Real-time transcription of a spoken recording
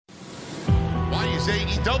is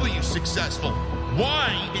AEW successful?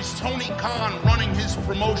 Why is Tony Khan running his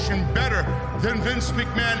promotion better than Vince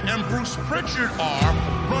McMahon and Bruce Pritchard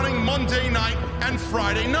are running Monday night and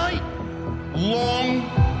Friday night?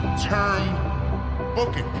 Long-term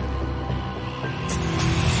booking.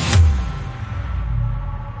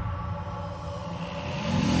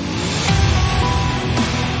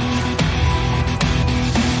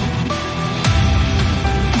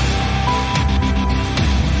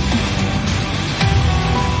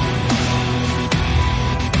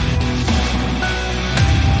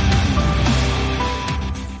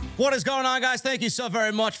 What is going on, guys? Thank you so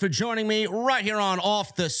very much for joining me right here on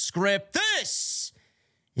Off the Script. This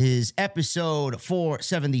is episode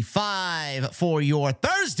 475 for your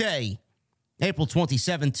Thursday, April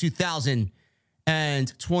 27,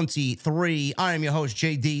 2023. I am your host,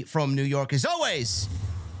 JD from New York. As always,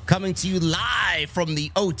 coming to you live from the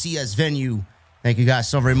OTS venue. Thank you guys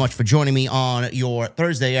so very much for joining me on your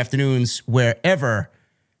Thursday afternoons, wherever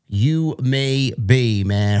you may be,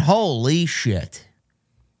 man. Holy shit.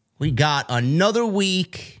 We got another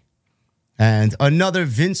week and another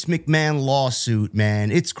Vince McMahon lawsuit,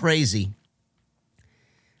 man. It's crazy.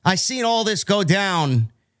 I seen all this go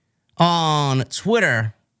down on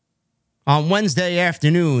Twitter on Wednesday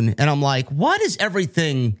afternoon, and I'm like, why does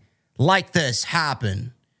everything like this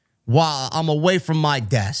happen while I'm away from my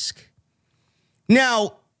desk?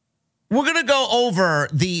 Now, we're going to go over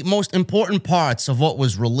the most important parts of what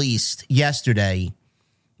was released yesterday.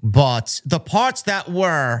 But the parts that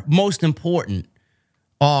were most important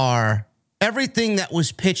are everything that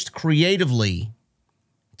was pitched creatively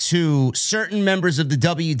to certain members of the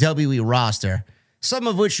WWE roster, some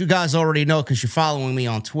of which you guys already know because you're following me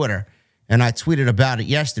on Twitter, and I tweeted about it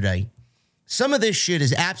yesterday. Some of this shit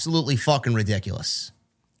is absolutely fucking ridiculous.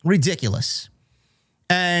 Ridiculous.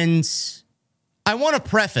 And I want to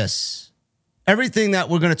preface everything that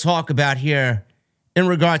we're going to talk about here in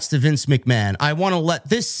regards to Vince McMahon. I want to let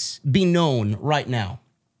this be known right now.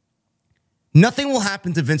 Nothing will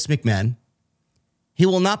happen to Vince McMahon. He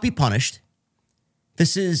will not be punished.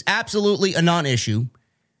 This is absolutely a non-issue.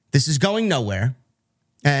 This is going nowhere.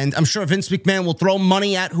 And I'm sure Vince McMahon will throw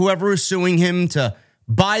money at whoever is suing him to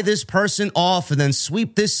buy this person off and then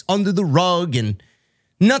sweep this under the rug, and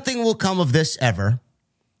nothing will come of this ever.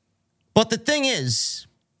 But the thing is,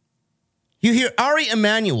 you hear Ari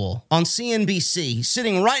Emanuel on CNBC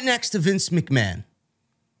sitting right next to Vince McMahon,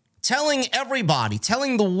 telling everybody,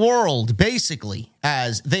 telling the world, basically,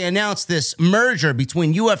 as they announce this merger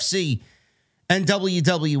between UFC and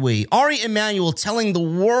WWE. Ari Emanuel telling the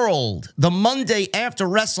world the Monday after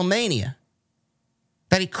WrestleMania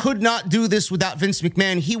that he could not do this without Vince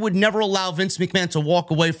McMahon. He would never allow Vince McMahon to walk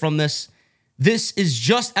away from this. This is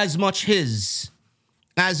just as much his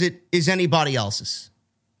as it is anybody else's.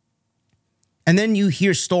 And then you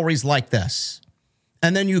hear stories like this.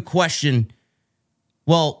 And then you question,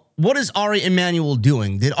 well, what is Ari Emanuel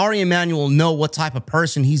doing? Did Ari Emanuel know what type of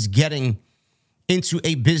person he's getting into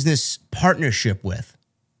a business partnership with?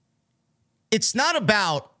 It's not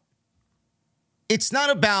about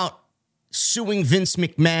suing Vince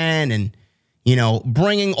McMahon and,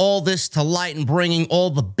 bringing all this to light and bringing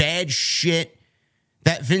all the bad shit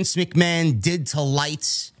that Vince McMahon did to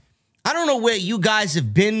light. I don't know where you guys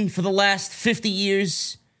have been for the last 50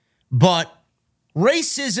 years, but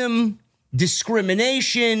racism,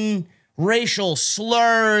 discrimination, racial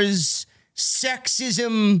slurs,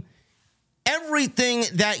 sexism, everything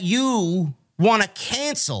that you want to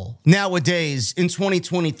cancel nowadays in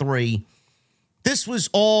 2023, this was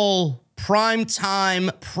all primetime,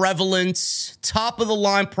 prevalent,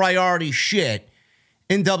 top-of-the-line priority shit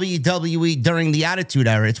in WWE during the Attitude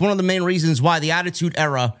Era. It's one of the main reasons why the Attitude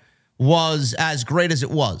Era was as great as it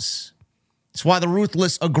was. It's why the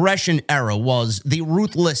Ruthless Aggression Era was the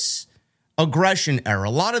Ruthless Aggression Era. A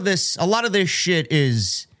lot of this shit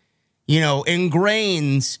is,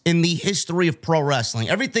 ingrained in the history of pro wrestling.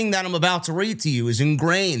 Everything that I'm about to read to you is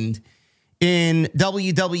ingrained in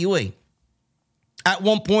WWE. At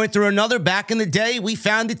one point or another back in the day, we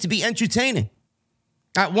found it to be entertaining.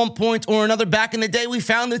 At one point or another back in the day, we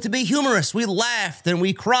found it to be humorous. We laughed and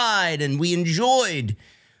we cried and we enjoyed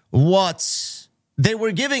what they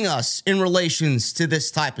were giving us in relations to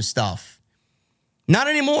this type of stuff. Not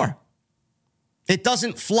anymore. It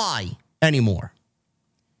doesn't fly anymore.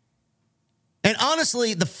 And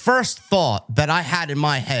honestly, the first thought that I had in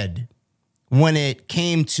my head when it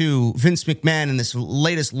came to Vince McMahon and this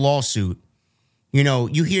latest lawsuit,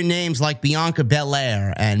 you hear names like Bianca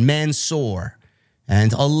Belair and Mansoor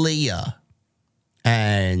and Aaliyah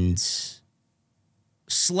and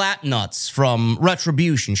Slapnuts from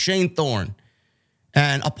Retribution, Shane Thorne.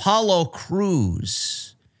 and Apollo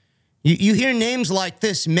Crews. You hear names like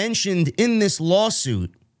this mentioned in this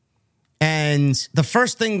lawsuit, and the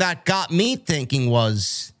first thing that got me thinking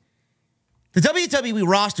was the WWE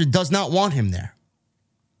roster does not want him there.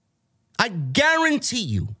 I guarantee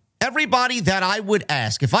you, everybody that I would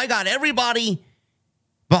ask, if I got everybody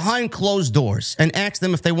behind closed doors and asked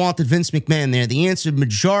them if they wanted Vince McMahon there, the answer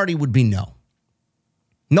majority would be no.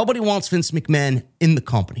 Nobody wants Vince McMahon in the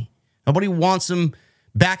company. Nobody wants him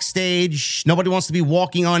backstage. Nobody wants to be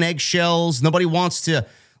walking on eggshells. Nobody wants to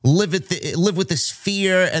live with this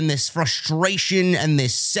fear and this frustration and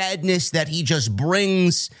this sadness that he just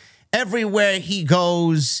brings everywhere he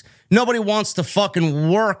goes. Nobody wants to fucking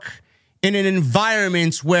work in an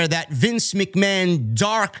environment where that Vince McMahon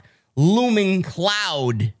dark looming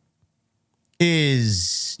cloud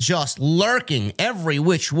is just lurking every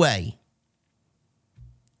which way.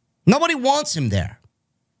 Nobody wants him there.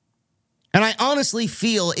 And I honestly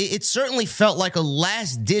feel it certainly felt like a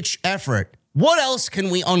last-ditch effort. What else can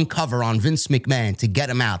we uncover on Vince McMahon to get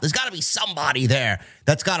him out? There's got to be somebody there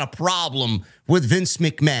that's got a problem with Vince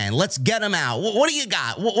McMahon. Let's get him out. What do you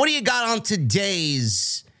got? What do you got on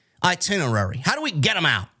today's itinerary? How do we get him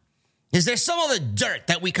out? Is there some other dirt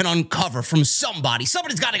that we can uncover from somebody?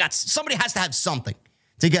 Somebody has to have something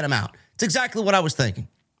to get him out. It's exactly what I was thinking.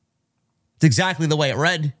 It's exactly the way it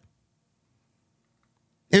read.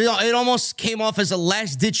 It almost came off as a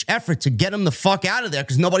last-ditch effort to get him the fuck out of there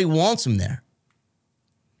because nobody wants him there.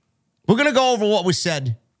 We're going to go over what was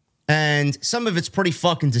said, and some of it's pretty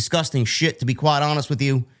fucking disgusting shit, to be quite honest with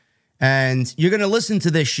you. And you're going to listen to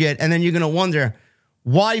this shit, and then you're going to wonder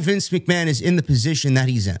why Vince McMahon is in the position that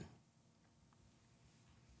he's in.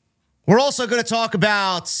 We're also going to talk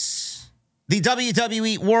about the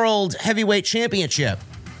WWE World Heavyweight Championship.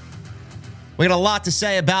 We got a lot to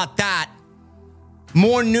say about that.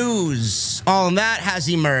 More news on that has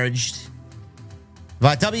emerged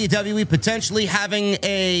about WWE potentially having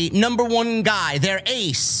a number one guy, their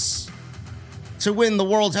ace, to win the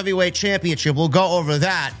World Heavyweight Championship. We'll go over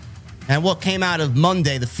that and what came out of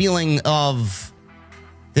Monday, the feeling of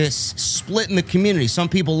this split in the community. Some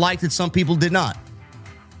people liked it, some people did not.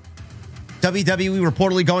 WWE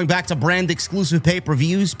reportedly going back to brand exclusive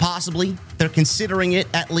pay-per-views, possibly. They're considering it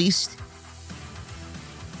at least.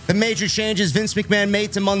 The major changes Vince McMahon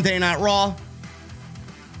made to Monday Night Raw.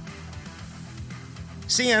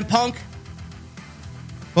 CM Punk.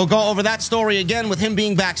 We'll go over that story again with him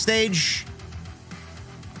being backstage.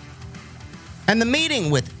 And the meeting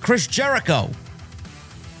with Chris Jericho.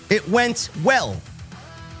 It went well,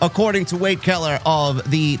 according to Wade Keller of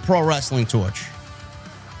the Pro Wrestling Torch.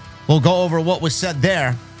 We'll go over what was said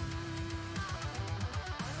there.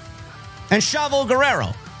 And Chavo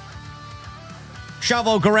Guerrero.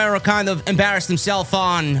 Chavo Guerrero kind of embarrassed himself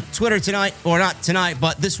on Twitter tonight, or not tonight,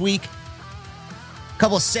 but this week. A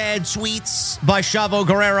couple of sad tweets by Chavo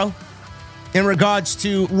Guerrero in regards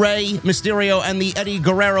to Rey Mysterio and the Eddie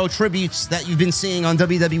Guerrero tributes that you've been seeing on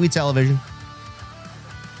WWE television.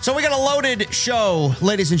 So we got a loaded show,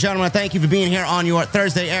 ladies and gentlemen. Thank you for being here on your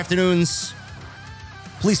Thursday afternoons.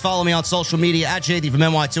 Please follow me on social media at JD from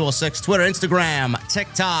NY206, Twitter, Instagram,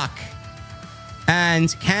 TikTok,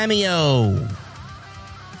 and Cameo.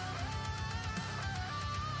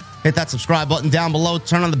 Hit that subscribe button down below.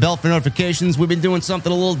 Turn on the bell for notifications. We've been doing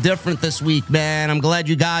something a little different this week, man. I'm glad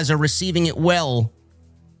you guys are receiving it well.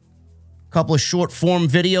 A couple of short form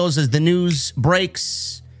videos as the news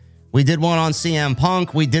breaks. We did one on CM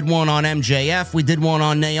Punk. We did one on MJF. We did one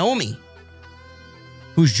on Naomi,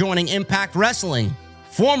 who's joining Impact Wrestling.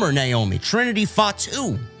 Former Naomi, Trinity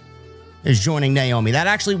Fatu, is joining Naomi. That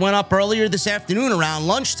actually went up earlier this afternoon around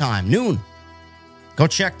lunchtime, noon. Go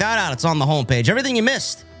check that out. It's on the homepage. Everything you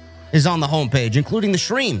missed is on the homepage, including the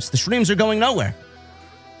streams. The streams are going nowhere.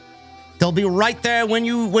 They'll be right there when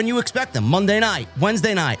you expect them. Monday night,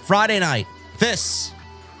 Wednesday night, Friday night, this.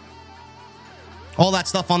 All that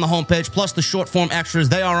stuff on the homepage, plus the short form extras.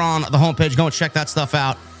 They are on the homepage. Go and check that stuff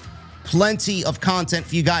out. Plenty of content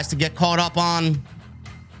for you guys to get caught up on.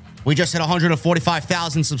 We just hit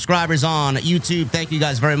 145,000 subscribers on YouTube. Thank you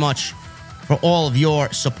guys very much for all of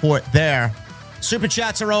your support there. Super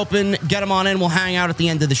chats are open. Get them on in. We'll hang out at the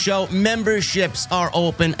end of the show. Memberships are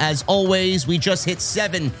open as always. We just hit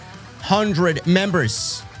 700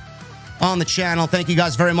 members on the channel. Thank you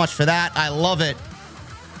guys very much for that. I love it.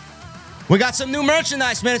 We got some new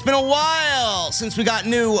merchandise, man. It's been a while since we got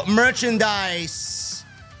new merchandise.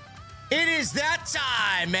 It is that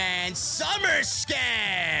time, man. Summer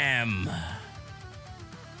Scam.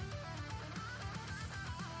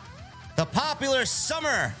 The popular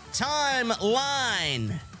summer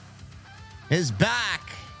timeline is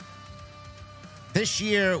back. This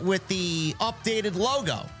year with the updated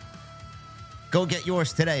logo. Go get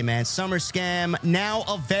yours today, man. Summer Scam now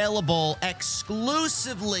available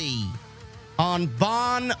exclusively on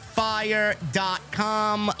bonfire.com.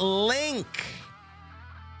 Link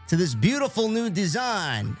to this beautiful new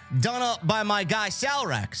design done up by my guy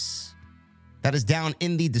Salrex. That is down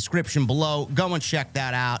in the description below. Go and check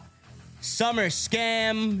that out. Summer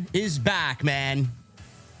Scam is back, man.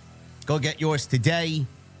 Go get yours today.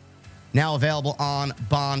 Now available on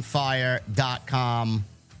bonfire.com.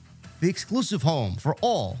 The exclusive home for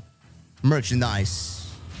all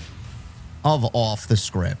merchandise of Off the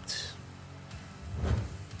Script.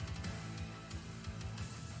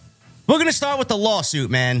 We're going to start with the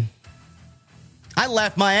lawsuit, man. I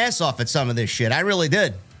laughed my ass off at some of this shit. I really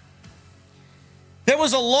did. There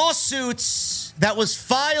was a lawsuit that was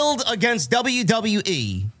filed against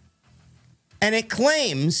WWE, and it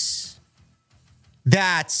claims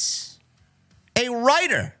that a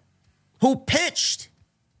writer who pitched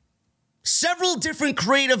several different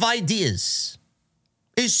creative ideas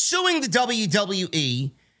is suing the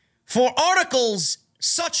WWE for articles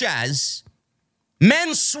such as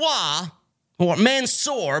Mansoor, or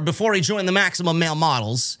Mansoor, before he joined the Maximum Male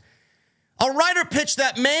Models. A writer pitched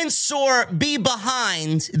that Mansoor be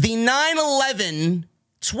behind the 9/11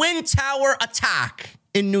 Twin Tower attack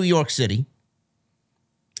in New York City.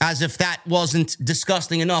 As if that wasn't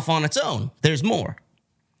disgusting enough on its own. There's more.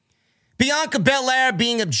 Bianca Belair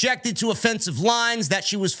being objected to offensive lines that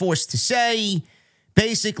she was forced to say,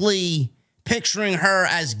 basically picturing her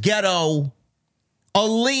as ghetto.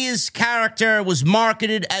 Aaliyah's character was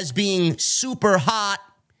marketed as being super hot.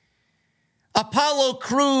 Apollo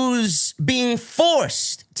Crews being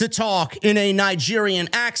forced to talk in a Nigerian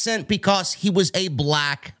accent because he was a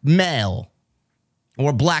black male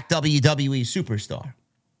or black WWE superstar.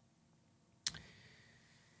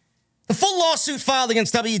 The full lawsuit filed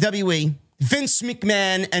against WWE, Vince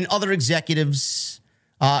McMahon, and other executives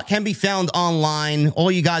can be found online.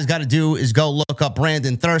 All you guys got to do is go look up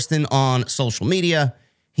Brandon Thurston on social media.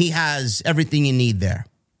 He has everything you need there.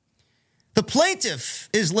 The plaintiff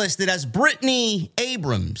is listed as Brittany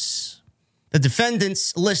Abrams. The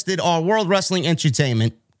defendants listed are World Wrestling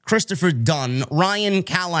Entertainment, Christopher Dunn, Ryan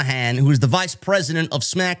Callahan, who is the vice president of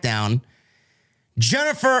SmackDown,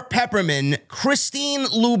 Jennifer Pepperman, Christine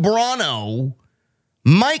Lubrano,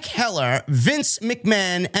 Mike Heller, Vince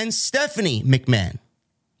McMahon, and Stephanie McMahon.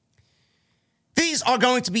 These are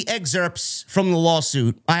going to be excerpts from the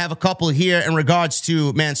lawsuit. I have a couple here in regards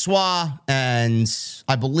to Mansoor and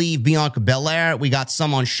I believe Bianca Belair. We got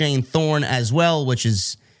some on Shane Thorne as well, which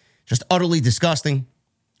is just utterly disgusting.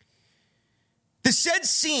 The said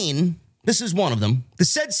scene, this is one of them. The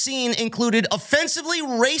said scene included offensively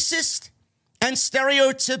racist and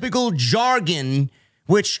stereotypical jargon,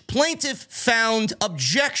 which plaintiff found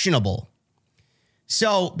objectionable.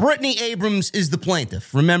 So, Brittany Abrams is the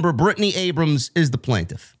plaintiff. Remember, Brittany Abrams is the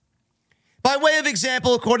plaintiff. By way of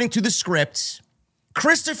example, according to the script,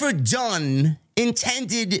 Christopher Dunn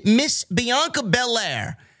intended Miss Bianca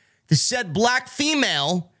Belair, the said black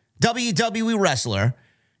female WWE wrestler,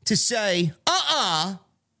 to say,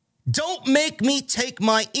 don't make me take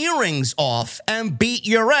my earrings off and beat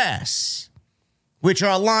your ass, which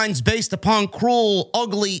are lines based upon cruel,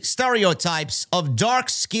 ugly stereotypes of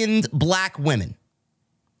dark-skinned black women.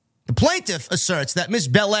 The plaintiff asserts that Miss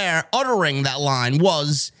Belair uttering that line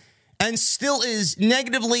was and still is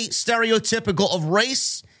negatively stereotypical of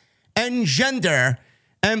race and gender,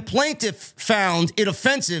 and plaintiff found it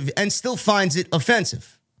offensive and still finds it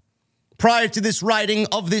offensive. Prior to this writing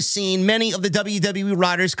of this scene, many of the WWE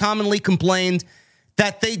writers commonly complained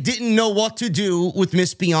that they didn't know what to do with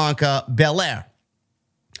Miss Bianca Belair.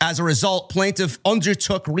 As a result, plaintiff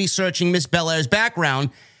undertook researching Miss Belair's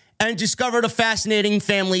background and discovered a fascinating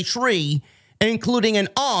family tree, including an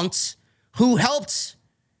aunt who helped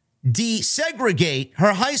desegregate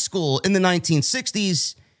her high school in the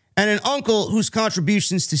 1960s and an uncle whose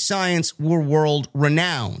contributions to science were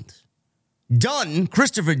world-renowned. Dunn,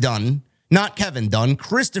 Christopher Dunn, not Kevin Dunn,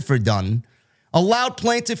 Christopher Dunn, allowed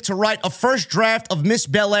plaintiff to write a first draft of Miss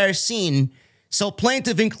Belair's scene, so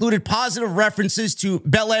plaintiff included positive references to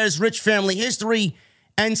Belair's rich family history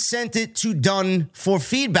and sent it to Dunn for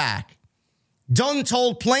feedback. Dunn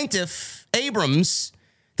told plaintiff Abrams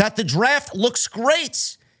that the draft looks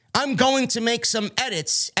great. I'm going to make some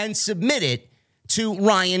edits and submit it to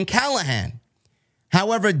Ryan Callahan.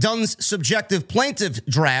 However, Dunn's subjective plaintiff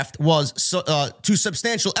draft was to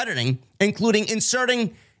substantial editing, including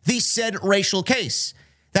inserting the said racial case.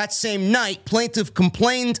 That same night, plaintiff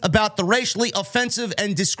complained about the racially offensive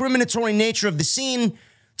and discriminatory nature of the scene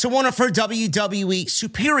to one of her WWE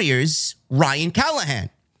superiors, Ryan Callahan.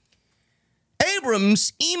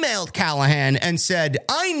 Abrams emailed Callahan and said,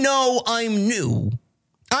 I know I'm new.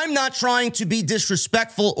 I'm not trying to be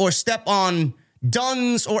disrespectful or step on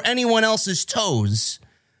Dunn's or anyone else's toes,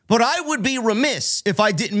 but I would be remiss if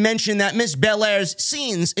I didn't mention that Miss Belair's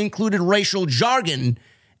scenes included racial jargon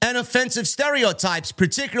and offensive stereotypes,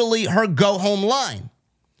 particularly her go-home line.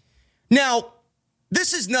 Now,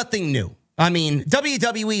 this is nothing new. I mean,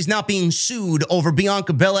 WWE is not being sued over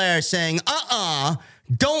Bianca Belair saying,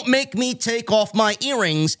 don't make me take off my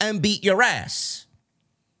earrings and beat your ass.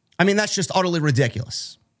 I mean, that's just utterly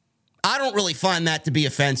ridiculous. I don't really find that to be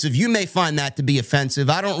offensive. You may find that to be offensive.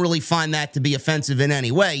 I don't really find that to be offensive in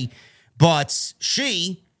any way. But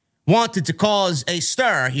she wanted to cause a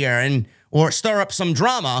stir here or stir up some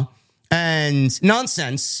drama and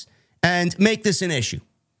nonsense and make this an issue.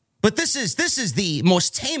 But this is the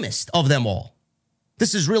most tamest of them all.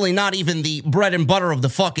 This is really not even the bread and butter of the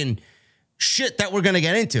fucking shit that we're going to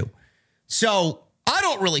get into. So I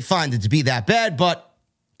don't really find it to be that bad, but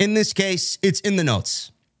in this case, it's in the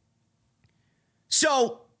notes.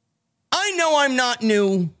 So I know I'm not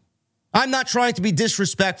new. I'm not trying to be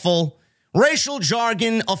disrespectful. Racial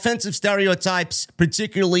jargon, offensive stereotypes,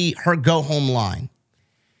 particularly her go-home line.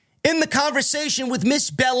 In the conversation with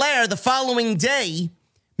Miss Belair the following day,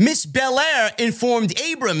 Miss Belair informed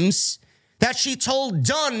Abrams that she told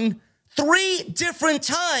Dunn 3 different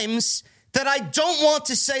times that I don't want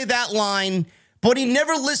to say that line, but he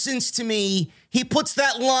never listens to me. He puts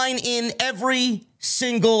that line in every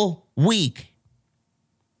single week.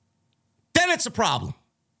 Then it's a problem.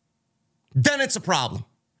 That's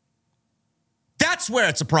where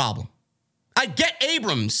it's a problem. I get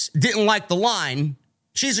Abrams didn't like the line.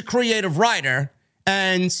 She's a creative writer,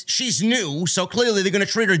 and she's new, so clearly they're going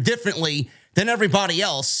to treat her differently than everybody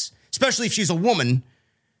else, especially if she's a woman.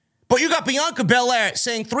 But you got Bianca Belair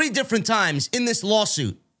saying 3 different times in this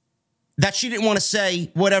lawsuit that she didn't want to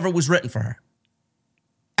say whatever was written for her.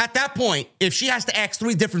 At that point, if she has to ask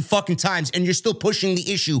 3 different fucking times and you're still pushing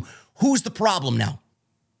the issue, who's the problem now?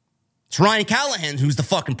 It's Ryan Callahan who's the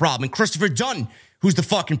fucking problem, and Christopher Dunn who's the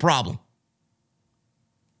fucking problem.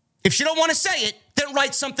 If she don't want to say it, then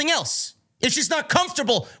write something else. If she's not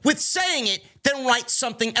comfortable with saying it, then write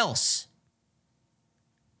something else.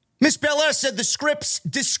 Miss Belair said the script's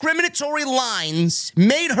discriminatory lines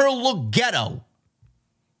made her look ghetto.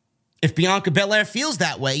 If Bianca Belair feels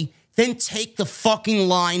that way, then take the fucking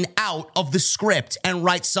line out of the script and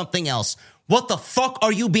write something else. What the fuck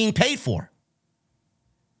are you being paid for?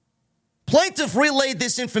 Plaintiff relayed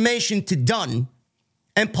this information to Dunn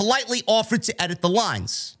and politely offered to edit the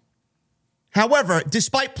lines. However,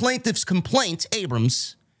 despite plaintiff's complaint,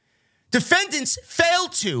 Abrams, defendants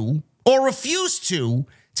failed to or refused to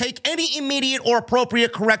take any immediate or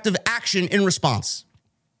appropriate corrective action in response.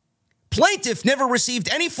 Plaintiff never received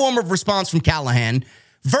any form of response from Callahan,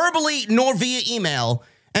 verbally nor via email,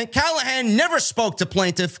 and Callahan never spoke to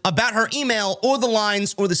plaintiff about her email or the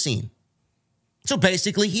lines or the scene. So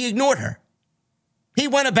basically, he ignored her. He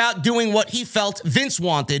went about doing what he felt Vince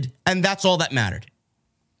wanted, and that's all that mattered.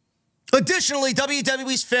 Additionally,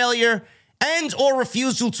 WWE's failure and or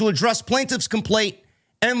refusal to address plaintiff's complaint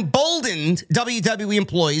emboldened WWE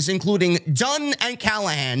employees, including Dunn and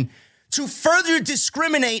Callahan, to further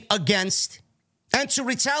discriminate against and to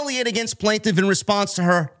retaliate against plaintiff in response to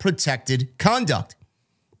her protected conduct.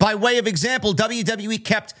 By way of example, WWE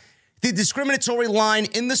kept the discriminatory line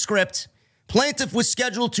in the script. Plaintiff was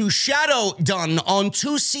scheduled to shadow Dunn on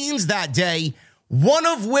 2 scenes that day, one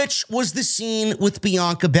of which was the scene with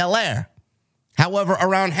Bianca Belair. However,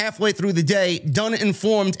 around halfway through the day, Dunn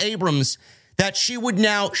informed Abrams that she would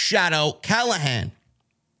now shadow Callahan.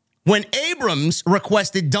 When Abrams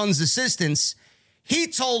requested Dunn's assistance, he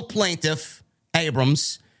told plaintiff,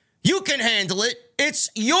 Abrams, "You can handle it. It's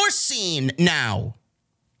your scene now."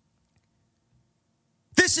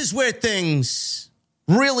 This is where things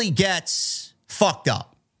really gets fucked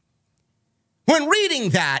up. When reading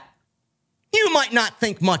that, you might not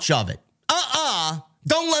think much of it.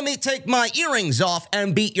 Don't let me take my earrings off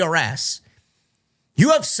and beat your ass.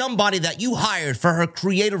 You have somebody that you hired for her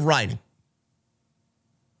creative writing,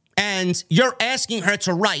 and you're asking her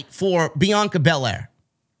to write for Bianca Belair,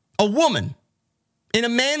 a woman in a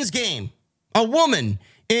man's game, a woman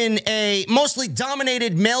in a mostly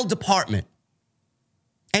dominated male department,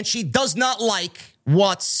 and she does not like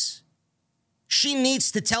what's she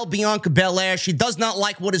needs to tell Bianca Belair. She does not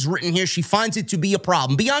like what is written here. She finds it to be a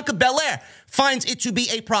problem. Bianca Belair finds it to be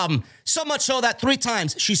a problem. So much so that 3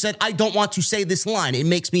 times she said, "I don't want to say this line. It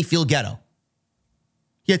makes me feel ghetto."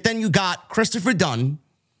 Yet then you got Christopher Dunn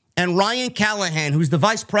and Ryan Callahan, who's the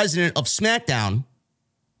vice president of SmackDown,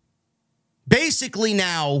 basically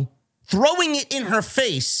now throwing it in her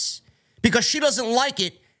face because she doesn't like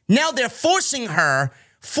it. Now they're forcing her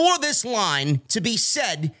for this line to be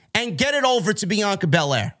said and get it over to Bianca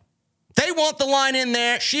Belair. They want the line in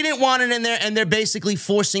there. She didn't want it in there, and they're basically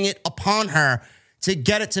forcing it upon her to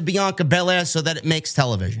get it to Bianca Belair so that it makes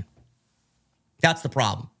television. That's the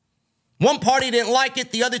problem. One party didn't like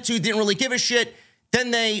it. The other two didn't really give a shit.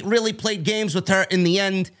 Then they really played games with her in the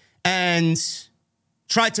end and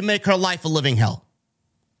tried to make her life a living hell.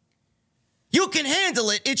 You can handle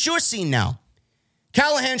it. It's your scene now.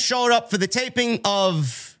 Callahan showed up for the taping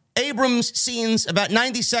of Abrams' scenes about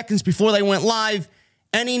 90 seconds before they went live,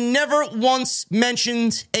 and he never once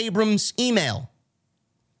mentioned Abrams' email.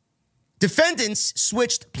 Defendants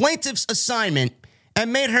switched plaintiff's assignment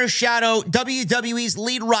and made her shadow WWE's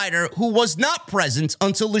lead writer, who was not present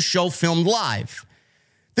until the show filmed live.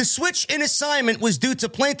 The switch in assignment was due to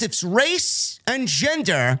plaintiff's race and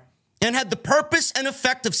gender and had the purpose and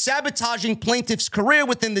effect of sabotaging plaintiff's career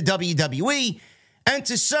within the WWE and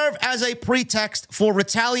to serve as a pretext for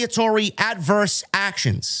retaliatory adverse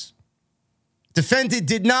actions. Defendant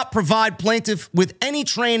did not provide plaintiff with any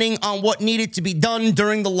training on what needed to be done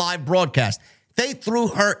during the live broadcast. They threw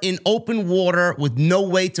her in open water with no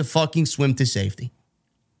way to fucking swim to safety.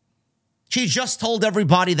 She just told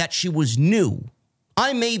everybody that she was new.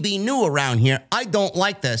 I may be new around here. I don't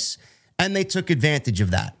like this. And they took advantage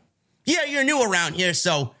of that. Yeah, you're new around here,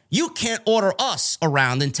 so you can't order us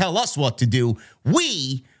around and tell us what to do.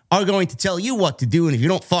 We are going to tell you what to do, and if you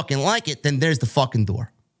don't fucking like it, then there's the fucking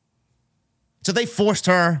door. So they forced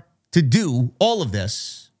her to do all of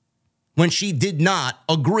this when she did not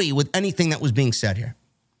agree with anything that was being said here.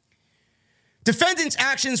 Defendants'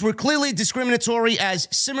 actions were clearly discriminatory as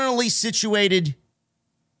similarly situated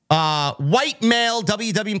white male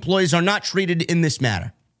WWE employees are not treated in this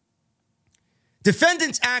manner.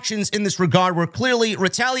 Defendants' actions in this regard were clearly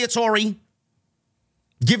retaliatory,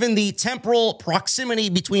 given the temporal proximity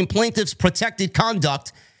between plaintiff's protected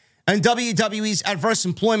conduct and WWE's adverse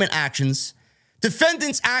employment actions.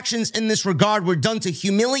 Defendants' actions in this regard were done to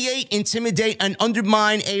humiliate, intimidate, and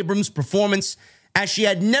undermine Abrams' performance, as she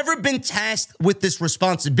had never been tasked with this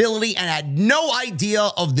responsibility and had no idea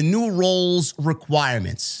of the new role's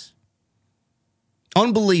requirements.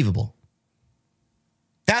 Unbelievable.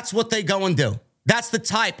 That's what they go and do. That's the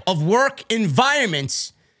type of work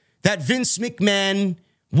environment that Vince McMahon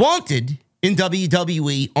wanted in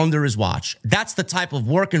WWE under his watch. That's the type of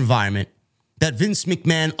work environment that Vince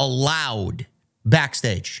McMahon allowed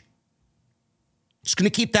backstage. Just going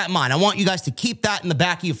to keep that in mind. I want you guys to keep that in the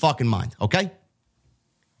back of your fucking mind, okay?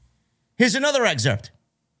 Here's another excerpt.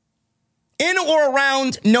 In or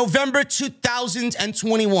around November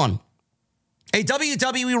 2021, a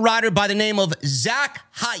WWE writer by the name of Zach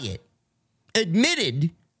Hyatt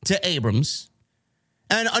admitted to Abrams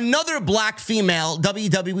and another black female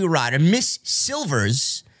WWE writer, Miss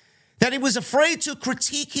Silvers, that he was afraid to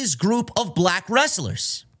critique his group of black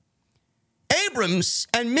wrestlers. Abrams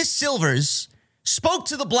and Miss Silvers spoke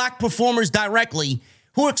to the black performers directly,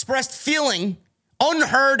 who expressed feeling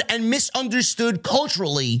unheard and misunderstood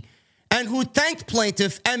culturally, and who thanked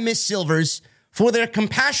plaintiff and Miss Silvers for their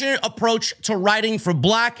compassionate approach to writing for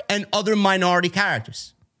black and other minority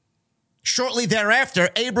characters. Shortly thereafter,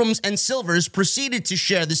 Abrams and Silvers proceeded to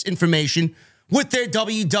share this information with their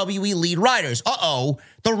WWE lead writers.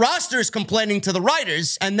 The roster is complaining to the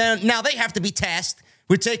writers, and then now they have to be tasked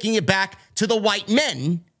with taking it back to the white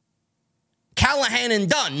men, Callahan and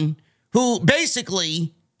Dunn, who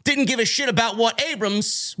basically didn't give a shit about what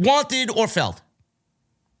Abrams wanted or felt.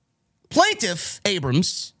 Plaintiff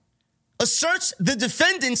Abrams asserts the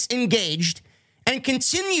defendants engaged and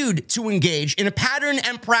continued to engage in a pattern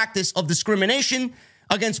and practice of discrimination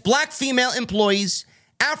against black female employees,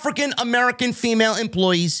 African American female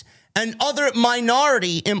employees, and other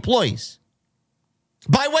minority employees.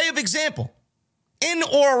 By way of example, in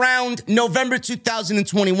or around November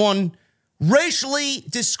 2021, racially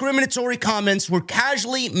discriminatory comments were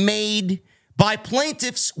casually made by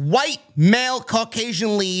plaintiff's white male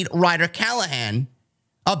Caucasian lead writer Callahan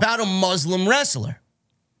about a Muslim wrestler.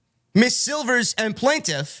 Miss Silvers and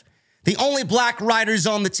plaintiff, the only black writers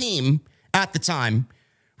on the team at the time,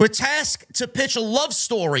 were tasked to pitch a love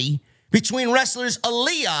story between wrestlers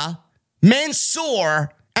Aaliyah,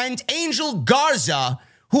 Mansoor, and Angel Garza,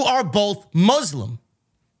 who are both Muslim.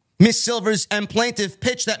 Miss Silvers and plaintiff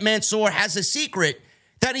pitched that Mansoor has a secret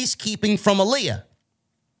that he's keeping from Aaliyah.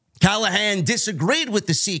 Callahan disagreed with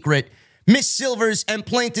the secret Miss Silvers and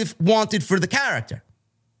plaintiff wanted for the character.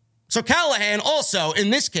 So Callahan also,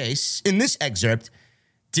 in this case, in this excerpt,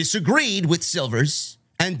 disagreed with Silvers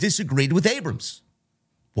and disagreed with Abrams.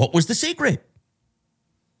 what was the secret?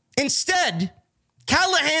 Instead,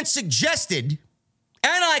 Callahan suggested,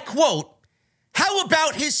 and I quote, how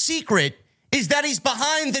about his secret is that he's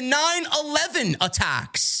behind the 9/11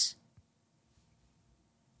 attacks?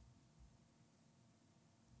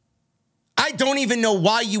 I don't even know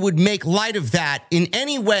why you would make light of that in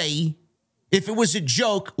any way. If it was a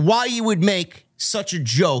joke, why you would make such a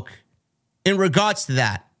joke in regards to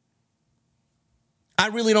that. I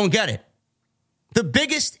really don't get it. The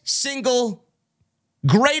biggest single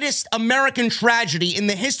greatest American tragedy in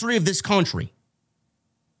the history of this country,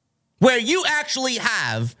 where you actually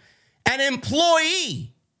have an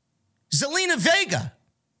employee, Zelina Vega.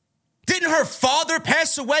 Didn't her father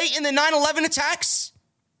pass away in the 9/11 attacks?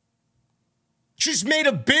 She's made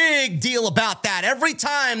a big deal about that. Every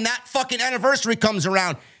time that fucking anniversary comes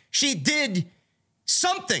around, she did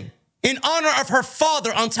something in honor of her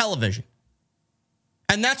father on television.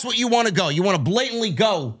 And that's what you want to go. You want to blatantly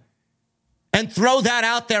go and throw that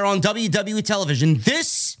out there on WWE television.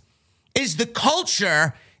 This is the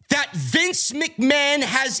culture that Vince McMahon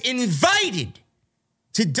has invited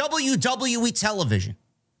to WWE television.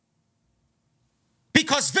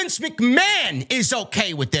 Because Vince McMahon is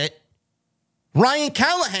okay with it. Ryan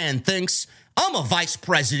Callahan thinks, I'm a vice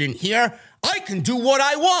president here. I can do what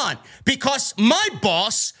I want because my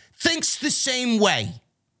boss thinks the same way.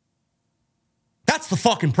 That's the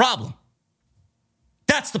fucking problem.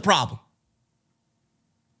 That's the problem.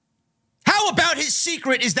 How about his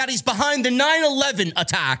secret is that he's behind the 9/11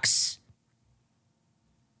 attacks?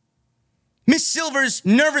 Miss Silvers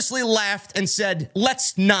nervously laughed and said,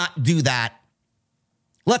 let's not do that.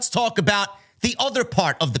 Let's talk about the other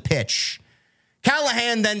part of the pitch.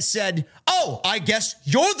 Callahan then said, oh, I guess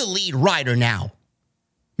you're the lead writer now.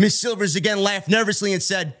 Miss Silvers again laughed nervously and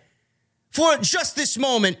said, for just this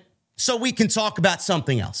moment, so we can talk about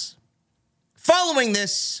something else. Following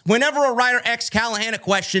this, whenever a writer asked Callahan a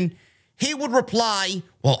question, he would reply,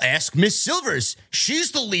 well, ask Miss Silvers.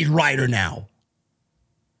 She's the lead writer now.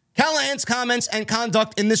 Callahan's comments and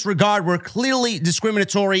conduct in this regard were clearly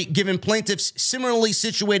discriminatory, given plaintiffs' similarly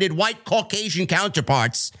situated white Caucasian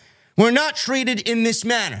counterparts were not treated in this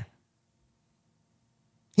manner.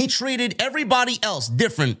 He treated everybody else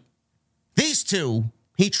different. These two,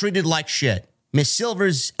 he treated like shit. Miss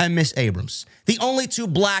Silvers and Miss Abrams, the only two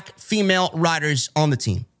black female writers on the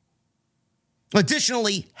team.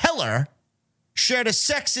 Additionally, Heller shared a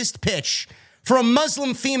sexist pitch for a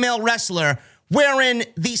Muslim female wrestler wherein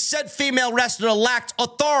the said female wrestler lacked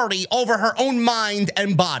authority over her own mind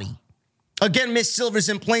and body. Again, Miss Silvers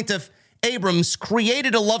and plaintiff Abrams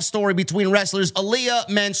created a love story between wrestlers Aaliyah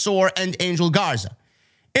Mansour and Angel Garza.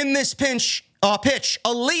 In this pitch,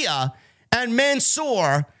 Aaliyah and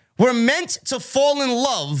Mansour were meant to fall in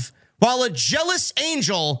love while a jealous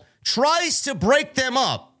Angel tries to break them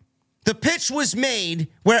up. The pitch was made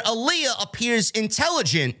where Aaliyah appears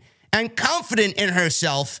intelligent and confident in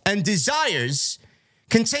herself and desires,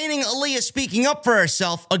 containing Aaliyah speaking up for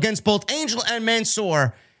herself against both Angel and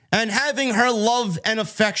Mansour and having her love and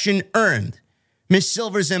affection earned. Miss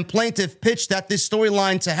Silvers and plaintiff pitched this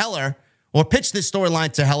storyline to Heller,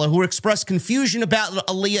 who expressed confusion about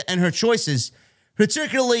Aaliyah and her choices,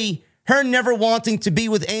 particularly her never wanting to be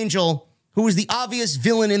with Angel, who was the obvious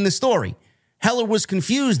villain in the story. Heller was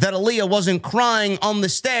confused that Aaliyah wasn't crying on the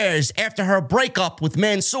stairs after her breakup with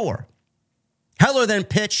Mansour. Heller then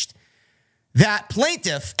pitched that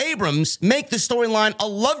plaintiff Abrams make the storyline a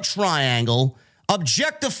love triangle,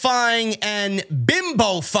 objectifying and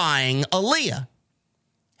bimbofying Aaliyah.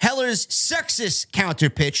 Heller's sexist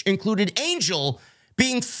counterpitch included Angel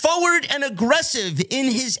being forward and aggressive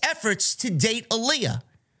in his efforts to date Aaliyah.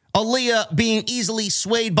 Aaliyah being easily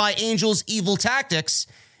swayed by Angel's evil tactics,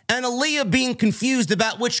 and Aaliyah being confused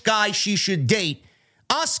about which guy she should date,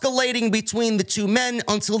 oscillating between the two men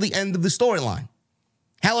until the end of the storyline.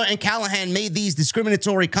 Heller and Callahan made these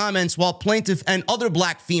discriminatory comments while plaintiff and other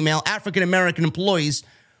black female African-American employees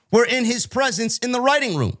were in his presence in the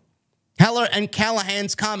writing room. Heller and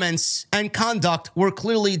Callahan's comments and conduct were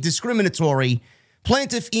clearly discriminatory.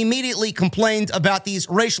 Plaintiff immediately complained about these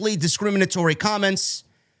racially discriminatory comments.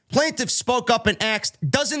 Plaintiff spoke up and asked,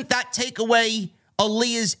 doesn't that take away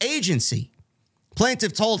Aaliyah's agency?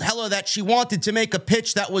 Plaintiff told Heller that she wanted to make a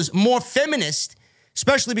pitch that was more feminist,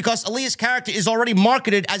 especially because Aaliyah's character is already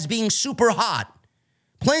marketed as being super hot.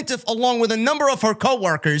 Plaintiff, along with a number of her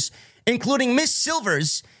co-workers, including Miss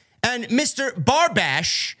Silvers and Mr.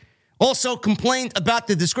 Barbash, also complained about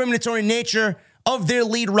the discriminatory nature of their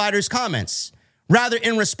lead writer's comments. Rather,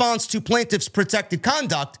 in response to plaintiff's protected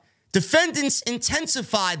conduct, defendants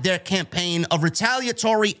intensified their campaign of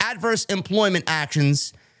retaliatory adverse employment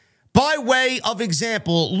actions By way of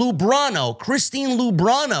example, Christine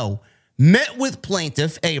Lubrano, met with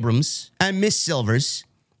plaintiff Abrams and Miss Silvers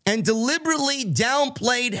and deliberately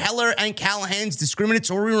downplayed Heller and Callahan's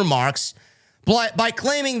discriminatory remarks by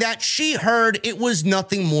claiming that she heard it was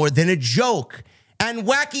nothing more than a joke and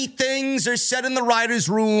wacky things are said in the writer's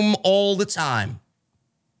room all the time.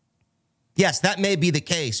 Yes, that may be the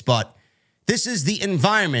case, but this is the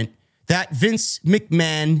environment that Vince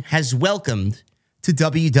McMahon has welcomed to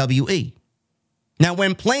WWE. Now,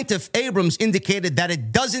 when plaintiff Abrams indicated that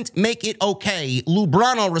it doesn't make it okay,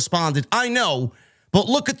 Lubrano responded, I know, but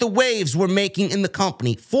look at the waves we're making in the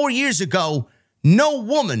company. 4 years ago, no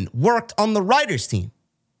woman worked on the writers' team.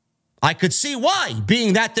 I could see why,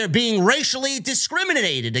 being that they're being racially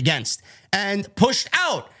discriminated against and pushed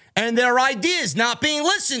out, and their ideas not being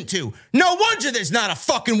listened to. No wonder there's not a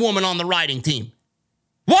fucking woman on the writing team.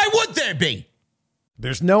 Why would there be?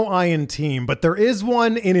 There's no I in team, but there is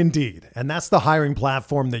one in Indeed, and that's the hiring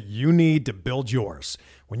platform that you need to build yours.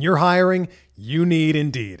 When you're hiring, you need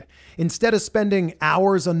Indeed. Instead of spending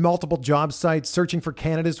hours on multiple job sites searching for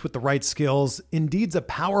candidates with the right skills, Indeed's a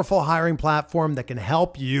powerful hiring platform that can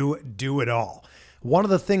help you do it all. One of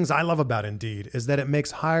the things I love about Indeed is that it makes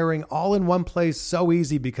hiring all in one place so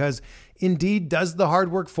easy because Indeed does the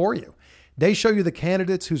hard work for you. They show you the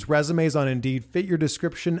candidates whose resumes on Indeed fit your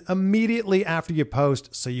description immediately after you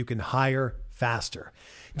post so you can hire faster.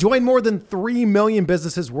 Join more than 3 million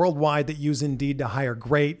businesses worldwide that use Indeed to hire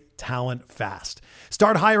great talent fast.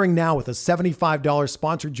 Start hiring now with a $75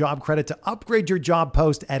 sponsored job credit to upgrade your job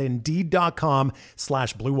post at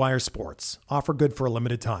Indeed.com/Blue Wire Sports. Offer good for a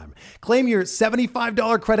limited time. Claim your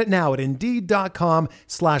 $75 credit now at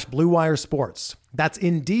Indeed.com/Blue Wire Sports. That's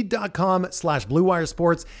Indeed.com/Blue Wire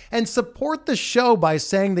Sports, and support the show by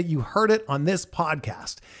saying that you heard it on this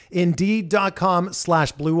podcast.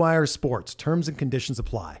 Indeed.com/Blue Wire Sports. Terms and conditions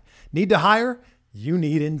apply. Need to hire? You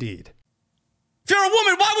need Indeed. If you're a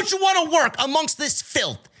woman, why would you want to work amongst this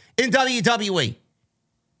filth in WWE?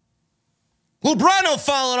 Lubrano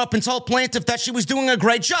followed up and told plaintiff that she was doing a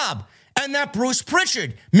great job and that Bruce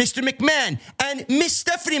Pritchard, Mr. McMahon, and Miss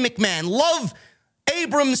Stephanie McMahon love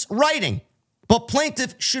Abrams' writing. But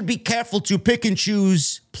plaintiff should be careful to pick and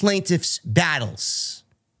choose plaintiff's battles.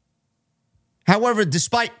 However,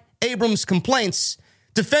 despite Abrams' complaints,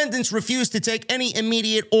 defendants refused to take any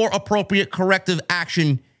immediate or appropriate corrective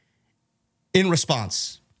action in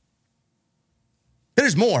response.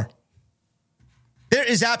 There's more. There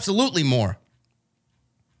is absolutely more.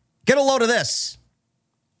 Get a load of this.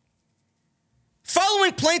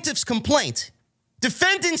 Following plaintiff's complaint,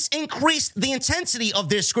 defendants increased the intensity of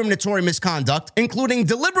their discriminatory misconduct, including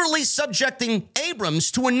deliberately subjecting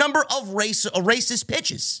Abrams to a number of racist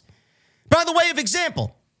pitches. By the way of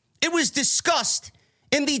example, it was discussed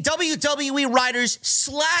in the WWE Writers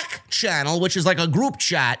Slack channel, which is like a group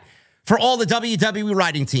chat for all the WWE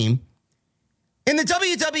writing team. In the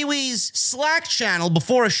WWE's Slack channel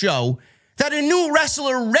before a show, that a new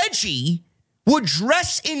wrestler, Reggie, would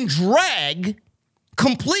dress in drag,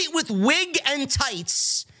 complete with wig and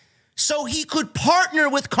tights, so he could partner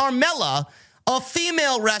with Carmella, a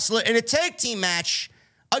female wrestler, in a tag team match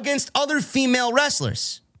against other female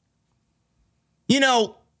wrestlers. You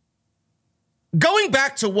know, going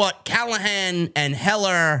back to what Callahan and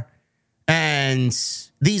Heller and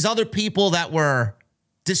these other people that were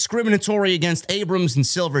discriminatory against Abrams and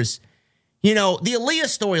Silvers, you know, the Aaliyah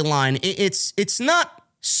storyline, it's not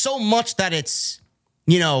so much that it's,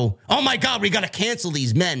 you know, oh my God, we got to cancel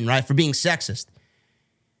these men, right, for being sexist.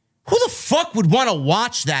 Who the fuck would want to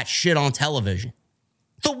watch that shit on television?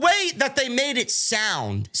 The way that they made it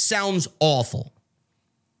sounds awful.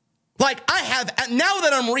 Like, now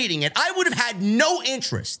that I'm reading it, I would have had no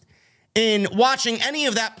interest in watching any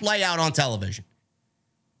of that play out on television.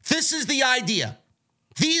 This is the idea.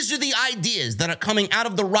 These are the ideas that are coming out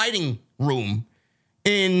of the writing room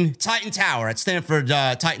in Titan Tower, at Stanford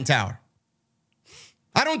Titan Tower.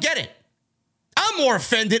 I don't get it. I'm more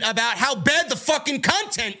offended about how bad the fucking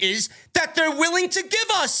content is that they're willing to give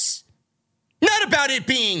us. Not about it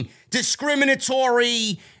being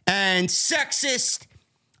discriminatory and sexist.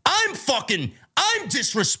 I'm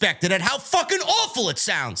disrespected at how fucking awful it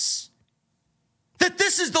sounds. That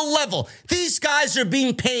this is the level. These guys are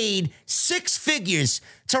being paid 6 figures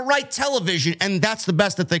to write television, and that's the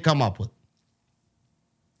best that they come up with.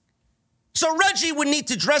 So Reggie would need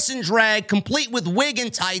to dress in drag, complete with wig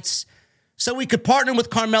and tights, so he could partner with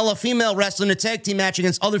Carmella, female wrestler, in a tag team match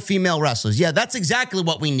against other female wrestlers. Yeah, that's exactly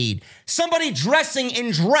what we need. Somebody dressing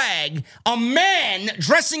in drag, a man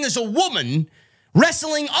dressing as a woman,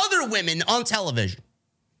 wrestling other women on television.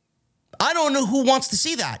 I don't know who wants to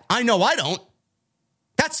see that. I know I don't.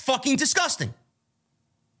 That's fucking disgusting.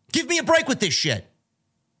 Give me a break with this shit.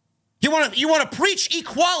 You want to preach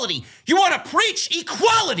equality. You want to preach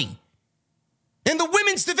equality in the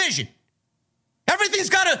women's division.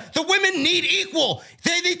 The women need equal.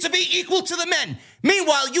 They need to be equal to the men.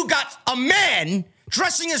 Meanwhile, you got a man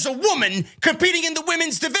dressing as a woman competing in the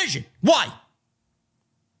women's division. Why?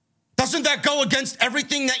 Doesn't that go against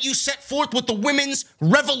everything that you set forth with the women's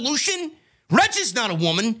revolution? Reg is not a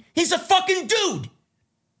woman. He's a fucking dude.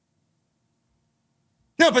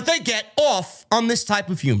 No, but they get off on this type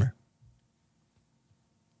of humor.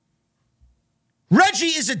 Reggie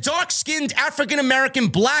is a dark-skinned African-American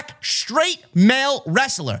black straight male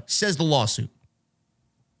wrestler, says the lawsuit.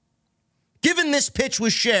 Given this pitch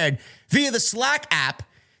was shared via the Slack app,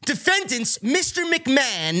 defendants Mr.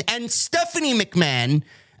 McMahon and Stephanie McMahon,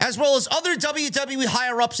 as well as other WWE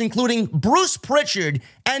higher-ups, including Bruce Pritchard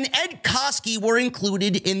and Ed Koskey, were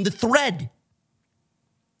included in the thread.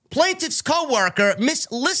 Plaintiff's co-worker, Miss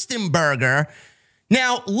Listenberger.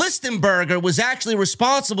 Now, Listenberger was actually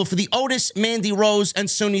responsible for the Otis, Mandy Rose, and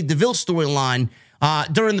Sonya Deville storyline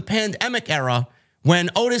during the pandemic era when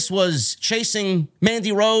Otis was chasing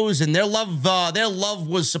Mandy Rose and their love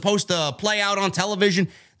was supposed to play out on television.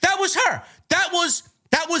 That was her. That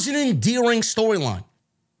was an endearing storyline.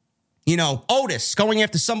 You know, Otis going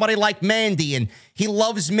after somebody like Mandy, and he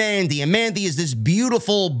loves Mandy, and Mandy is this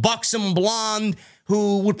beautiful, buxom blonde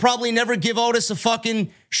who would probably never give Otis a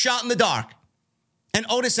fucking shot in the dark. And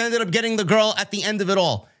Otis ended up getting the girl at the end of it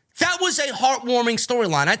all. That was a heartwarming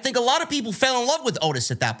storyline. I think a lot of people fell in love with Otis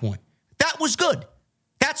at that point. That was good.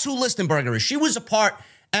 That's who Listenberger is. She was a part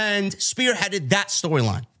and spearheaded that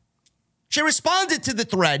storyline. She responded to the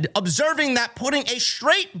thread, observing that putting a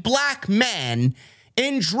straight black man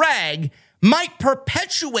in drag might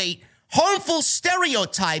perpetuate harmful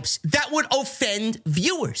stereotypes that would offend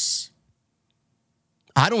viewers.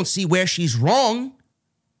 I don't see where she's wrong.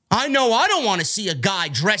 I know I don't want to see a guy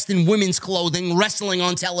dressed in women's clothing wrestling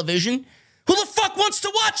on television. Who the fuck wants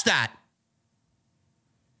to watch that?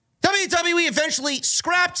 WWE eventually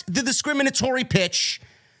scrapped the discriminatory pitch,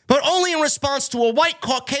 but only in response to a white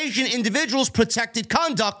Caucasian individual's protected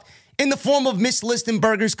conduct in the form of Miss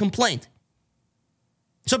Listenberger's complaint.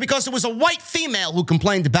 So because it was a white female who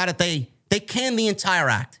complained about it, they canned the entire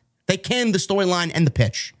act. They canned the storyline and the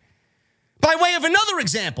pitch. By way of another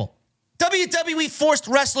example, WWE forced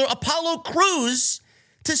wrestler Apollo Crews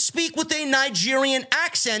to speak with a Nigerian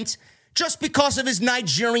accent just because of his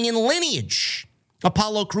Nigerian lineage.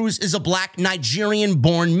 Apollo Crews is a black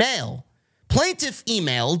Nigerian-born male. Abrams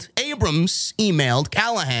emailed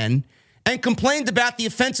Callahan and complained about the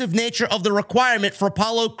offensive nature of the requirement for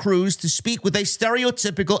Apollo Crews to speak with a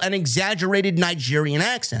stereotypical and exaggerated Nigerian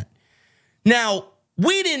accent. Now,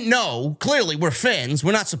 we didn't know. Clearly, we're fans.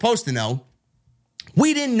 We're not supposed to know.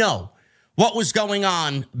 We didn't know what was going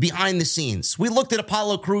on behind the scenes. We looked at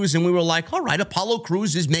Apollo Crews and we were like, all right, Apollo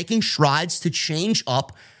Crews is making strides to change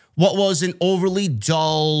up what was an overly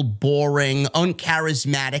dull, boring,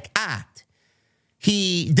 uncharismatic act.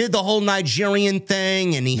 He did the whole Nigerian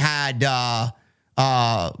thing, and he had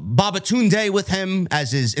Babatunde with him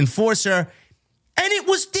as his enforcer, and it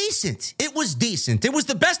was decent. It was decent. It was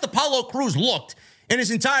the best Apollo Crews looked in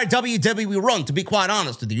his entire WWE run, to be quite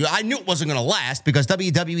honest with you. I knew it wasn't going to last because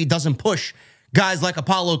WWE doesn't push guys like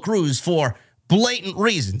Apollo Crews for blatant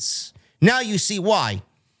reasons. Now you see why.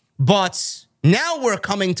 But now we're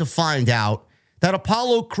coming to find out that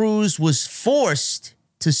Apollo Crews was forced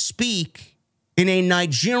to speak in a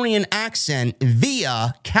Nigerian accent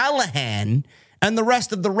via Callahan and the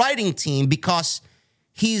rest of the writing team because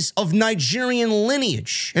he's of Nigerian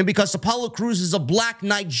lineage and because Apollo Crews is a black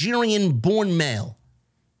Nigerian-born male.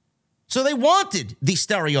 So they wanted the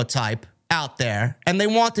stereotype out there, and they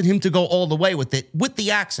wanted him to go all the way with it, with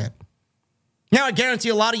the accent. Now, I guarantee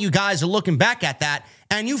a lot of you guys are looking back at that,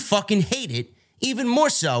 and you fucking hate it, even more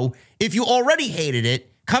so if you already hated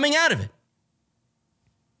it coming out of it.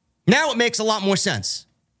 Now it makes a lot more sense.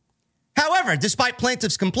 However, despite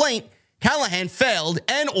plaintiff's complaint, Callahan failed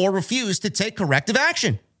and or refused to take corrective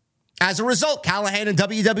action. As a result, Callahan and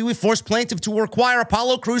WWE forced plaintiff to require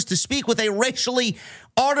Apollo Crews to speak with a racially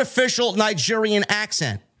artificial Nigerian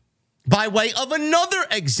accent. By way of another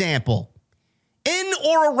example, in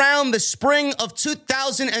or around the spring of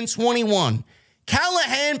 2021,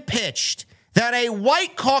 Callahan pitched that a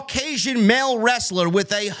white Caucasian male wrestler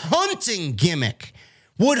with a hunting gimmick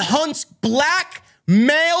would hunt black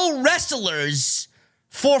male wrestlers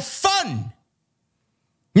for fun.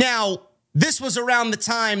 Now, this was around the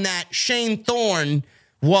time that Shane Thorne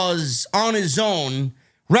was on his own.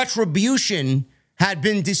 Retribution had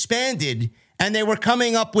been disbanded, and they were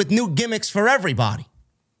coming up with new gimmicks for everybody.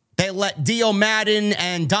 They let Dio Madden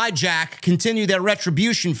and Dijak continue their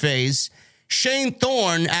retribution phase. Shane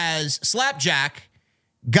Thorne as Slapjack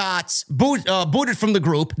got booted from the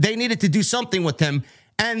group. They needed to do something with him.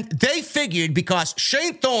 And they figured because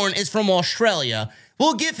Shane Thorne is from Australia,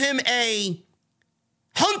 we'll give him a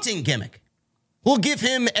hunting gimmick. We'll give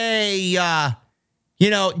him a,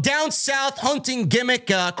 down south hunting gimmick,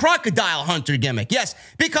 crocodile hunter gimmick. Yes,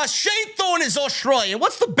 because Shane Thorne is Australian.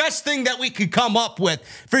 What's the best thing that we could come up with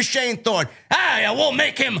for Shane Thorne? Hey, we'll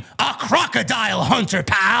make him a crocodile hunter,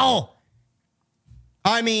 pal.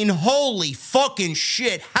 I mean, holy fucking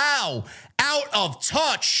shit. How out of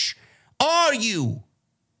touch are you?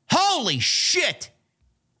 Holy shit.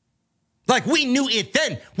 Like, we knew it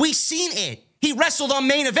then. We seen it. He wrestled on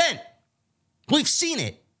Main Event. We've seen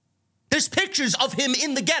it. There's pictures of him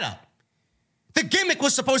in the getup. The gimmick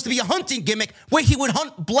was supposed to be a hunting gimmick where he would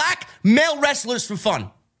hunt black male wrestlers for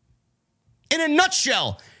fun. In a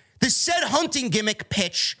nutshell, the said hunting gimmick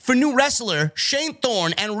pitch for new wrestler Shane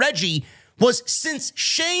Thorne and Reggie was, since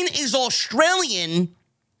Shane is Australian,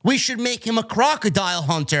 we should make him a crocodile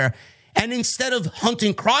hunter. And instead of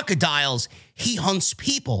hunting crocodiles, he hunts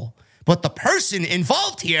people. But the person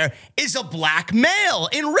involved here is a black male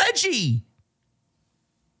in Reggie.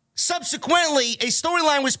 Subsequently, a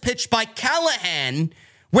storyline was pitched by Callahan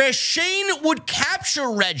where Shane would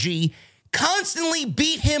capture Reggie, constantly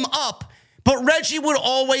beat him up, but Reggie would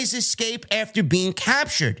always escape after being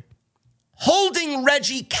captured. Holding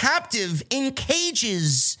Reggie captive in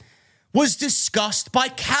cages was discussed by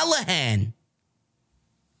Callahan.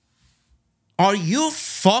 Are you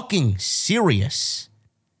fucking serious?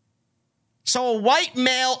 So a white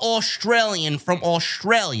male Australian from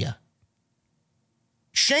Australia,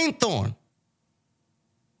 Shane Thorne,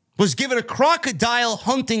 was given a crocodile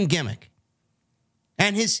hunting gimmick.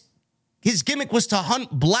 And his gimmick was to hunt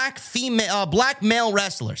black male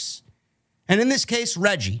wrestlers. And in this case,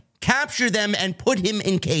 Reggie. Capture them and put him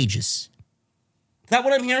in cages. Is that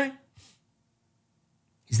what I'm hearing?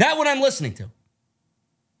 Is that what I'm listening to?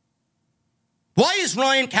 Why is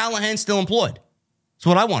Ryan Callahan still employed? That's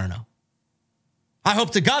what I want to know. I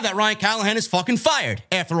hope to God that Ryan Callahan is fucking fired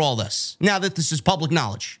after all this, now that this is public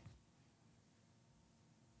knowledge.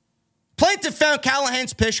 Plaintiff found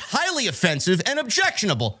Callahan's pitch highly offensive and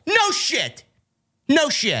objectionable. No shit. No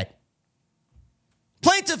shit.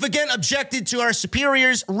 Plaintiff again objected to our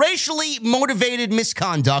superior's racially motivated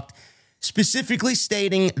misconduct, specifically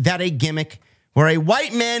stating that a gimmick where a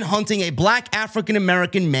white man hunting a black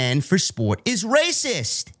African-American man for sport is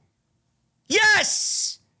racist.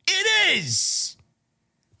 Yes, it is.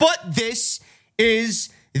 But this is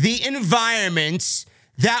the environment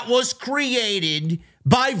that was created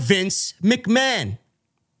by Vince McMahon.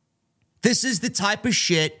 This is the type of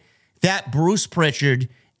shit that Bruce Pritchard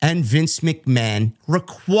and Vince McMahon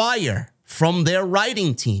require from their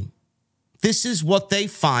writing team. This is what they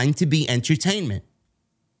find to be entertainment.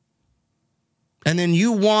 And then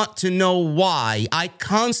you want to know why I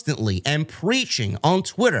constantly am preaching on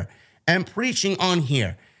Twitter and preaching on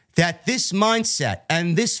here that this mindset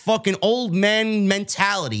and this fucking old man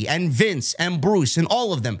mentality and Vince and Bruce and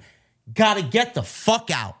all of them gotta get the fuck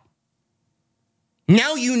out.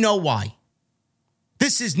 Now you know why.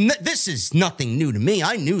 This is nothing new to me.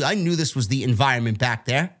 I knew this was the environment back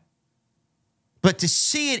there. But to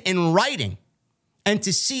see it in writing and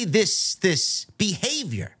to see this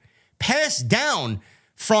behavior passed down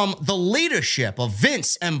from the leadership of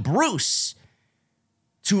Vince and Bruce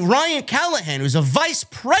to Ryan Callahan, who's a vice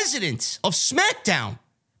president of SmackDown.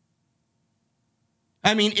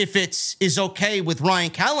 I mean, if it is okay with Ryan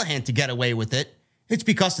Callahan to get away with it, it's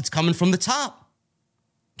because it's coming from the top.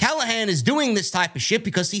 Callahan is doing this type of shit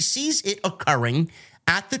because he sees it occurring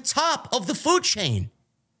at the top of the food chain.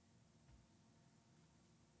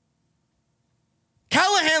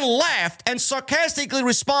 Callahan laughed and sarcastically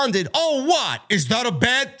responded, "Oh, what? Is that a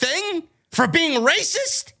bad thing? For being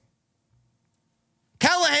racist?"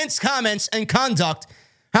 Callahan's comments and conduct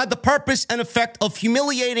had the purpose and effect of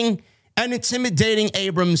humiliating and intimidating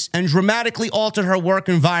Abrams and dramatically altered her work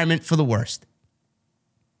environment for the worst.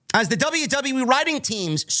 As the WWE writing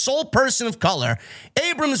team's sole person of color,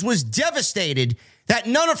 Abrams was devastated that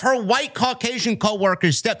none of her white Caucasian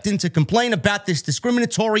co-workers stepped in to complain about this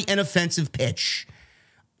discriminatory and offensive pitch.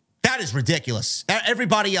 That is ridiculous.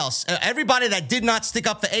 Everybody else, everybody that did not stick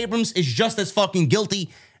up for Abrams is just as fucking guilty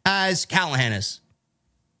as Callahan is,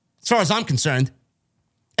 as far as I'm concerned.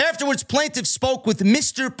 Afterwards, plaintiff spoke with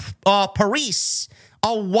Mr. Paris,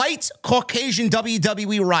 a white Caucasian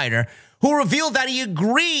WWE writer, who revealed that he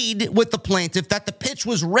agreed with the plaintiff that the pitch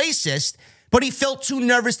was racist, but he felt too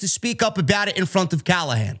nervous to speak up about it in front of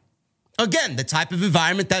Callahan. Again, the type of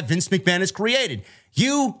environment that Vince McMahon has created.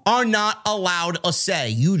 You are not allowed a say.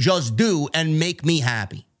 You just do and make me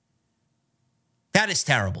happy. That is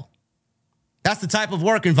terrible. That's the type of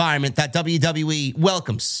work environment that WWE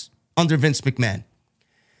welcomes under Vince McMahon.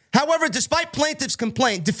 However, despite plaintiff's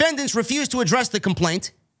complaint, defendants refused to address the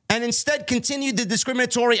complaint and instead continued the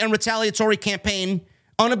discriminatory and retaliatory campaign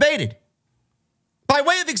unabated. By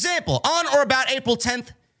way of example, on or about April 10th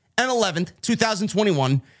and 11th,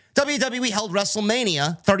 2021, WWE held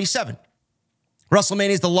WrestleMania 37. WrestleMania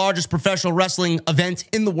is the largest professional wrestling event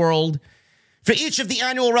in the world. For each of the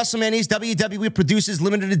annual WrestleManias, WWE produces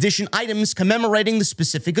limited edition items commemorating the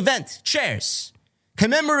specific event. Chairs.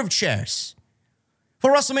 Commemorative chairs.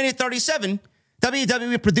 For WrestleMania 37,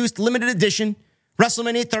 WWE produced limited edition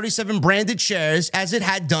WrestleMania 37 branded chairs as it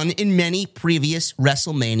had done in many previous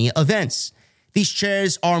WrestleMania events. These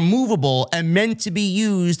chairs are movable and meant to be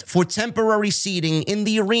used for temporary seating in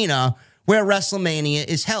the arena where WrestleMania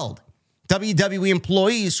is held. WWE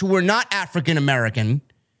employees who were not African American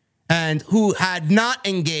and who had not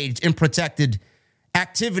engaged in protected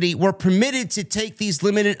activity were permitted to take these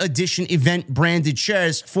limited edition event branded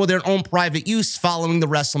chairs for their own private use following the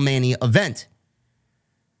WrestleMania event.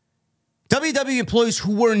 WWE employees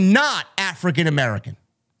who were not African American.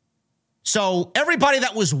 So everybody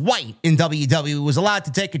that was white in WWE was allowed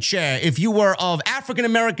to take a chair. If you were of African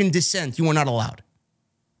American descent, you were not allowed.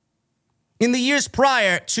 In the years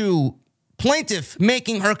prior to plaintiff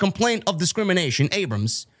making her complaint of discrimination,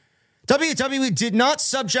 Abrams, WWE did not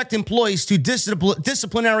subject employees to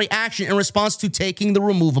disciplinary action in response to taking the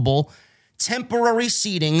removable, temporary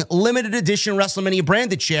seating, limited edition WrestleMania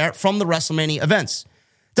branded chair from the WrestleMania events.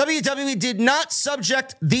 WWE did not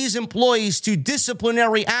subject these employees to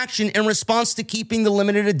disciplinary action in response to keeping the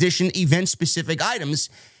limited edition event-specific items,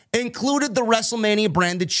 included the WrestleMania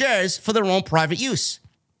branded chairs, for their own private use.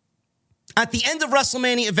 At the end of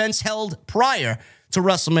WrestleMania events held prior to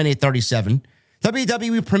WrestleMania 37,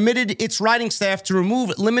 WWE permitted its writing staff to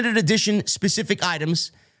remove limited edition specific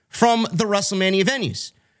items from the WrestleMania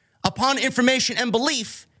venues. Upon information and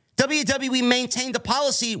belief, WWE maintained a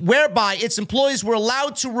policy whereby its employees were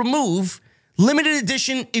allowed to remove limited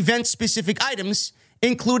edition event-specific items,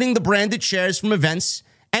 including the branded chairs from events,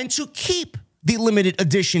 and to keep the limited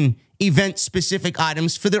edition event-specific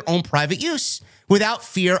items for their own private use without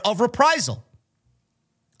fear of reprisal.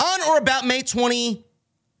 On or about May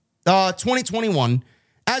 2021,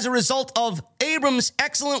 as a result of Abrams'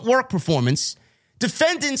 excellent work performance,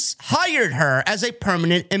 defendants hired her as a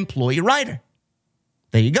permanent employee writer.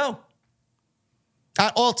 There you go.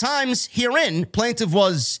 At all times herein, plaintiff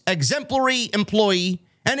was exemplary employee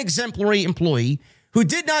who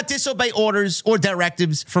did not disobey orders or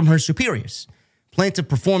directives from her superiors. Plaintiff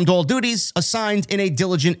performed all duties assigned in a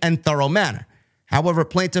diligent and thorough manner. However,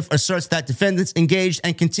 plaintiff asserts that defendants engaged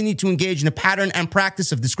and continue to engage in a pattern and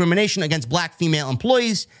practice of discrimination against black female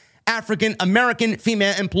employees, African American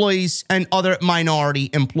female employees, and other minority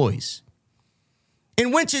employees.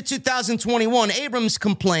 In winter 2021, Abrams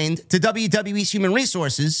complained to WWE's Human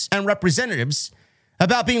Resources and representatives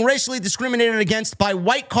about being racially discriminated against by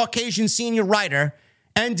white Caucasian senior writer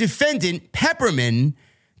and defendant Pepperman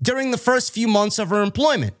during the first few months of her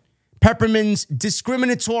employment. Pepperman's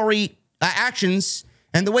discriminatory actions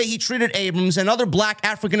and the way he treated Abrams and other black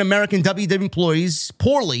African-American WWE employees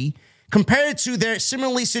poorly compared to their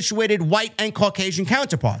similarly situated white and Caucasian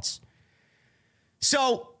counterparts.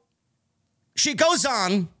 So she goes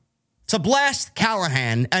on to blast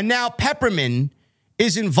Callahan, and now Pepperman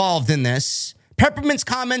is involved in this. Pepperman's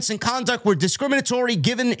comments and conduct were discriminatory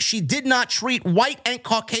given she did not treat white and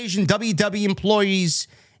Caucasian WWE employees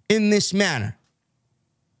in this manner.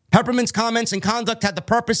 Pepperman's comments and conduct had the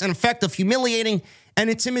purpose and effect of humiliating and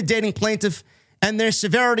intimidating plaintiff, and their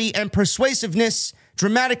severity and persuasiveness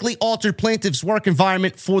dramatically altered plaintiff's work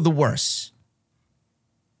environment for the worse.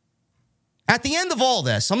 At the end of all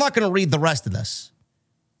this, I'm not going to read the rest of this.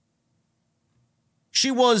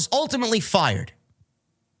 She was ultimately fired.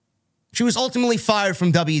 She was ultimately fired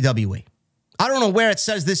from WWE. I don't know where it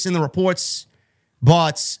says this in the reports,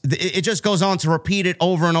 but it just goes on to repeat it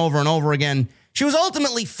over and over and over again. She was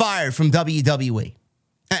ultimately fired from WWE.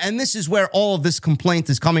 And this is where all of this complaint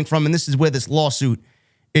is coming from, and this is where this lawsuit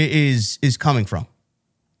is coming from.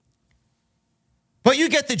 But you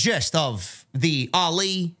get the gist of the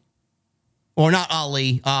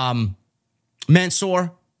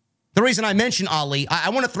Mansoor. The reason I mention Ali, I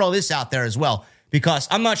want to throw this out there as well, because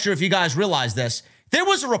I'm not sure if you guys realize this. There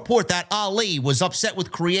was a report that Ali was upset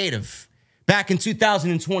with creative back in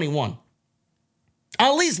 2021.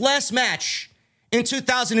 Ali's last match in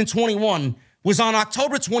 2021 was on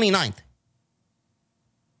October 29th.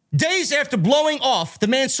 days after blowing off the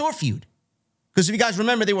Mansoor feud. Because if you guys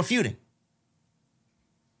remember, they were feuding.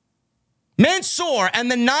 Mansoor and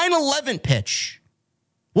the 9/11 pitch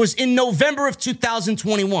was in November of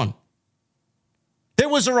 2021. There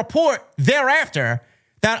was a report thereafter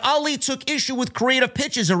that Ali took issue with creative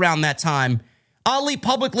pitches around that time. Ali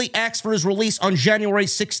publicly asked for his release on January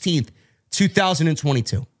 16th,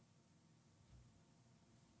 2022.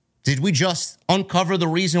 Did we just uncover the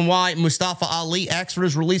reason why Mustafa Ali asked for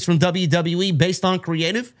his release from WWE based on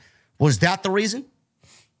creative? Was that the reason?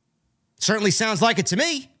 Certainly sounds like it to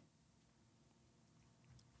me.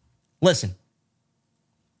 Listen,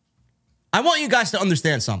 I want you guys to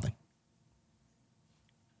understand something.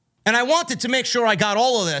 And I wanted to make sure I got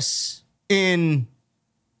all of this in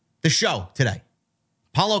the show today.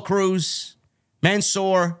 Apollo Crews,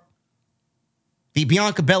 Mansoor, the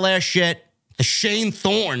Bianca Belair shit, the Shane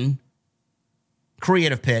Thorne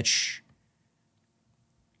creative pitch.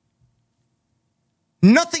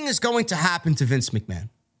 Nothing is going to happen to Vince McMahon.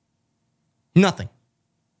 Nothing.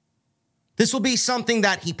 This will be something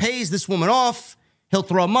that he pays this woman off, he'll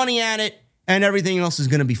throw money at it, and everything else is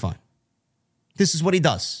going to be fine. This is what he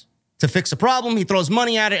does. To fix a problem, he throws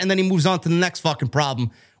money at it, and then he moves on to the next fucking problem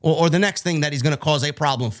or the next thing that he's going to cause a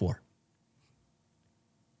problem for.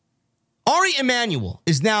 Ari Emanuel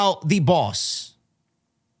is now the boss.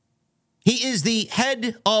 He is the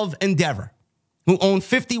head of Endeavor, who own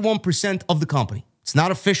 51% of the company. It's not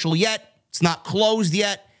official yet. It's not closed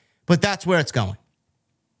yet, but that's where it's going.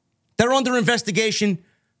 They're under investigation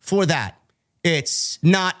for that. It's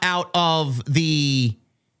not out of the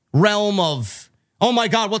realm of, oh my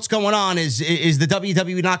God, what's going on? Is the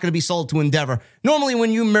WWE not going to be sold to Endeavor? Normally,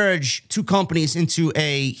 when you merge two companies into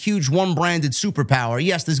a huge one-branded superpower,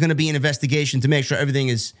 yes, there's going to be an investigation to make sure everything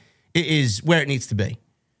is where it needs to be.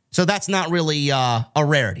 So that's not really a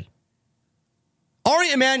rarity.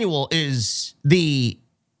 Ari Emanuel is the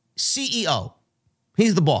CEO.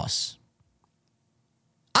 He's the boss.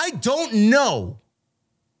 I don't know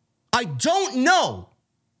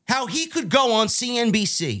how he could go on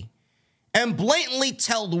CNBC and blatantly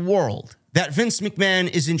tell the world that Vince McMahon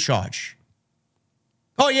is in charge.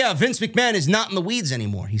 Oh, yeah, Vince McMahon is not in the weeds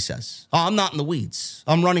anymore, he says. Oh, I'm not in the weeds.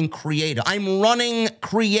 I'm running creative. I'm running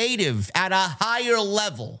creative at a higher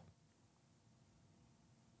level.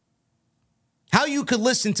 How you could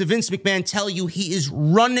listen to Vince McMahon tell you he is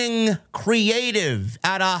running creative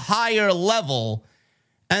at a higher level,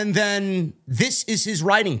 and then this is his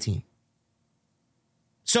writing team.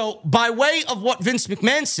 So by way of what Vince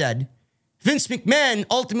McMahon said, Vince McMahon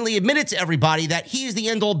ultimately admitted to everybody that he is the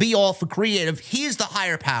end-all be-all for creative. He is the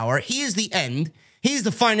higher power. He is the end. He is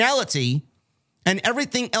the finality. And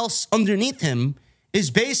everything else underneath him is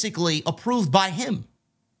basically approved by him.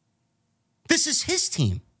 This is his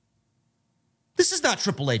team. This is not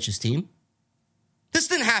Triple H's team. This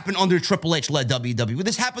didn't happen under Triple H-led WWE.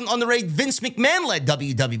 This happened under a Vince McMahon-led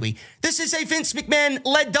WWE. This is a Vince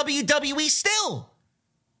McMahon-led WWE still.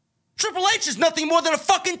 Triple H is nothing more than a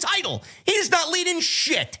fucking title. He is not leading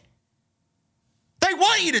shit. They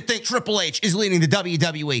want you to think Triple H is leading the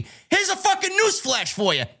WWE. Here's a fucking newsflash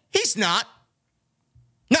for you. He's not.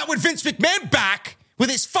 Not with Vince McMahon back with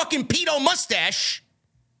his fucking pedo mustache.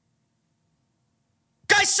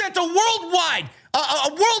 Guy sent a worldwide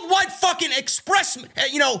fucking express,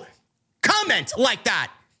 comment like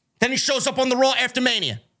that. Then he shows up on the Raw after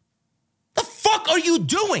Mania. The fuck are you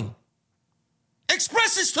doing?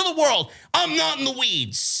 Expresses to the world, I'm not in the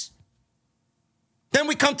weeds. Then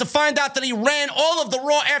we come to find out that he ran all of the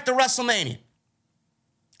Raw after WrestleMania.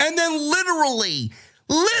 And then literally,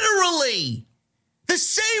 the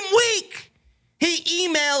same week, he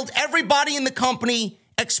emailed everybody in the company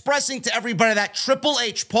expressing to everybody that Triple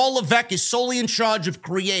H, Paul Levesque, is solely in charge of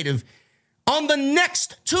creative on the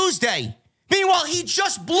next Tuesday. Meanwhile, he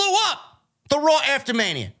just blew up the Raw after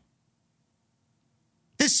Mania.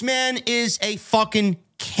 This man is a fucking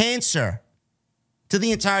cancer to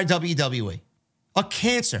the entire WWE. A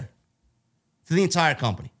cancer to the entire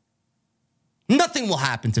company. Nothing will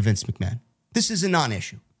happen to Vince McMahon. This is a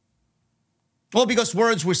non-issue. Well, because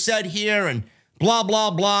words were said here and blah,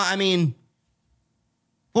 blah, blah. I mean,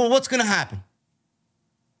 well, what's going to happen?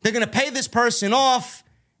 They're going to pay this person off,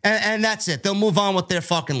 and that's it. They'll move on with their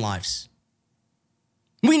fucking lives.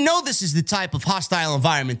 We know this is the type of hostile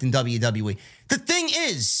environment in WWE. The thing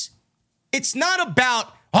is, it's not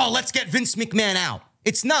about, oh, let's get Vince McMahon out.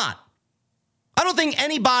 It's not. I don't think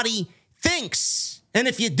anybody thinks, and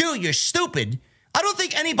if you do, you're stupid. I don't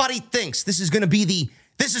think anybody thinks this is going to be it.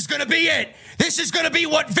 This is going to be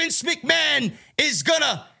what Vince McMahon is going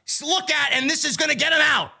to look at, and this is going to get him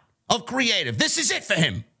out of creative. This is it for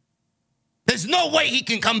him. There's no way he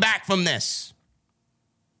can come back from this.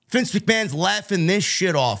 Vince McMahon's laughing this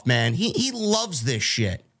shit off, man. He loves this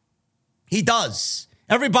shit. He does.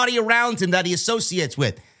 Everybody around him that he associates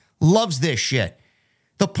with loves this shit.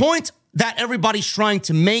 The point that everybody's trying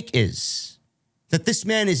to make is that this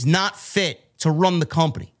man is not fit to run the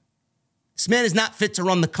company. This man is not fit to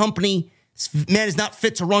run the company. This man is not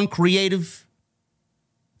fit to run creative.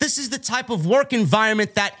 This is the type of work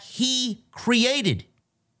environment that he created.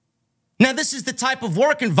 Now, this is the type of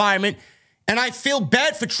work environment, and I feel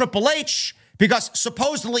bad for Triple H because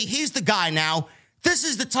supposedly he's the guy now. This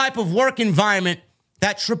is the type of work environment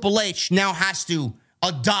that Triple H now has to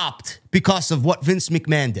adopt because of what Vince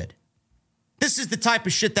McMahon did. This is the type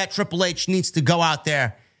of shit that Triple H needs to go out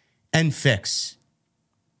there and fix.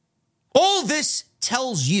 All this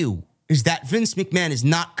tells you is that Vince McMahon is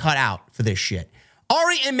not cut out for this shit.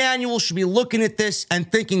 Ari Emanuel should be looking at this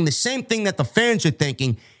and thinking the same thing that the fans are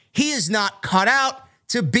thinking. He is not cut out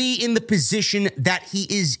to be in the position that he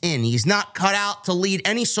is in. He's not cut out to lead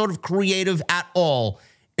any sort of creative at all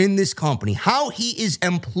in this company. How he is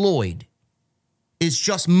employed is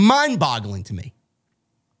just mind-boggling to me.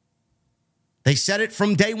 They said it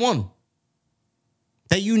from day one.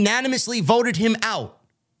 They unanimously voted him out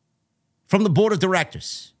from the board of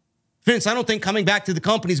directors. Vince, I don't think coming back to the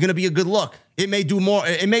company is going to be a good look. It may do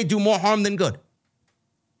more harm than good.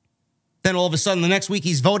 Then all of a sudden, the next week,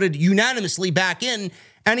 he's voted unanimously back in,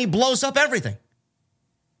 and he blows up everything.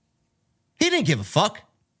 He didn't give a fuck.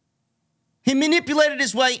 He manipulated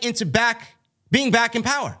his way into being back in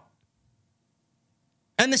power.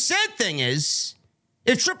 And the sad thing is,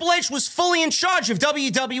 if Triple H was fully in charge of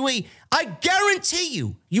WWE, I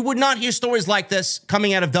guarantee you would not hear stories like this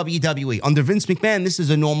coming out of WWE. Under Vince McMahon, this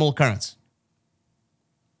is a normal occurrence.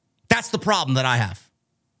 That's the problem that I have.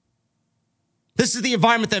 This is the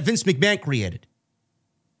environment that Vince McMahon created.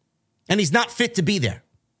 And he's not fit to be there.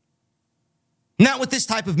 Not with this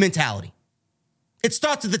type of mentality. It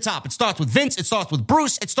starts at the top. It starts with Vince. It starts with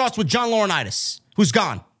Bruce. It starts with John Laurinaitis, who's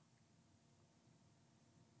gone.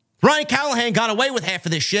 Ryan Callahan got away with half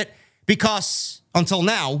of this shit until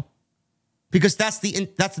now, because that's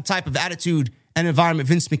the type of attitude and environment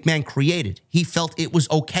Vince McMahon created. He felt it was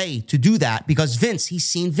okay to do that because he's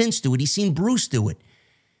seen Vince do it. He's seen Bruce do it.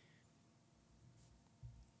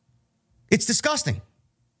 It's disgusting.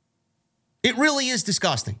 It really is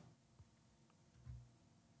disgusting.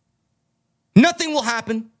 Nothing will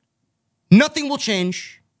happen. Nothing will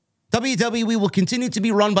change. WWE will continue to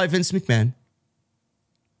be run by Vince McMahon.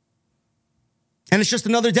 And it's just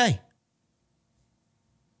another day.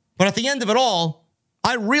 But at the end of it all,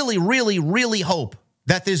 I really, really, really hope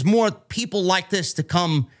that there's more people like this to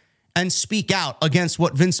come and speak out against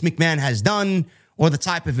what Vince McMahon has done or the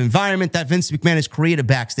type of environment that Vince McMahon has created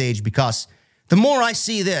backstage, because the more I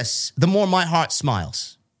see this, the more my heart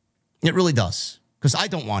smiles. It really does, because I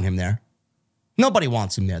don't want him there. Nobody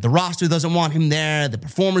wants him there. The roster doesn't want him there. The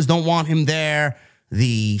performers don't want him there.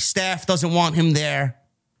 The staff doesn't want him there.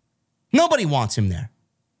 Nobody wants him there.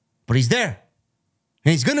 But he's there.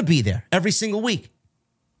 And he's going to be there every single week.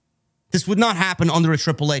 This would not happen under a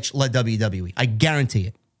Triple H-led WWE. I guarantee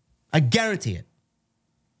it. I guarantee it.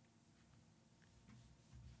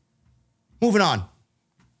 Moving on.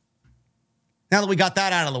 Now that we got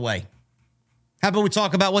that out of the way, how about we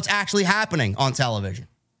talk about what's actually happening on television?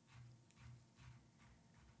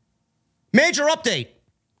 Major update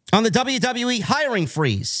on the WWE hiring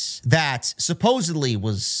freeze that supposedly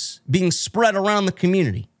was being spread around the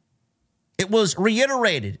community. It was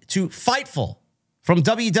reiterated to Fightful from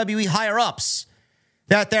WWE higher-ups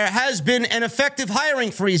that there has been an effective hiring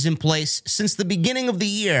freeze in place since the beginning of the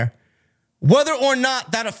year. Whether or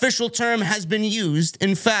not that official term has been used,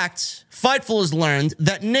 in fact, Fightful has learned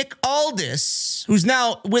that Nick Aldis, who's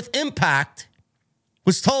now with Impact,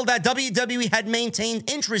 was told that WWE had maintained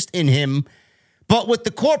interest in him, but with the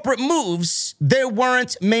corporate moves, there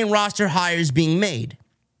weren't main roster hires being made.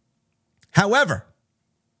 However,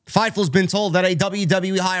 Fightful's been told that a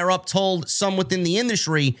WWE higher-up told some within the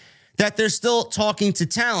industry that they're still talking to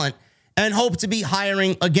talent and hope to be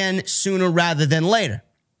hiring again sooner rather than later.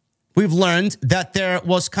 We've learned that there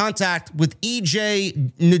was contact with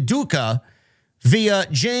EJ Nduka via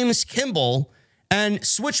James Kimball and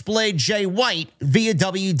Switchblade Jay White via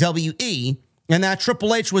WWE, and that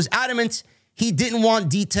Triple H was adamant he didn't want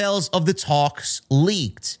details of the talks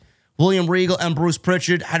leaked. William Regal and Bruce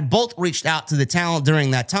Pritchard had both reached out to the talent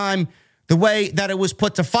during that time. The way that it was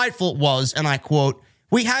put to Fightful was, and I quote,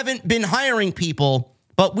 "We haven't been hiring people,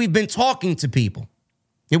 but we've been talking to people."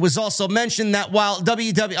 It was also mentioned that while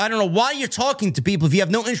WWE, I don't know why you're talking to people if you have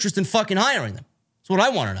no interest in fucking hiring them. That's what I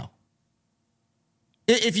want to know.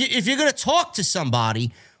 If you're going to talk to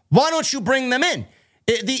somebody, why don't you bring them in?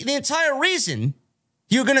 The entire reason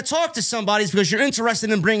you're going to talk to somebody is because you're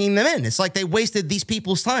interested in bringing them in. It's like they wasted these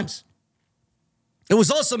people's times. It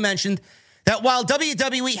was also mentioned that while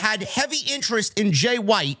WWE had heavy interest in Jay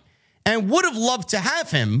White and would have loved to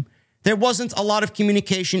have him, there wasn't a lot of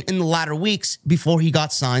communication in the latter weeks before he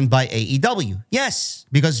got signed by AEW. Yes,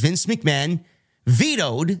 because Vince McMahon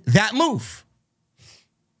vetoed that move.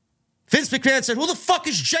 Vince McMahon said, who the fuck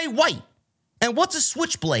is Jay White? And what's a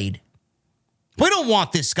switchblade? We don't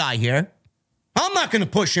want this guy here. I'm not going to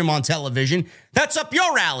push him on television. That's up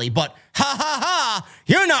your alley, but ha ha ha,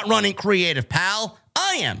 you're not running creative, pal.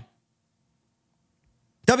 I am.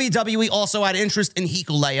 WWE also had interest in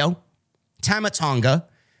Hikuleo, Tama Tonga,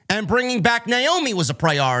 and bringing back Naomi was a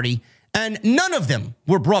priority, and none of them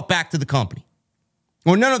were brought back to the company.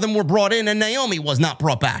 Or none of them were brought in, and Naomi was not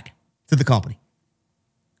brought back to the company.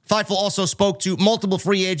 Fightful also spoke to multiple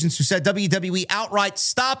free agents who said WWE outright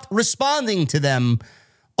stopped responding to them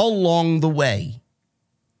along the way.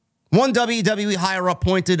 One WWE higher-up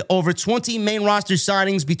pointed over 20 main roster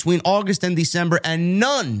signings between August and December and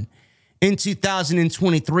none in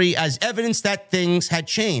 2023 as evidence that things had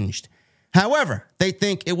changed. However, they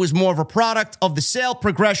think it was more of a product of the sale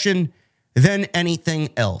progression than anything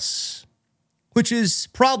else, which is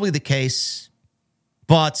probably the case,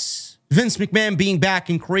 but Vince McMahon being back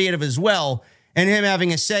in creative as well and him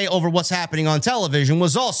having a say over what's happening on television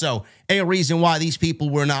was also a reason why these people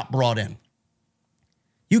were not brought in.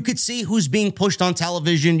 You could see who's being pushed on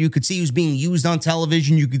television. You could see who's being used on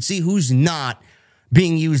television. You could see who's not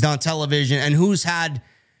being used on television and who's had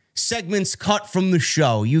segments cut from the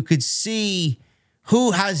show. You could see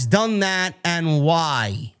who has done that and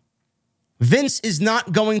why. Vince is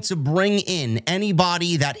not going to bring in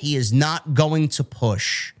anybody that he is not going to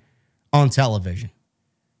push on television.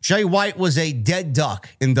 Jay White was a dead duck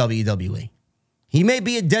in WWE. He may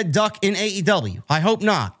be a dead duck in AEW. I hope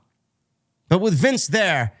not. But with Vince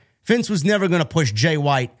there, Vince was never going to push Jay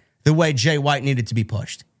White the way Jay White needed to be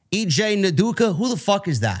pushed. EJ Naduka, who the fuck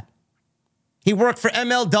is that? He worked for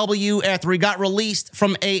MLW after he got released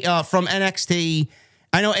from NXT.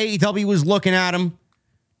 I know AEW was looking at him.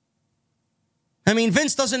 I mean,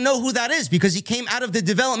 Vince doesn't know who that is because he came out of the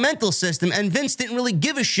developmental system, and Vince didn't really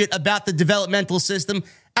give a shit about the developmental system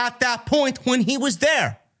at that point when he was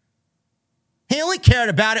there. He only cared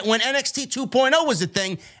about it when NXT 2.0 was a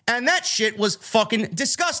thing, and that shit was fucking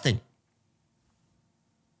disgusting.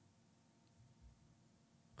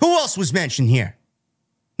 Who else was mentioned here?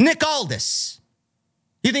 Nick Aldis.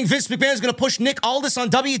 You think Vince McMahon is going to push Nick Aldis on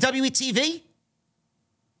WWE TV?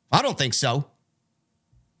 I don't think so.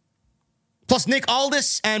 Plus Nick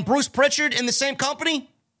Aldis and Bruce Pritchard in the same company?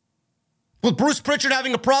 With Bruce Pritchard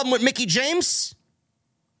having a problem with Mickie James?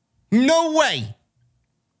 No way.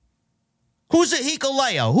 Who's a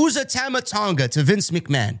Hikuleo? Who's a Tama Tonga to Vince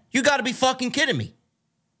McMahon? You got to be fucking kidding me.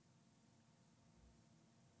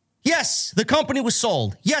 Yes, the company was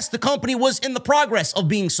sold. Yes, the company was in the progress of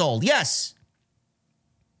being sold. Yes.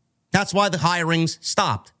 That's why the hirings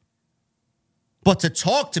stopped. But to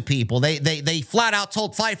talk to people, they flat out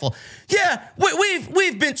told Fightful, yeah,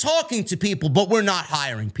 we've been talking to people, but we're not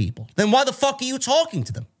hiring people. Then why the fuck are you talking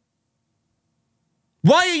to them?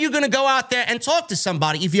 Why are you going to go out there and talk to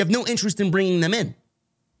somebody if you have no interest in bringing them in?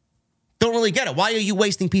 Don't really get it. Why are you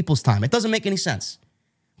wasting people's time? It doesn't make any sense.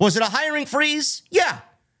 Was it a hiring freeze? Yeah.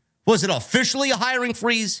 Was it officially a hiring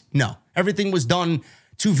freeze? No. Everything was done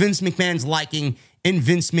to Vince McMahon's liking in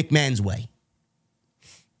Vince McMahon's way.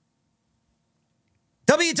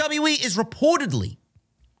 WWE is reportedly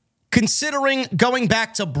considering going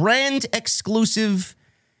back to brand exclusive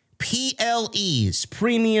PLEs,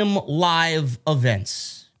 premium live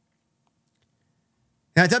events.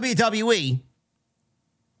 Now, WWE,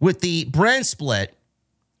 with the brand split,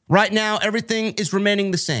 right now, everything is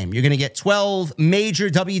remaining the same. You're going to get 12 major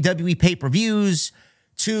WWE pay-per-views,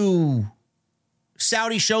 2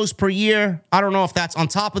 Saudi shows per year. I don't know if that's on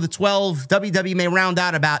top of the 12. WWE may round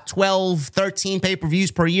out about 12, 13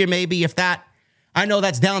 pay-per-views per year, maybe, if that. I know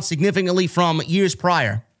that's down significantly from years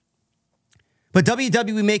prior. But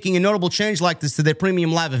WWE making a notable change like this to their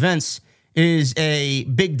premium live events is a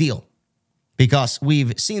big deal because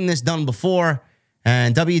we've seen this done before,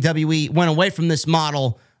 and WWE went away from this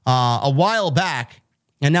model a while back,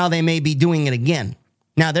 and now they may be doing it again.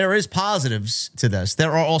 Now, there is positives to this.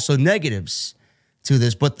 There are also negatives to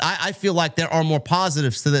this, but I feel like there are more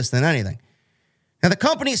positives to this than anything. Now, the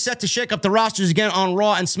company is set to shake up the rosters again on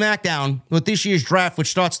Raw and SmackDown with this year's draft, which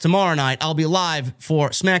starts tomorrow night. I'll be live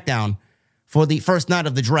for SmackDown for the first night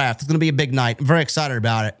of the draft. It's going to be a big night. I'm very excited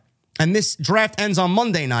about it. And this draft ends on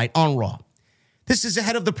Monday night on Raw. This is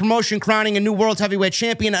ahead of the promotion crowning a new World Heavyweight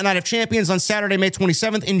Champion at Night of Champions on Saturday, May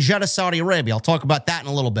 27th in Jeddah, Saudi Arabia. I'll talk about that in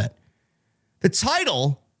a little bit. The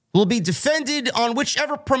title will be defended on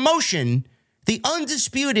whichever promotion the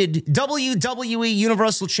undisputed WWE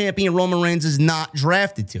Universal Champion Roman Reigns is not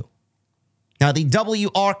drafted to. Now, the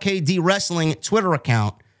WRKD Wrestling Twitter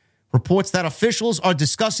account reports that officials are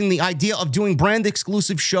discussing the idea of doing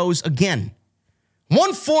brand-exclusive shows again.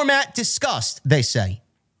 One format discussed, they say,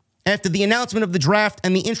 after the announcement of the draft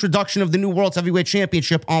and the introduction of the new World Heavyweight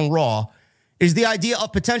Championship on Raw, is the idea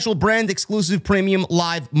of potential brand-exclusive premium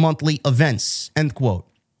live monthly events, end quote.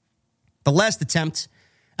 The last attempt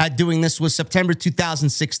at doing this was September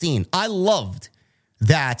 2016. I loved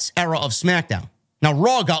that era of SmackDown. Now,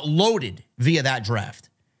 Raw got loaded via that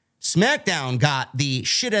draft. SmackDown got the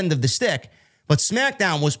shit end of the stick, but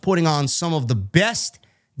SmackDown was putting on some of the best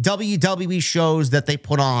WWE shows that they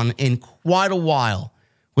put on in quite a while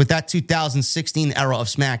with that 2016 era of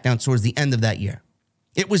SmackDown towards the end of that year.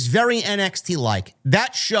 It was very NXT-like.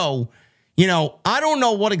 That show, I don't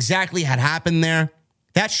know what exactly had happened there.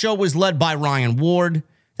 That show was led by Ryan Ward.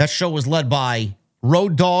 That show was led by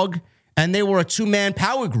Road Dogg, and they were a two-man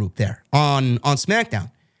power group there on SmackDown.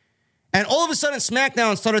 And all of a sudden,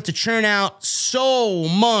 SmackDown started to churn out so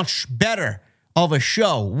much better of a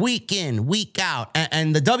show, week in, week out.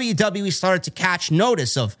 And the WWE started to catch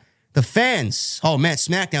notice of the fans. Oh, man,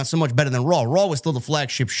 SmackDown's so much better than Raw. Raw was still the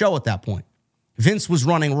flagship show at that point. Vince was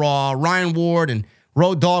running Raw. Ryan Ward and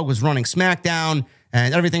Road Dogg was running SmackDown.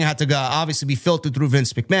 And everything had to obviously be filtered through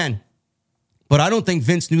Vince McMahon. But I don't think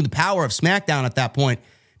Vince knew the power of SmackDown at that point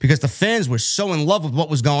because the fans were so in love with what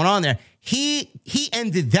was going on there. He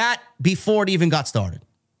ended that before it even got started.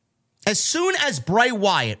 As soon as Bray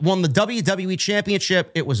Wyatt won the WWE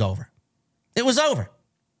Championship, it was over. It was over.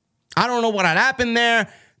 I don't know what had happened there.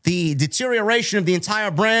 The deterioration of the entire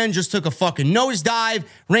brand just took a fucking nosedive.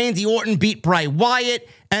 Randy Orton beat Bray Wyatt.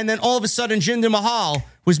 And then all of a sudden, Jinder Mahal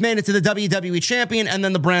was made into the WWE champion. And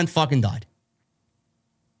then the brand fucking died.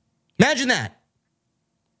 Imagine that.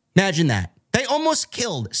 Imagine that. They almost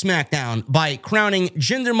killed SmackDown by crowning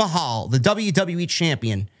Jinder Mahal the WWE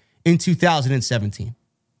champion in 2017.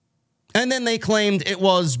 And then they claimed it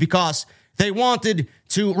was because they wanted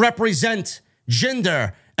to represent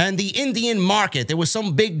Jinder and the Indian market. There was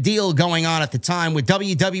some big deal going on at the time with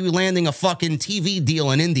WWE landing a fucking TV deal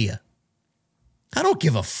in India. I don't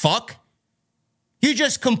give a fuck. You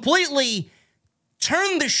just completely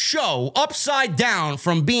turned the show upside down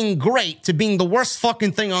from being great to being the worst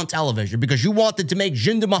fucking thing on television because you wanted to make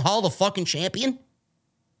Jinder Mahal the fucking champion?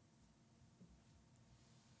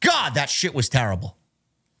 God, that shit was terrible.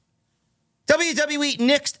 WWE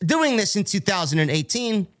nixed doing this in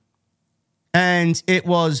 2018. And it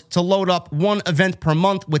was to load up one event per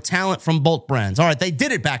month with talent from both brands. All right, they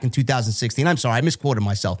did it back in 2016. I'm sorry, I misquoted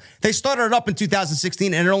myself. They started it up in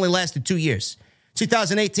 2016, and it only lasted 2 years.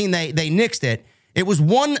 2018, they nixed it. It was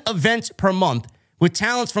one event per month with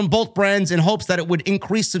talents from both brands in hopes that it would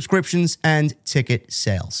increase subscriptions and ticket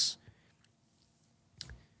sales.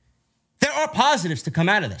 There are positives to come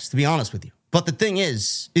out of this, to be honest with you. But the thing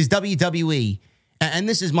is WWE, and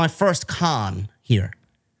this is my first con here.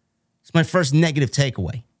 It's my first negative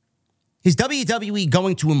takeaway. Is WWE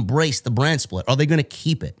going to embrace the brand split? Are they going to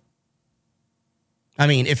keep it? I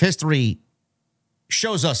mean, if history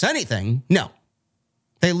shows us anything, no.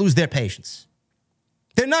 They lose their patience.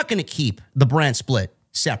 They're not going to keep the brand split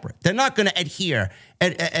separate. They're not going to adhere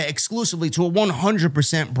exclusively to a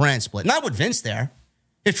 100% brand split. Not with Vince there.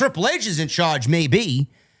 If Triple H is in charge, maybe.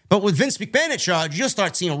 But with Vince McMahon in charge, you'll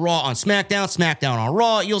start seeing Raw on SmackDown, SmackDown on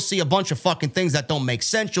Raw. You'll see a bunch of fucking things that don't make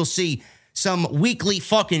sense. You'll see some weekly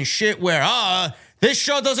fucking shit where, this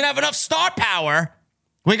show doesn't have enough star power.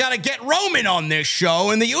 We got to get Roman on this show,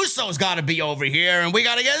 and the Usos got to be over here, and we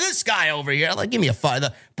got to get this guy over here. Like, give me a five.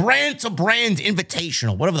 The brand-to-brand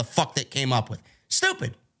invitational, whatever the fuck they came up with.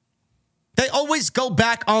 Stupid. They always go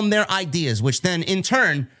back on their ideas, which then, in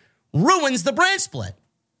turn, ruins the brand split.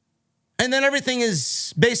 And then everything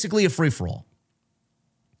is basically a free-for-all.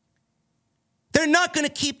 They're not going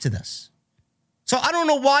to keep to this. So I don't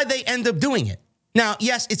know why they end up doing it. Now,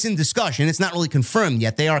 yes, it's in discussion. It's not really confirmed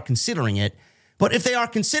yet. They are considering it. But if they are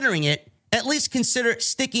considering it, at least consider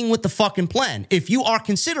sticking with the fucking plan. If you are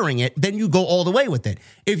considering it, then you go all the way with it.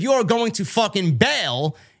 If you're going to fucking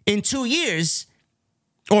bail in 2 years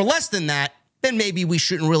or less than that, then maybe we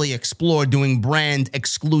shouldn't really explore doing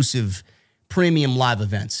brand-exclusive premium live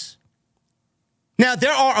events. Now,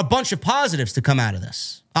 there are a bunch of positives to come out of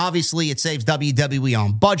this. Obviously, it saves WWE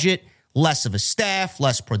on budget, less of a staff,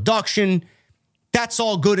 less production. That's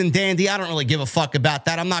all good and dandy. I don't really give a fuck about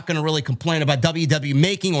that. I'm not going to really complain about WWE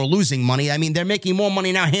making or losing money. I mean, they're making more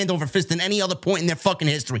money now hand over fist than any other point in their fucking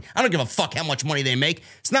history. I don't give a fuck how much money they make.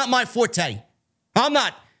 It's not my forte. I'm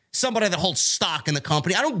not somebody that holds stock in the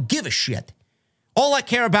company. I don't give a shit. All I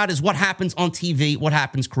care about is what happens on TV, what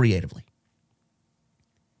happens creatively.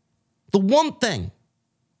 The one thing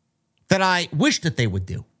that I wish that they would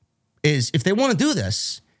do is, if they want to do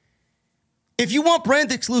this, if you want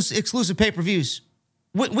brand exclusive pay-per-views,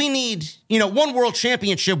 we need, one world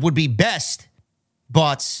championship would be best.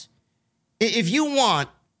 But if you want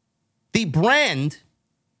the brand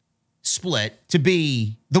split to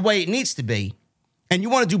be the way it needs to be, and you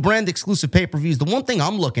want to do brand exclusive pay-per-views, the one thing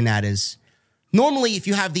I'm looking at is, normally if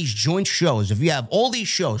you have these joint shows, if you have all these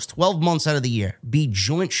shows 12 months out of the year, be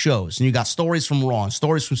joint shows, and you got stories from Raw and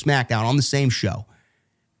stories from SmackDown on the same show,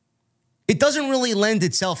 it doesn't really lend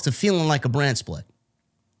itself to feeling like a brand split.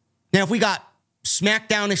 Now, if we got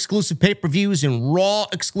SmackDown exclusive pay-per-views and Raw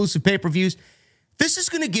exclusive pay-per-views, this is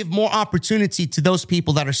going to give more opportunity to those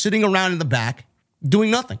people that are sitting around in the back doing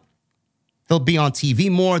nothing. They'll be on TV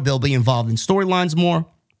more. They'll be involved in storylines more.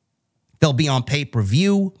 They'll be on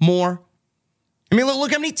pay-per-view more. I mean,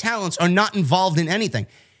 look how many talents are not involved in anything.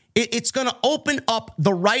 It's going to open up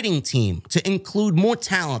the writing team to include more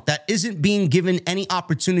talent that isn't being given any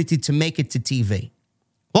opportunity to make it to TV.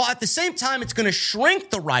 Well, at the same time, it's going to shrink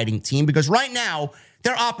the writing team because right now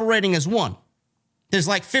they're operating as one. There's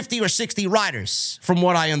like 50 or 60 writers, from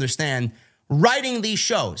what I understand, writing these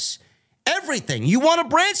shows. Everything. You want a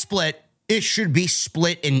brand split, it should be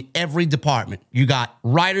split in every department. You got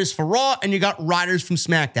writers for Raw and you got writers from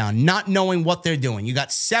SmackDown, not knowing what they're doing. You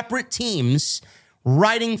got separate teams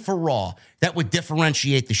writing for Raw. That would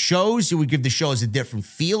differentiate the shows. It would give the shows a different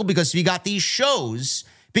feel, because if you got these shows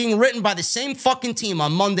being written by the same fucking team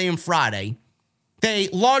on Monday and Friday, they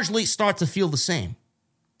largely start to feel the same.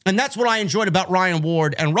 And that's what I enjoyed about Ryan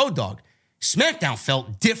Ward and Road Dogg. SmackDown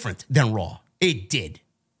felt different than Raw. It did.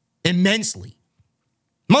 Immensely.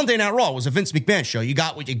 Monday Night Raw was a Vince McMahon show. You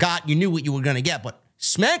got what you got. You knew what you were going to get. But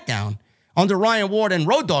SmackDown, under Ryan Ward and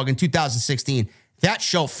Road Dogg in 2016, that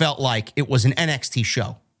show felt like it was an NXT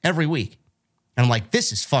show every week. And I'm like,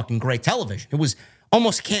 this is fucking great television. It was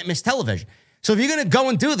almost can't miss television. So if you're going to go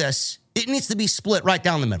and do this, it needs to be split right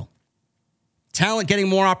down the middle. Talent getting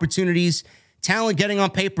more opportunities, talent getting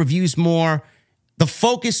on pay-per-views more. The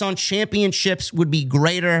focus on championships would be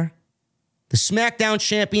greater. The SmackDown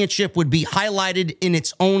Championship would be highlighted in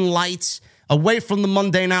its own lights, away from the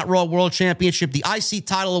Monday Night Raw World Championship, the IC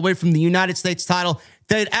title away from the United States title.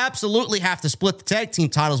 They'd absolutely have to split the tag team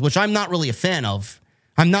titles, which I'm not really a fan of.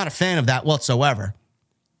 I'm not a fan of that whatsoever.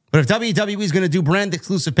 But if WWE is going to do brand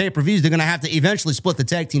exclusive pay-per-views, they're going to have to eventually split the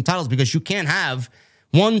tag team titles, because you can't have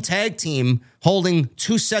one tag team holding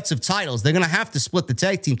two sets of titles. They're going to have to split the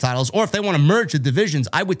tag team titles. Or if they want to merge the divisions,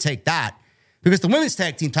 I would take that, because the women's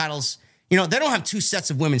tag team titles, they don't have two sets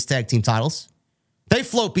of women's tag team titles. They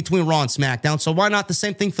float between Raw and SmackDown, so why not the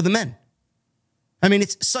same thing for the men? I mean,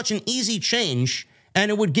 it's such an easy change, and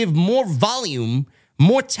it would give more volume,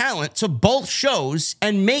 more talent to both shows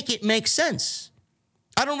and make it make sense.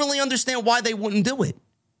 I don't really understand why they wouldn't do it,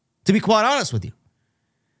 to be quite honest with you.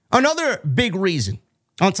 Another big reason,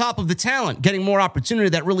 on top of the talent getting more opportunity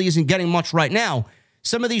that really isn't getting much right now,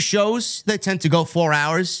 some of these shows, they tend to go 4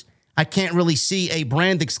 hours. I can't really see a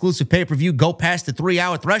brand exclusive pay-per-view go past the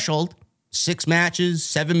 3-hour threshold. 6 matches,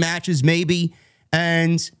 7 matches maybe,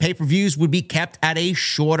 and pay-per-views would be kept at a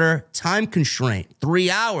shorter time constraint. 3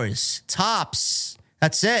 hours, tops.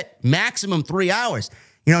 That's it. Maximum 3 hours.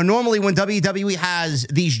 Normally when WWE has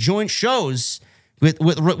these joint shows with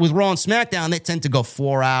Raw and SmackDown, they tend to go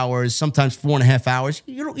 4 hours, sometimes 4.5 hours.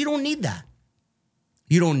 You don't need that.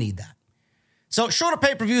 You don't need that. So shorter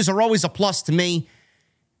pay-per-views are always a plus to me.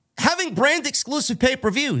 Having brand exclusive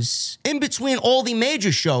pay-per-views in between all the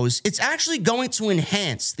major shows, it's actually going to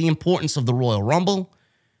enhance the importance of the Royal Rumble,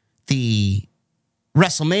 the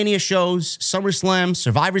WrestleMania shows, SummerSlam,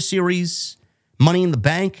 Survivor Series, Money in the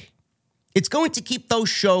Bank. It's going to keep those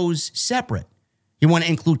shows separate. You want to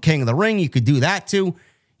include King of the Ring, you could do that too.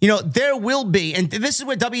 There will be, and this is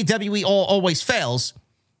where WWE always fails.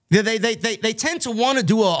 They tend to want to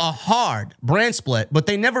do a hard brand split, but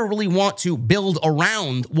they never really want to build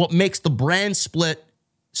around what makes the brand split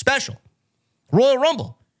special. Royal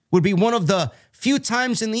Rumble would be one of the few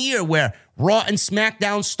times in the year where Raw and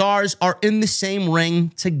SmackDown stars are in the same ring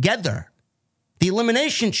together. The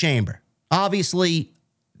Elimination Chamber, obviously,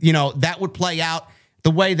 that would play out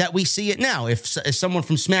the way that we see it now. If someone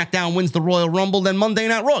from SmackDown wins the Royal Rumble, then Monday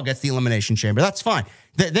Night Raw gets the Elimination Chamber. That's fine.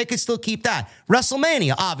 They could still keep that.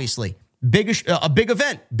 WrestleMania, obviously. a big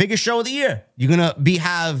event, biggest show of the year. You're gonna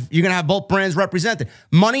have both brands represented.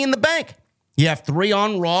 Money in the Bank. You have 3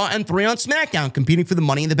 on Raw and 3 on SmackDown competing for the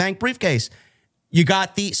Money in the Bank briefcase. You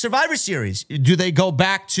got the Survivor Series. Do they go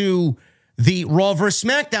back to the Raw versus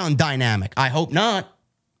SmackDown dynamic? I hope not.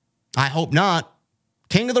 I hope not.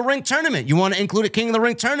 King of the Ring tournament. You want to include a King of the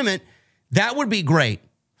Ring tournament? That would be great.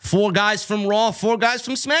 4 guys from Raw, 4 guys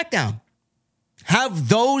from SmackDown. Have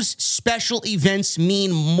those special events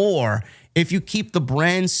mean more if you keep the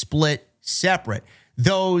brand split separate.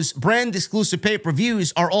 Those brand exclusive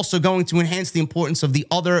pay-per-views are also going to enhance the importance of the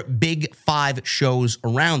other big 5 shows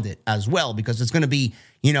around it as well, because it's going to be,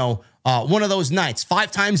 one of those nights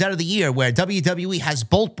 5 times out of the year where WWE has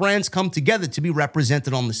both brands come together to be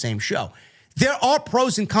represented on the same show. There are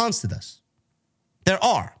pros and cons to this. There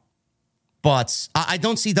are. But I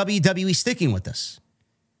don't see WWE sticking with this.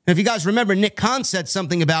 And if you guys remember, Nick Khan said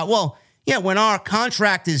something about, when our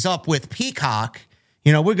contract is up with Peacock,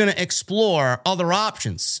 we're going to explore other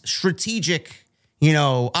options, strategic,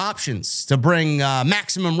 options to bring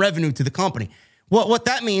maximum revenue to the company. What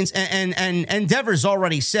that means, and Endeavor's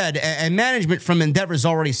already said, and management from Endeavor's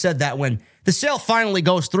already said that when the sale finally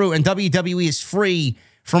goes through and WWE is free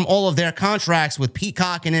from all of their contracts with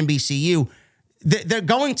Peacock and NBCU, they're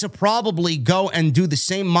going to probably go and do the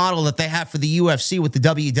same model that they have for the UFC with the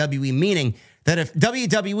WWE, meaning that if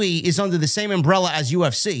WWE is under the same umbrella as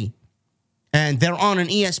UFC and they're on an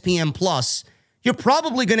ESPN Plus, you're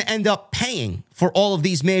probably going to end up paying for all of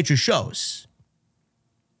these major shows.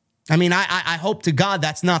 I mean, I hope to God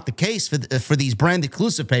that's not the case for these brand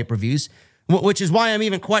exclusive pay-per-views, which is why I'm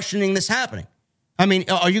even questioning this happening. I mean,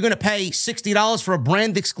 are you going to pay $60 for a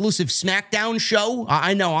brand exclusive SmackDown show?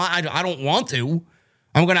 I know I don't want to.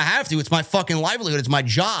 I'm going to have to. It's my fucking livelihood. It's my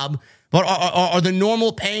job. But are the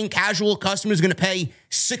normal paying casual customers going to pay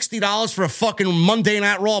 $60 for a fucking Monday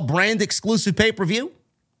Night Raw brand exclusive pay-per-view?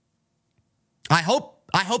 I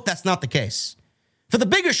hope that's not the case. For the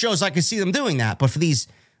bigger shows, I can see them doing that. But for these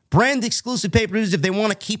brand exclusive pay-per-views, if they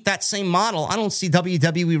want to keep that same model, I don't see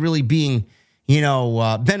WWE really being,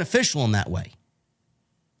 beneficial in that way.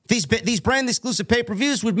 These brand exclusive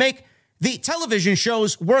pay-per-views would make the television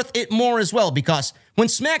shows worth it more as well, because when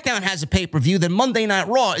SmackDown has a pay-per-view, then Monday Night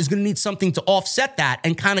Raw is going to need something to offset that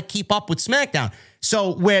and kind of keep up with SmackDown.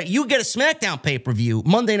 So where you get a SmackDown pay-per-view,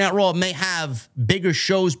 Monday Night Raw may have bigger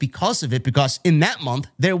shows because of it, because in that month,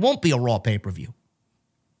 there won't be a Raw pay-per-view.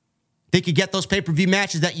 They could get those pay-per-view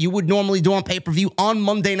matches that you would normally do on pay-per-view on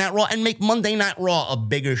Monday Night Raw and make Monday Night Raw a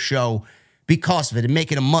bigger show because of it and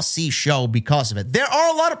make it a must-see show because of it. There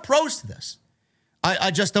are a lot of pros to this.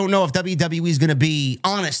 I just don't know if WWE is going to be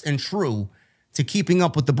honest and true to keeping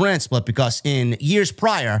up with the brand split, because in years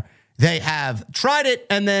prior, they have tried it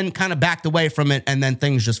and then kind of backed away from it, and then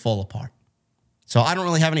things just fall apart. So I don't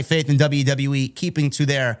really have any faith in WWE keeping to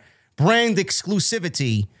their brand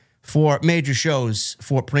exclusivity for major shows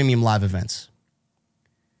for premium live events.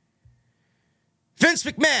 Vince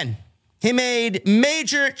McMahon, he made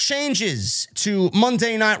major changes to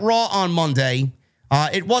Monday Night Raw on Monday.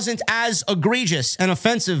 It wasn't as egregious and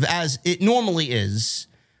offensive as it normally is.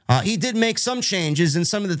 He did make some changes, and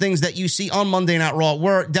some of the things that you see on Monday Night Raw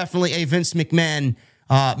were definitely a Vince McMahon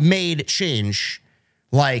made change,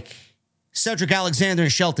 like Cedric Alexander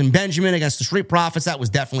and Shelton Benjamin against the Street Profits. That was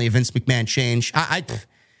definitely a Vince McMahon change.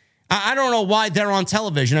 I don't know why they're on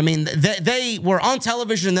television. I mean, they were on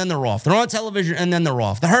television and then they're off. They're on television and then they're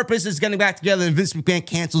off. The Hurt Business is getting back together, and Vince McMahon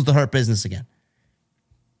cancels the Hurt Business again.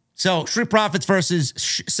 So Street Profits versus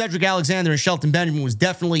Cedric Alexander and Shelton Benjamin was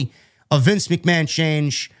definitely a Vince McMahon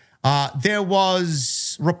change. There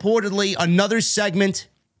was reportedly another segment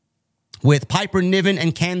with Piper Niven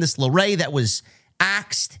and Candice LeRae that was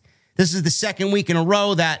axed. This is the second week in a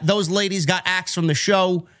row that those ladies got axed from the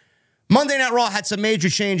show. Monday Night Raw had some major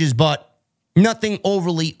changes, but nothing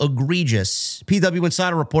overly egregious. PW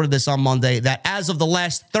Insider reported this on Monday, that as of the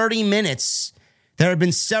last 30 minutes, there have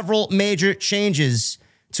been several major changes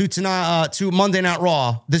to Monday Night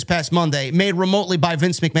Raw this past Monday, made remotely by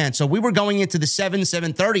Vince McMahon. So we were going into the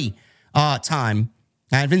 7:30 time,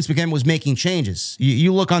 and Vince McMahon was making changes.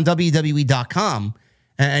 You look on WWE.com,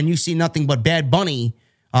 and you see nothing but Bad Bunny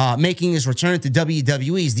making his return to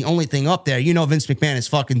WWE is the only thing up there. You know Vince McMahon is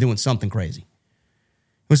fucking doing something crazy.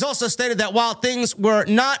 It was also stated that while things were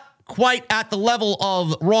not quite at the level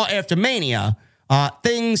of Raw after Mania,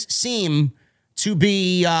 things seem to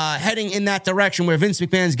be heading in that direction where Vince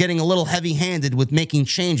McMahon is getting a little heavy-handed with making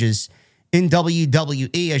changes in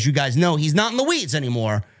WWE. As you guys know, he's not in the weeds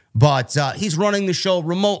anymore, but he's running the show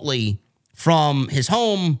remotely from his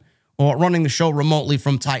home or running the show remotely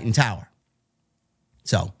from Titan Tower.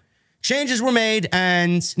 So changes were made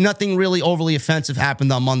and nothing really overly offensive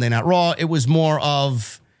happened on Monday Night Raw. It was more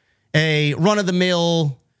of a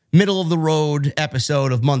run-of-the-mill, middle-of-the-road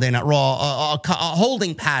episode of Monday Night Raw, a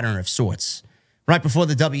holding pattern of sorts, right before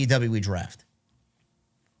the WWE draft.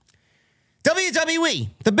 WWE,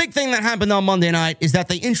 the big thing that happened on Monday night is that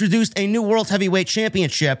they introduced a new World Heavyweight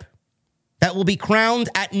Championship that will be crowned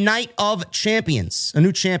at Night of Champions. A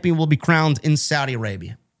new champion will be crowned in Saudi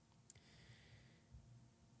Arabia.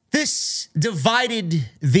 This divided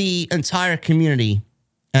the entire community,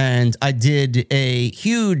 and I did a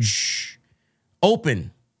huge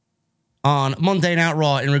open on Monday Night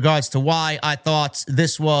Raw in regards to why I thought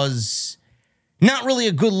this was not really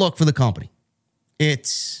a good look for the company.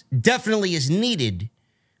 It definitely is needed,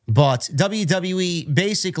 but WWE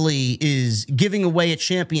basically is giving away a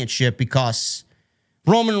championship because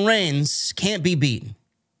Roman Reigns can't be beaten.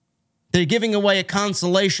 They're giving away a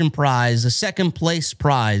consolation prize, a second place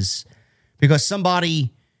prize, because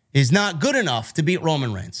somebody is not good enough to beat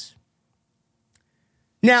Roman Reigns.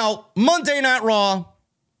 Now, Monday Night Raw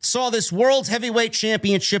saw this World Heavyweight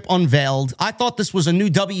Championship unveiled. I thought this was a new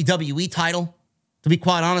WWE title. To be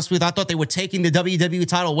quite honest with you, I thought they were taking the WWE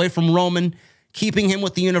title away from Roman, keeping him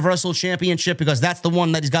with the Universal Championship because that's the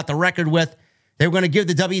one that he's got the record with. They were going to give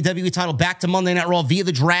the WWE title back to Monday Night Raw via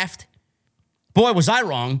the draft. Boy, was I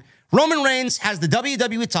wrong. Roman Reigns has the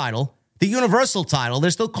WWE title, the Universal title.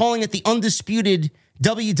 They're still calling it the undisputed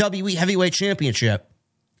WWE Heavyweight Championship.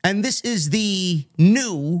 And this is the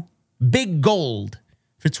new Big Gold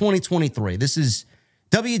for 2023. This is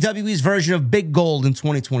WWE's version of Big Gold in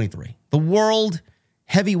 2023. The World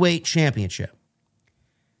Heavyweight Championship.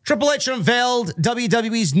 Triple H unveiled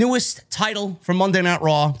WWE's newest title for Monday Night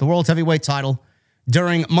Raw, the World Heavyweight title,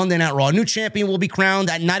 during Monday Night Raw. A new champion will be crowned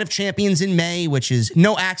at Night of Champions in May, which is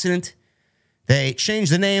no accident. They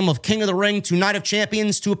changed the name of King of the Ring to Night of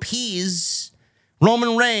Champions to appease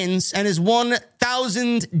Roman Reigns and his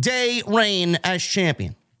 1,000-day reign as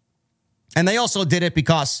champion. And they also did it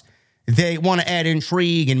because they want to add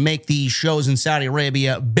intrigue and make these shows in Saudi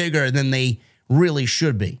Arabia bigger than they really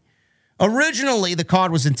should be. Originally, the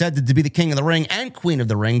card was intended to be the King of the Ring and Queen of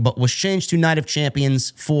the Ring, but was changed to Night of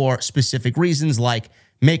Champions for specific reasons, like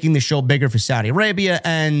making the show bigger for Saudi Arabia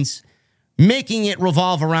and making it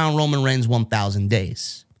revolve around Roman Reigns' 1,000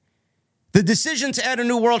 days. The decision to add a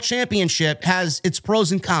new world championship has its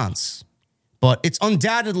pros and cons, but it's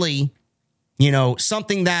undoubtedly,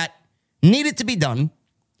 something that needed to be done.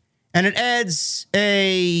 And it adds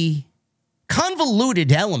a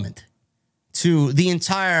convoluted element to the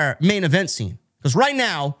entire main event scene. Because right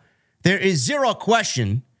now, there is zero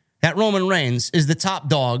question that Roman Reigns is the top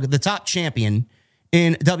dog, the top champion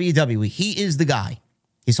in WWE. He is the guy.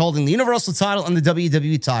 He's holding the Universal title and the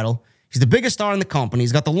WWE title. He's the biggest star in the company.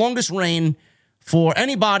 He's got the longest reign for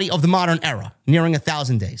anybody of the modern era, nearing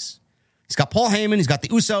 1,000 days. He's got Paul Heyman. He's got the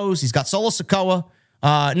Usos. He's got Solo Sikoa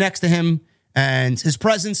next to him. And his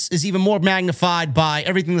presence is even more magnified by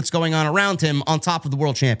everything that's going on around him on top of the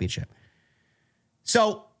World Championship.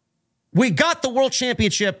 So we got the World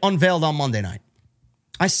Championship unveiled on Monday night.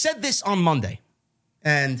 I said this on Monday,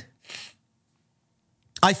 and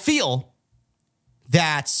I feel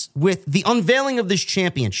that with the unveiling of this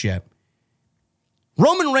championship,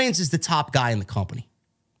 Roman Reigns is the top guy in the company.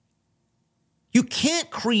 You can't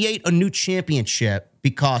create a new championship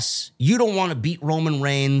because you don't want to beat Roman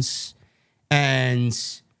Reigns. And,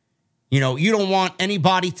 you don't want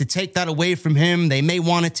anybody to take that away from him. They may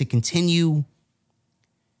want it to continue.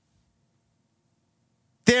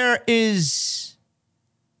 There is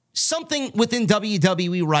something within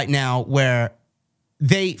WWE right now where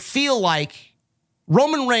they feel like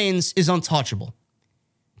Roman Reigns is untouchable.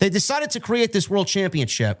 They decided to create this world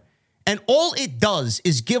championship, and all it does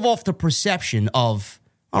is give off the perception of,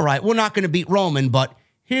 all right, we're not going to beat Roman, but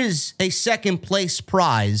here's a second place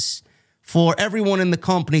prize for everyone in the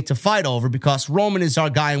company to fight over because Roman is our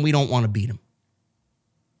guy and we don't want to beat him.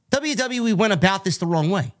 WWE went about this the wrong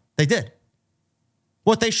way. They did.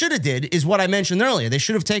 What they should have did is what I mentioned earlier. They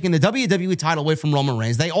should have taken the WWE title away from Roman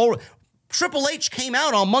Reigns. Triple H came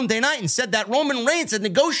out on Monday night and said that Roman Reigns had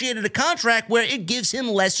negotiated a contract where it gives him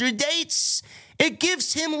lesser dates. It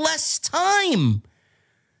gives him less time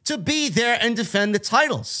to be there and defend the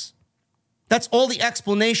titles. That's all the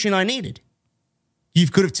explanation I needed. You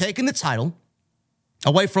could have taken the title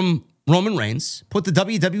away from Roman Reigns, put the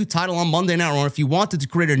WWE title on Monday Night Raw. If you wanted to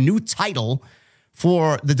create a new title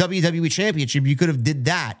for the WWE Championship, you could have did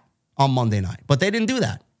that on Monday night. But they didn't do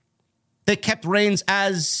that. They kept Reigns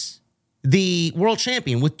as the world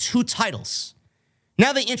champion with 2 titles.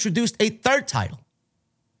 Now they introduced a third title,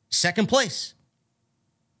 second place.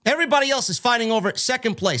 Everybody else is fighting over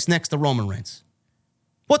second place next to Roman Reigns.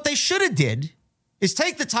 What they should have did is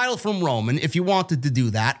take the title from Roman if you wanted to do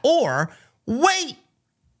that, or wait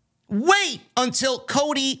until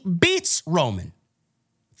Cody beats Roman,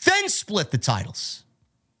 then split the titles.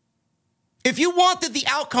 If you wanted the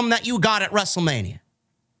outcome that you got at WrestleMania,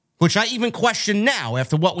 which I even question now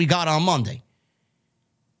after what we got on Monday,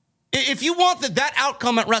 if you wanted that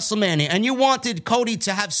outcome at WrestleMania and you wanted Cody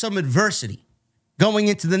to have some adversity going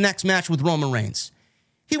into the next match with Roman Reigns,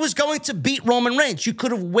 he was going to beat Roman Reigns. You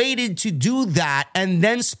could have waited to do that and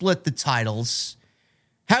then split the titles.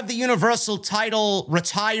 Have the Universal title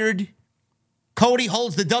retired. Cody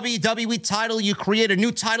holds the WWE title. You create a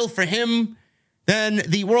new title for him. Then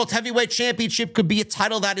the World Heavyweight Championship could be a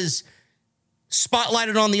title that is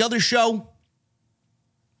spotlighted on the other show.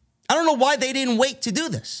 I don't know why they didn't wait to do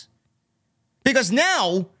this. Because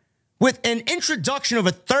now, with an introduction of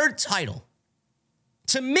a third title,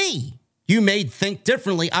 to me, you may think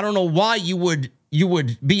differently. I don't know why you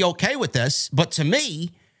would be okay with this, but to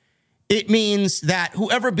me, it means that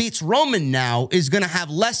whoever beats Roman now is going to have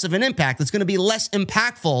less of an impact. It's going to be less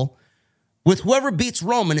impactful. With whoever beats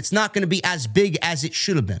Roman, it's not going to be as big as it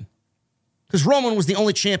should have been. Because Roman was the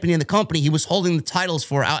only champion in the company. He was holding the titles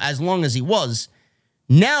for as long as he was.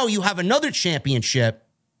 Now you have another championship,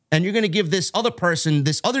 and you're going to give this other person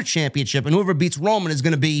this other championship, and whoever beats Roman is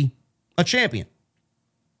going to be a champion.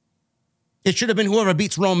 It should have been whoever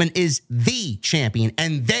beats Roman is the champion,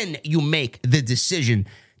 and then you make the decision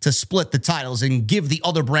to split the titles and give the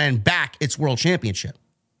other brand back its world championship.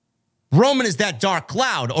 Roman is that dark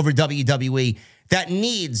cloud over WWE that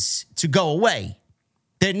needs to go away.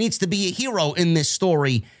 There needs to be a hero in this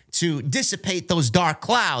story to dissipate those dark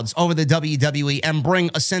clouds over the WWE and bring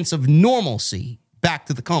a sense of normalcy back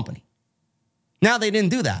to the company. Now they didn't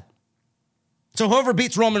do that. So whoever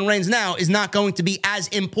beats Roman Reigns now is not going to be as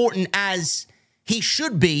important as he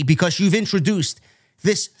should be because you've introduced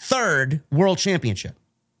this third world championship.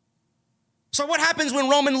 So what happens when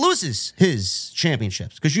Roman loses his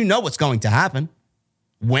championships? Because you know what's going to happen.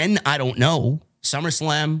 When? I don't know.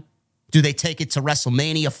 SummerSlam? Do they take it to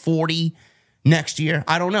WrestleMania 40 next year?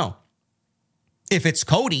 I don't know. If it's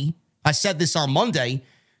Cody, I said this on Monday,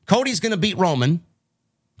 Cody's going to beat Roman.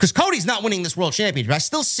 Because Cody's not winning this world championship. I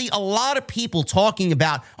still see a lot of people talking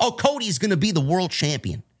about, oh, Cody's going to be the world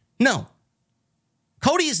champion. No.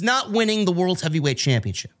 Cody is not winning the World Heavyweight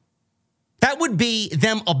Championship. That would be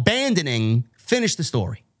them abandoning, finish the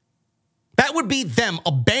story. That would be them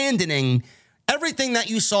abandoning everything that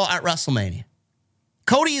you saw at WrestleMania.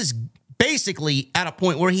 Cody is basically at a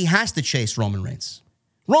point where he has to chase Roman Reigns.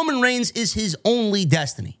 Roman Reigns is his only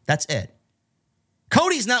destiny. That's it.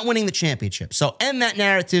 Cody's not winning the championship. So end that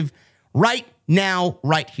narrative right now,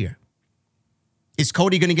 right here. Is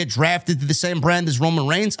Cody going to get drafted to the same brand as Roman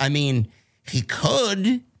Reigns? I mean, he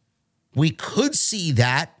could. We could see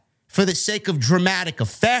that for the sake of dramatic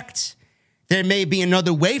effect. There may be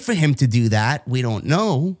another way for him to do that. We don't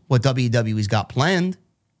know what WWE's got planned.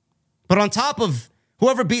 But on top of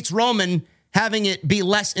whoever beats Roman having it be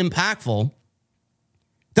less impactful,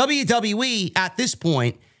 WWE at this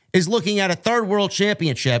point is looking at a third world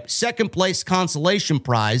championship, second place consolation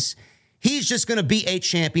prize. He's just going to be a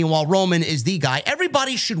champion while Roman is the guy.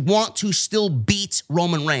 Everybody should want to still beat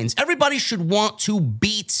Roman Reigns. Everybody should want to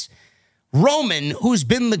beat Roman, who's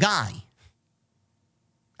been the guy.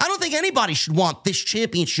 I don't think anybody should want this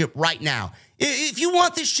championship right now. If you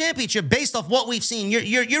want this championship based off what we've seen,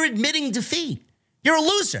 you're admitting defeat. You're a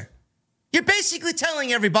loser. You're basically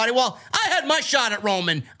telling everybody, well, I had my shot at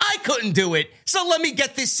Roman. I couldn't do it, so let me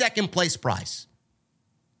get this second place prize.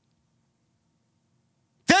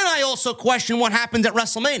 Then I also question what happened at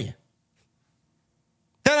WrestleMania.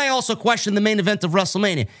 Then I also question the main event of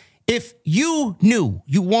WrestleMania. If you knew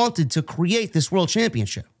you wanted to create this world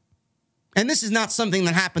championship, and this is not something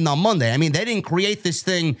that happened on Monday. I mean, they didn't create this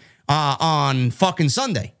thing on fucking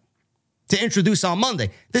Sunday to introduce on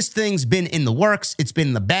Monday. This thing's been in the works. It's been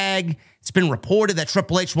in the bag. It's been reported that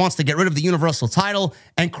Triple H wants to get rid of the Universal title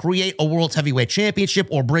and create a World Heavyweight Championship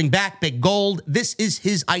or bring back Big Gold. This is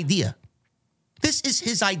his idea. This is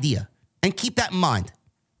his idea. And keep that in mind.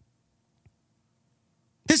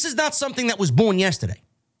 This is not something that was born yesterday.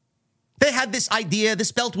 They had this idea.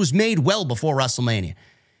 This belt was made well before WrestleMania.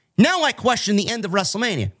 Now I question the end of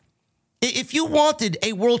WrestleMania. If you wanted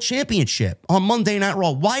a world championship on Monday Night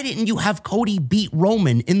Raw, why didn't you have Cody beat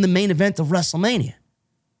Roman in the main event of WrestleMania?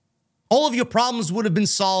 All of your problems would have been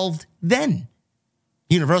solved then.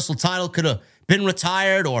 Universal title could have been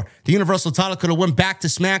retired, or the Universal title could have went back to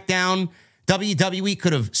SmackDown. WWE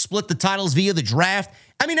could have split the titles via the draft.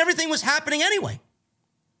 I mean, everything was happening anyway.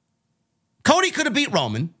 Cody could have beat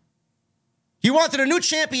Roman. You wanted a new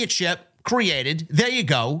championship created. There you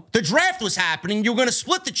go. The draft was happening. You were going to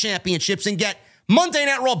split the championships and get Monday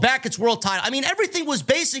Night Raw back its world title. I mean, everything was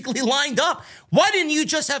basically lined up. Why didn't you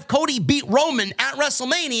just have Cody beat Roman at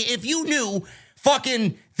WrestleMania if you knew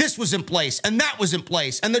fucking this was in place and that was in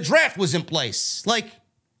place and the draft was in place? Like,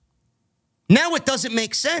 now it doesn't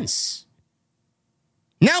make sense.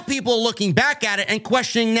 Now people are looking back at it and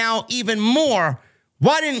questioning now even more,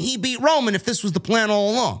 why didn't he beat Roman if this was the plan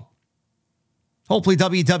all along? Hopefully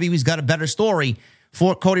WWE's got a better story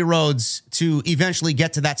for Cody Rhodes to eventually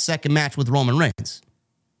get to that second match with Roman Reigns.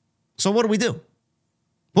 So what do we do?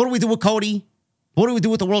 What do we do with Cody? What do we do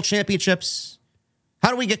with the World Championships?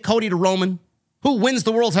 How do we get Cody to Roman? Who wins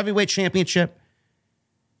the World Heavyweight Championship?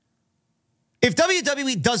 If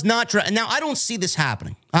WWE does not... Now, I don't see this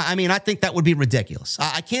happening. I mean, I think that would be ridiculous.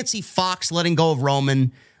 I can't see Fox letting go of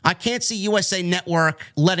Roman. I can't see USA Network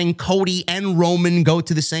letting Cody and Roman go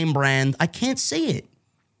to the same brand. I can't see it.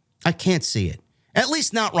 I can't see it. At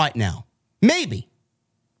least not right now. Maybe.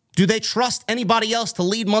 Do they trust anybody else to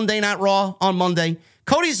lead Monday Night Raw on Monday?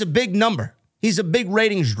 Cody's a big number. He's a big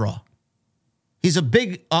ratings draw. He's a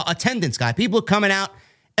big attendance guy. People are coming out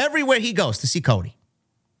everywhere he goes to see Cody.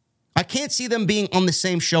 I can't see them being on the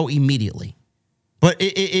same show immediately. But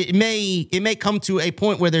it may come to a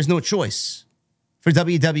point where there's no choice for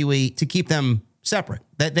WWE to keep them separate.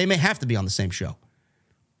 That they may have to be on the same show.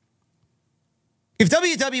 If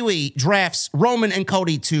WWE drafts Roman and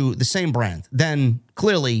Cody to the same brand, then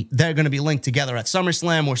clearly they're going to be linked together at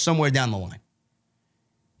SummerSlam or somewhere down the line.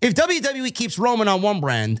 If WWE keeps Roman on one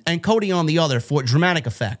brand and Cody on the other for dramatic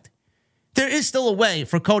effect, there is still a way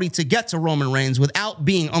for Cody to get to Roman Reigns without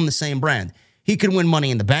being on the same brand. He could win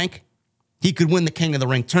Money in the Bank. He could win the King of the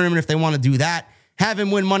Ring tournament if they want to do that. Have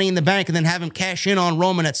him win Money in the Bank and then have him cash in on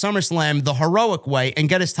Roman at SummerSlam the heroic way and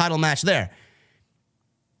get his title match there.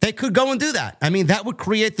 They could go and do that. I mean, that would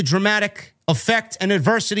create the dramatic effect and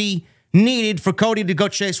adversity needed for Cody to go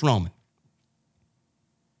chase Roman.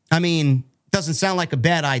 I mean, doesn't sound like a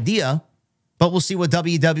bad idea, but we'll see what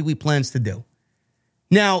WWE plans to do.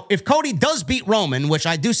 Now, if Cody does beat Roman, which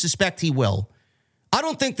I do suspect he will, I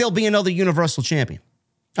don't think there'll be another Universal Champion.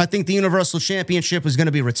 I think the Universal Championship is going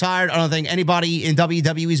to be retired. I don't think anybody in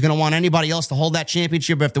WWE is going to want anybody else to hold that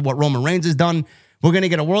championship after what Roman Reigns has done. We're going to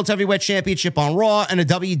get a World Heavyweight Championship on Raw and a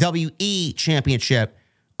WWE Championship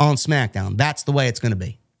on SmackDown. That's the way it's going to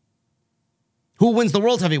be. Who wins the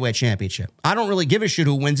World Heavyweight Championship? I don't really give a shit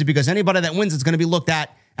who wins it because anybody that wins it's going to be looked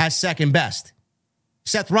at as second best.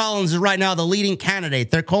 Seth Rollins is right now the leading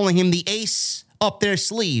candidate. They're calling him the ace up their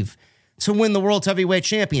sleeve to win the World Heavyweight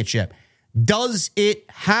Championship. Does it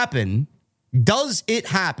happen? Does it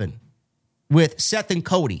happen with Seth and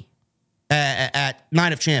Cody at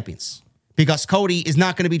Night of Champions? Because Cody is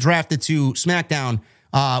not going to be drafted to SmackDown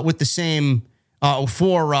with the same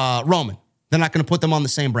for Roman. They're not going to put them on the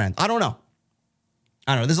same brand. I don't know.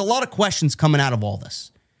 There's a lot of questions coming out of all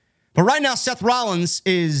this. But right now, Seth Rollins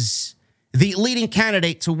is the leading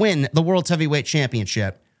candidate to win the World Heavyweight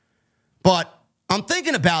Championship. But I'm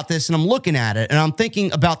thinking about this and I'm looking at it and I'm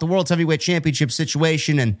thinking about the World Heavyweight Championship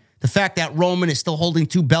situation and the fact that Roman is still holding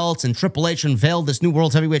two belts and Triple H unveiled this new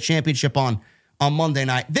World Heavyweight Championship on Monday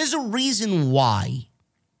night. There's a reason why.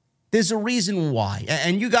 There's a reason why.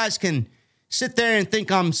 And you guys can sit there and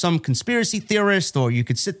think I'm some conspiracy theorist, or you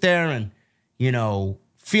could sit there and,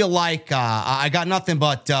 feel like I got nothing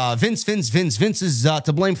but Vince is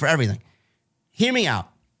to blame for everything. Hear me out.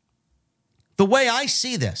 The way I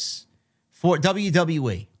see this for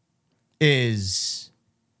WWE is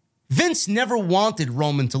Vince never wanted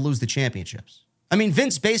Roman to lose the championships. I mean,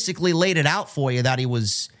 Vince basically laid it out for you that he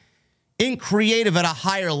was in creative at a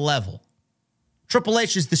higher level. Triple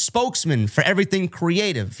H is the spokesman for everything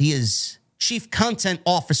creative. He is chief content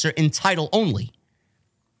officer in title only.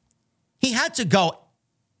 He had to go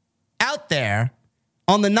out there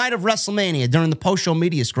on the night of WrestleMania during the post-show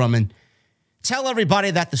media scrum and tell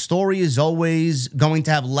everybody that the story is always going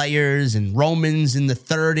to have layers and Roman's in the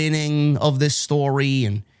third inning of this story.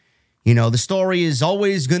 And, the story is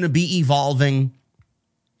always going to be evolving.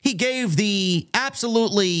 He gave the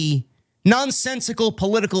absolutely nonsensical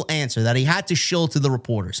political answer that he had to shill to the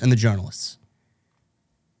reporters and the journalists.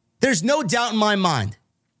 There's no doubt in my mind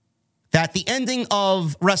that the ending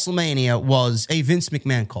of WrestleMania was a Vince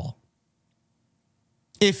McMahon call.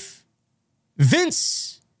 If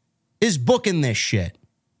Vince is booking this shit,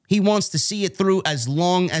 he wants to see it through as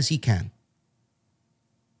long as he can.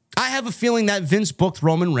 I have a feeling that Vince booked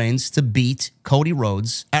Roman Reigns to beat Cody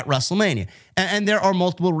Rhodes at WrestleMania. And there are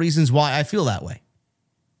multiple reasons why I feel that way.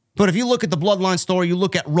 But if you look at the Bloodline story, you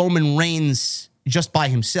look at Roman Reigns just by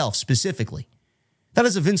himself specifically. That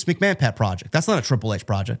is a Vince McMahon pet project. That's not a Triple H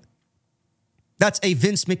project. That's a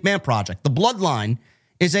Vince McMahon project. The Bloodline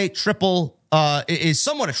is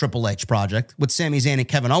somewhat a Triple H project with Sami Zayn and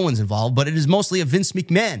Kevin Owens involved, but it is mostly a Vince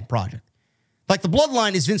McMahon project. Like the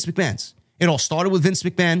Bloodline is Vince McMahon's. It all started with Vince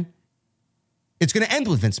McMahon. It's going to end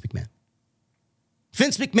with Vince McMahon.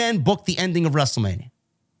 Vince McMahon booked the ending of WrestleMania.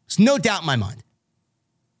 There's no doubt in my mind.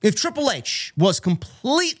 If Triple H was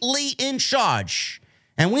completely in charge,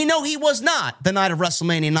 and we know he was not the night of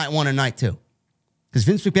WrestleMania, night 1 and night 2, because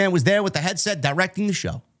Vince McMahon was there with the headset directing the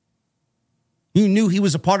show. You knew he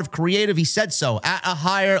was a part of creative. He said so at a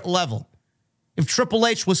higher level. If Triple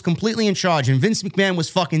H was completely in charge and Vince McMahon was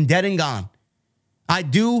fucking dead and gone, I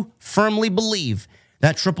do firmly believe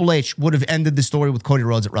that Triple H would have ended the story with Cody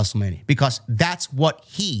Rhodes at WrestleMania, because that's what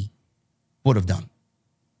he would have done.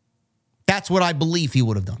 That's what I believe he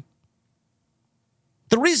would have done.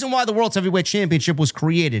 The reason why the World Heavyweight Championship was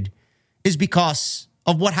created is because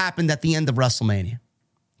of what happened at the end of WrestleMania.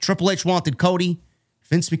 Triple H wanted Cody.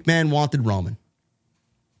 Vince McMahon wanted Roman.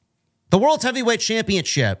 The World Heavyweight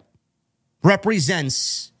Championship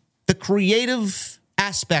represents the creative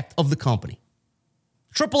aspect of the company.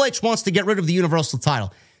 Triple H wants to get rid of the Universal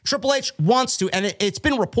title. Triple H wants to, and it's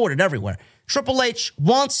been reported everywhere, Triple H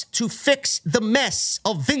wants to fix the mess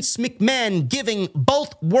of Vince McMahon giving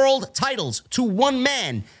both world titles to one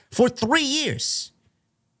man for 3 years.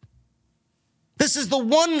 This is the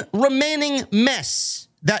one remaining mess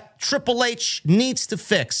that Triple H needs to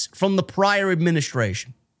fix from the prior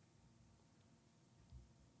administration.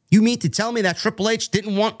 You mean to tell me that Triple H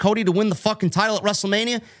didn't want Cody to win the fucking title at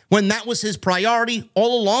WrestleMania when that was his priority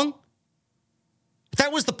all along?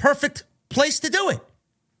 That was the perfect place to do it.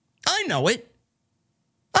 I know it.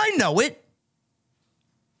 I know it.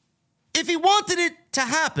 If he wanted it to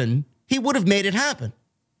happen, he would have made it happen.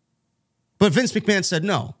 But Vince McMahon said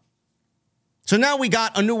no. So now we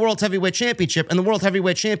got a new World Heavyweight Championship, and the World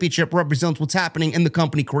Heavyweight Championship represents what's happening in the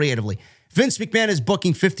company creatively. Vince McMahon is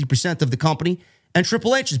booking 50% of the company, and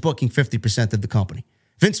Triple H is booking 50% of the company.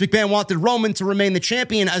 Vince McMahon wanted Roman to remain the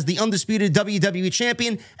champion as the undisputed WWE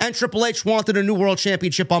champion, and Triple H wanted a new world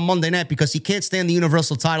championship on Monday night because he can't stand the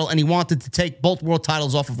Universal title, and he wanted to take both world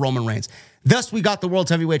titles off of Roman Reigns. Thus, we got the World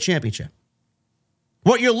Heavyweight Championship.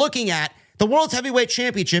 What you're looking at, the World Heavyweight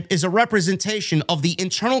Championship, is a representation of the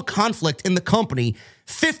internal conflict in the company,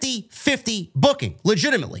 50-50 booking,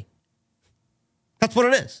 legitimately. That's what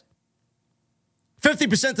it is.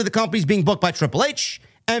 50% of the company is being booked by Triple H,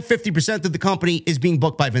 and 50% of the company is being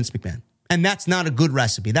booked by Vince McMahon. And that's not a good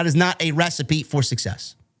recipe. That is not a recipe for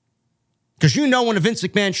success. Because you know when a Vince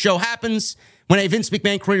McMahon show happens, when a Vince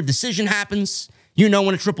McMahon creative decision happens, you know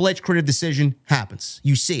when a Triple H creative decision happens.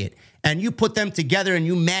 You see it. And you put them together and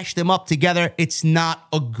you mash them up together, it's not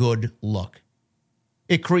a good look.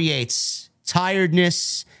 It creates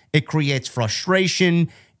tiredness. It creates frustration.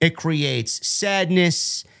 It creates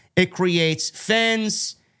sadness. It creates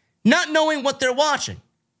fans not knowing what they're watching.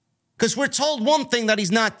 Because we're told one thing that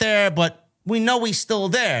he's not there, but we know he's still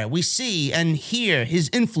there. We see and hear his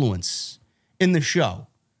influence in the show.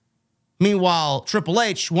 Meanwhile, Triple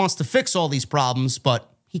H wants to fix all these problems,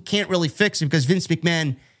 but he can't really fix it because Vince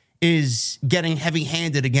McMahon is getting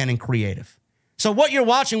heavy-handed again and creative. So what you're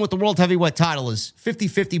watching with the World Heavyweight title is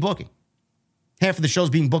 50-50 booking. Half of the show's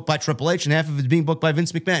being booked by Triple H and half of it's being booked by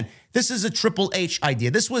Vince McMahon. This is a Triple H idea.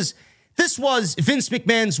 This was Vince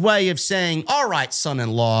McMahon's way of saying, all right,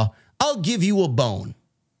 son-in-law, I'll give you a bone.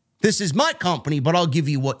 This is my company, but I'll give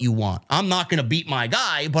you what you want. I'm not going to beat my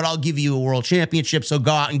guy, but I'll give you a world championship, so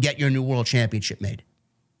go out and get your new world championship made.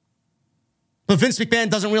 But Vince McMahon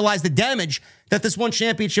doesn't realize the damage that this one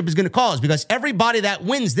championship is going to cause, because everybody that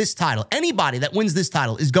wins this title, anybody that wins this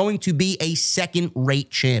title is going to be a second-rate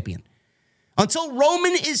champion. Until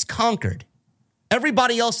Roman is conquered,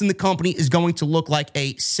 everybody else in the company is going to look like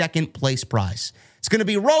a second-place prize. It's going to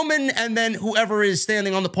be Roman and then whoever is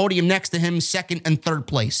standing on the podium next to him, second and third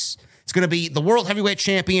place. It's going to be the World Heavyweight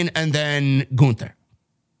Champion and then Gunther.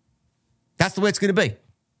 That's the way it's going to be.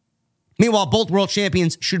 Meanwhile, both world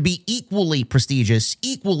champions should be equally prestigious,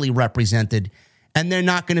 equally represented, and they're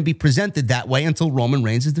not going to be presented that way until Roman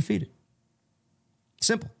Reigns is defeated.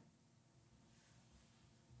 Simple.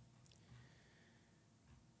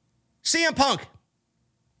 CM Punk.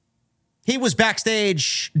 He was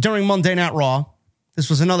backstage during Monday Night Raw. This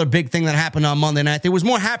was another big thing that happened on Monday night. There was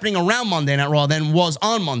more happening around Monday Night Raw than was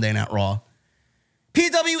on Monday Night Raw.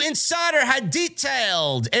 PW Insider had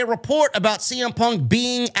detailed a report about CM Punk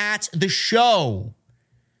being at the show.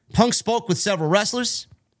 Punk spoke with several wrestlers.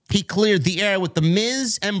 He cleared the air with The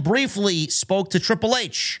Miz and briefly spoke to Triple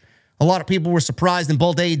H, A lot of people were surprised in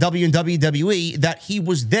both AEW and WWE that he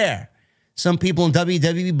was there. Some people in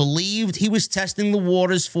WWE believed he was testing the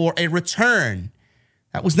waters for a return.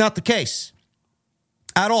 That was not the case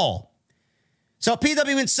at all. So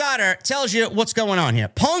PW Insider tells you what's going on here.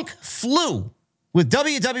 Punk flew with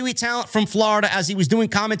WWE talent from Florida as he was doing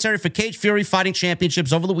commentary for Cage Fury Fighting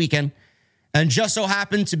Championships over the weekend, and just so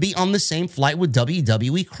happened to be on the same flight with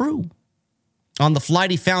WWE crew. On the flight,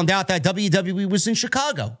 he found out that WWE was in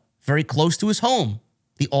Chicago, very close to his home,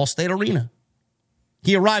 the Allstate Arena.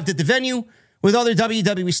 He arrived at the venue with other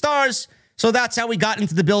WWE stars, so that's how he got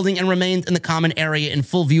into the building and remained in the common area in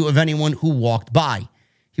full view of anyone who walked by.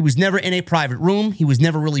 He was never in a private room. He was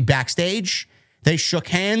never really backstage. They shook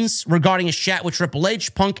hands regarding his chat with Triple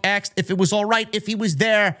H. Punk asked if it was all right if he was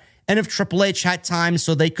there and if Triple H had time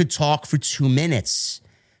so they could talk for 2 minutes.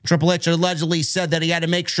 Triple H allegedly said that he had to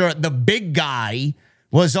make sure the big guy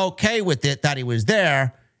was okay with it, that he was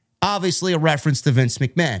there. Obviously a reference to Vince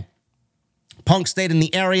McMahon. Punk stayed in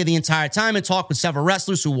the area the entire time and talked with several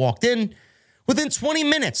wrestlers who walked in. Within 20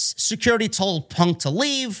 minutes, security told Punk to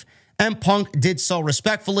leave, and Punk did so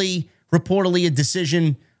respectfully, reportedly a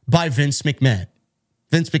decision by Vince McMahon.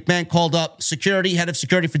 Vince McMahon called up security, head of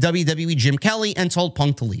security for WWE, Jim Kelly, and told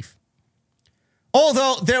Punk to leave.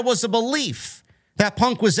 Although there was a belief that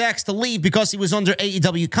Punk was asked to leave because he was under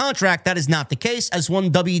AEW contract, that is not the case, as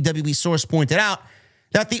one WWE source pointed out,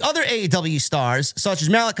 that the other AEW stars, such as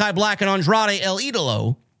Malachi Black and Andrade El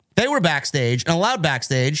Idolo, they were backstage and allowed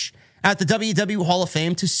backstage at the WWE Hall of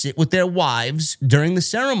Fame to sit with their wives during the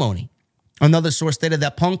ceremony. Another source stated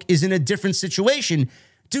that Punk is in a different situation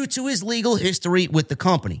due to his legal history with the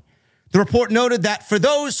company. The report noted that for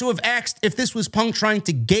those who have asked if this was Punk trying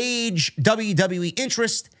to gauge WWE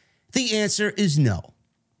interest, the answer is no.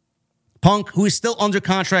 Punk, who is still under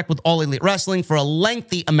contract with All Elite Wrestling for a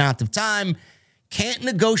lengthy amount of time, can't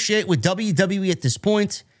negotiate with WWE at this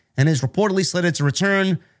point and is reportedly slated to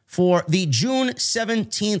return for the June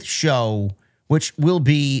 17th show, which will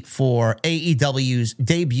be for AEW's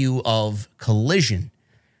debut of Collision.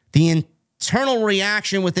 The internal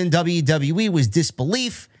reaction within WWE was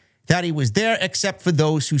disbelief that he was there, except for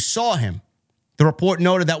those who saw him. The report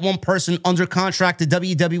noted that one person under contract at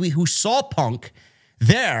WWE who saw Punk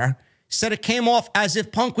there said it came off as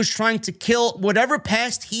if Punk was trying to kill whatever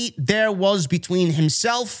past heat there was between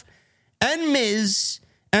himself and Miz,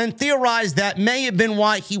 and theorized that may have been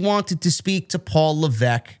why he wanted to speak to Paul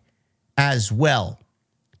Levesque as well.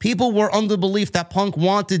 People were under belief that Punk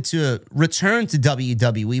wanted to return to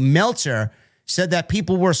WWE. Meltzer said that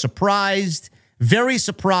people were surprised, very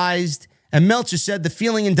surprised, and Meltzer said the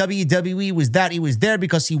feeling in WWE was that he was there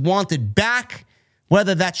because he wanted back.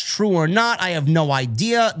 Whether that's true or not, I have no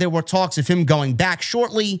idea. There were talks of him going back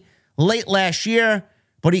shortly, late last year,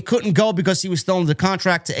 but he couldn't go because he was still under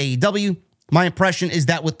contract to AEW. My impression is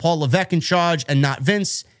that with Paul Levesque in charge and not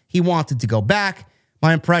Vince, he wanted to go back.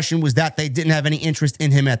 My impression was that they didn't have any interest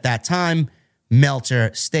in him at that time,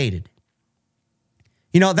 Meltzer stated.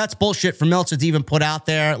 You know, that's bullshit for Meltzer to even put out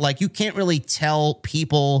there. Like, you can't really tell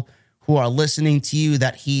people who are listening to you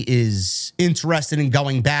that he is interested in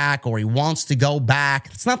going back or he wants to go back.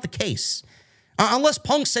 That's not the case. Unless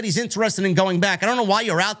Punk said he's interested in going back. I don't know why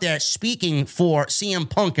you're out there speaking for CM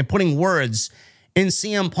Punk and putting words in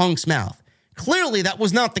CM Punk's mouth. Clearly, that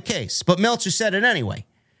was not the case, but Meltzer said it anyway.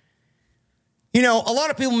 You know, a lot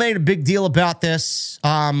of people made a big deal about this.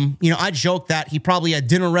 I joked that he probably had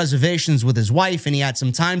dinner reservations with his wife and he had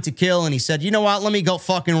some time to kill. And he said, you know what, let me go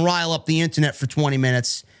fucking rile up the internet for 20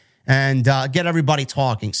 minutes and get everybody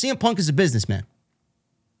talking. CM Punk is a businessman.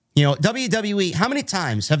 You know, WWE, how many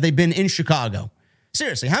times have they been in Chicago?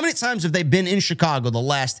 Seriously, how many times have they been in Chicago the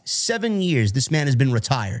last 7 years this man has been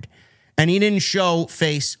retired? And he didn't show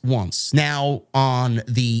face once. Now, on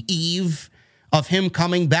the eve of him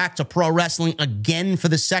coming back to pro wrestling again for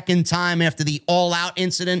the second time after the All Out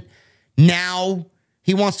incident, now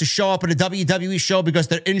he wants to show up at a WWE show because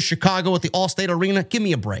they're in Chicago at the Allstate Arena. Give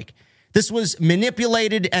me a break. This was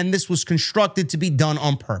manipulated and this was constructed to be done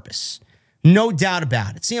on purpose. No doubt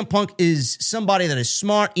about it. CM Punk is somebody that is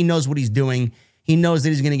smart. He knows what he's doing. He knows that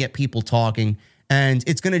he's going to get people talking, and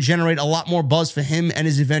it's going to generate a lot more buzz for him and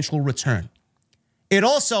his eventual return. It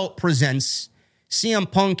also presents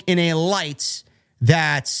CM Punk in a light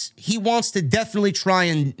that he wants to definitely try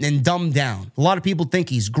and dumb down. A lot of people think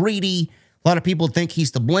he's greedy. A lot of people think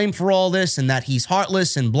he's to blame for all this and that he's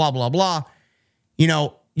heartless and blah, blah, blah. You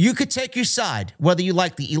know, you could take your side, whether you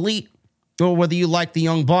like the Elite or whether you like the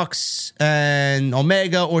Young Bucks and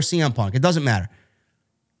Omega or CM Punk. It doesn't matter.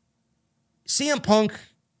 CM Punk,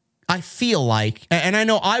 I feel like, and I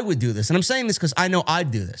know I would do this, and I'm saying this because I know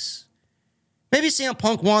I'd do this. Maybe CM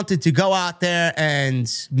Punk wanted to go out there and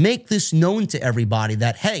make this known to everybody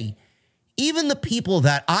that, hey, even the people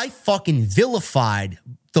that I fucking vilified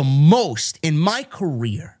the most in my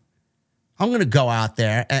career, I'm going to go out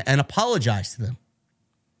there and apologize to them.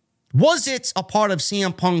 Was it a part of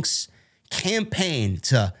CM Punk's campaign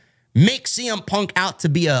to make CM Punk out to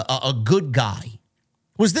be a good guy?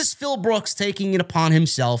 Was this Phil Brooks taking it upon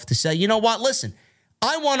himself to say, you know what, listen,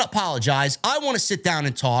 I want to apologize. I want to sit down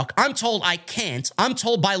and talk. I'm told I can't. I'm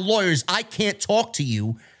told by lawyers I can't talk to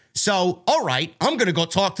you. So, all right, I'm going to go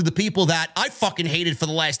talk to the people that I fucking hated for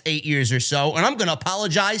the last 8 years or so, and I'm going to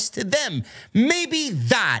apologize to them. Maybe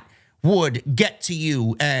that would get to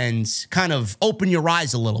you and kind of open your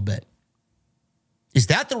eyes a little bit. Is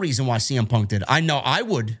that the reason why CM Punk did it? I know I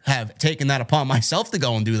would have taken that upon myself to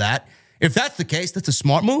go and do that. If that's the case, that's a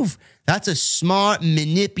smart move. That's a smart,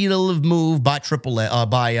 manipulative move by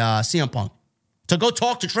CM Punk. To go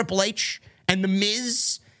talk to Triple H and The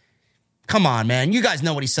Miz. Come on, man. You guys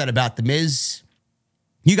know what he said about The Miz.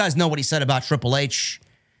 You guys know what he said about Triple H.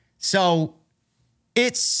 So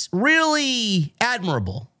it's really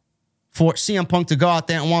admirable for CM Punk to go out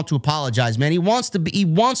there and want to apologize, man. He wants to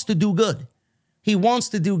do good. He wants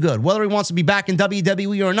to do good. Whether he wants to be back in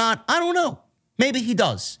WWE or not, I don't know. Maybe he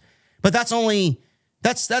does. But that's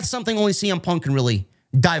something only CM Punk can really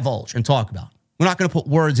divulge and talk about. We're not going to put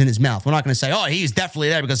words in his mouth. We're not going to say, oh, he's definitely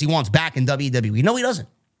there because he wants back in WWE. No, he doesn't.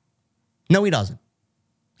 No, he doesn't.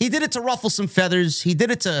 He did it to ruffle some feathers. He did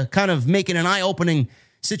it to kind of make it an eye-opening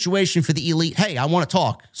situation for the elite. Hey, I want to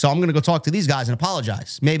talk, so I'm going to go talk to these guys and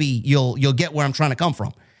apologize. Maybe you'll get where I'm trying to come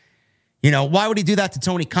from. You know, why would he do that to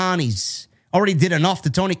Tony Khan? He's already did enough to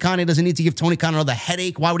Tony Khan. He doesn't need to give Tony Khan another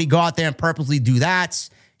headache. Why would he go out there and purposely do that?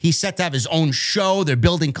 He's set to have his own show. They're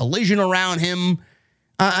building Collision around him.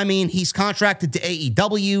 He's contracted to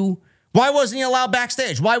AEW. Why wasn't he allowed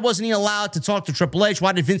backstage? Why wasn't he allowed to talk to Triple H?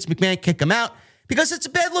 Why did Vince McMahon kick him out? Because it's a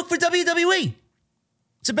bad look for WWE.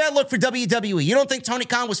 It's a bad look for WWE. You don't think Tony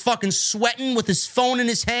Khan was fucking sweating with his phone in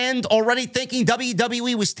his hand, already thinking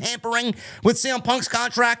WWE was tampering with CM Punk's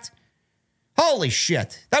contract? Holy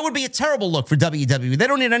shit. That would be a terrible look for WWE. They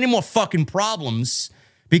don't need any more fucking problems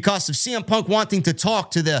because of CM Punk wanting to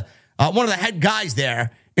talk to the one of the head guys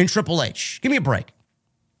there in Triple H. Give me a break.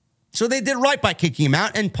 So they did right by kicking him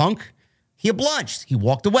out, and Punk, he obliged. He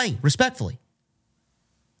walked away respectfully.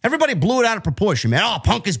 Everybody blew it out of proportion, man. Oh,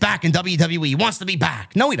 Punk is back in WWE. He wants to be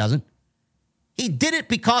back. No, he doesn't. He did it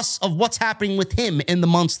because of what's happening with him in the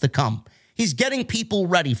months to come. He's getting people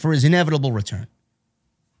ready for his inevitable return.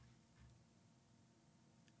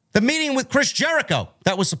 The meeting with Chris Jericho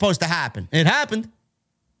that was supposed to happen. It happened.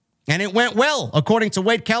 And it went well, according to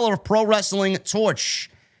Wade Keller of Pro Wrestling Torch.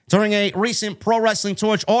 During a recent Pro Wrestling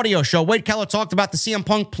Torch audio show, Wade Keller talked about the CM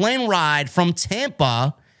Punk plane ride from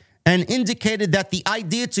Tampa and indicated that the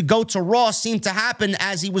idea to go to Raw seemed to happen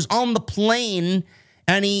as he was on the plane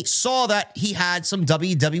and he saw that he had some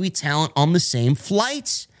WWE talent on the same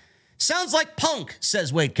flight. Sounds like Punk,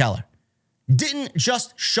 says Wade Keller. Didn't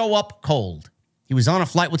just show up cold. He was on a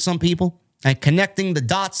flight with some people, and connecting the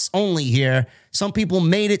dots only here, some people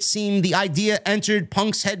made it seem the idea entered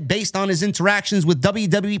Punk's head based on his interactions with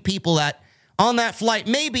WWE people that on that flight,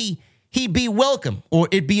 maybe he'd be welcome or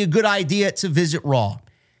it'd be a good idea to visit Raw.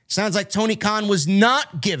 Sounds like Tony Khan was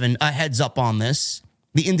not given a heads up on this.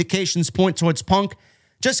 The indications point towards Punk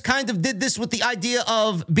just kind of did this with the idea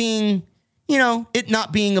of being, it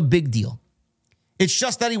not being a big deal. It's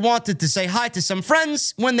just that he wanted to say hi to some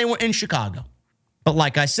friends when they were in Chicago. But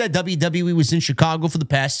like I said, WWE was in Chicago for the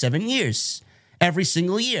past 7 years, every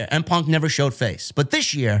single year, and Punk never showed face. But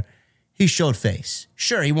this year, he showed face.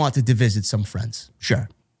 Sure, he wanted to visit some friends. Sure.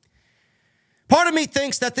 Part of me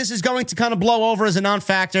thinks that this is going to kind of blow over as a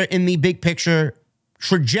non-factor in the big picture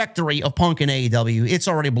trajectory of Punk and AEW. It's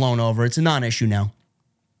already blown over. It's a non-issue now.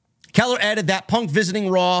 Keller added that Punk visiting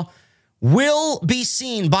Raw will be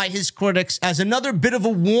seen by his critics as another bit of a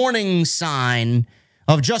warning sign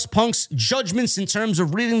of just Punk's judgments in terms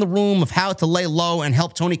of reading the room of how to lay low and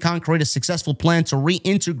help Tony Khan create a successful plan to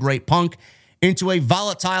reintegrate Punk into a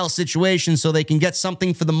volatile situation so they can get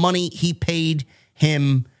something for the money he paid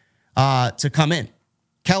him to come in.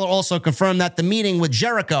 Keller also confirmed that the meeting with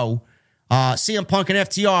Jericho, CM Punk and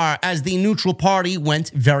FTR as the neutral party went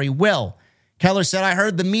very well. Keller said, I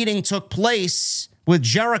heard the meeting took place with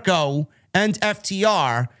Jericho and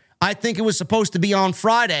FTR. I think it was supposed to be on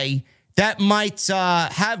Friday. That might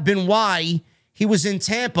have been why he was in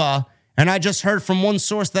Tampa, and I just heard from one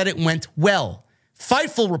source that it went well.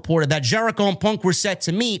 Fightful reported that Jericho and Punk were set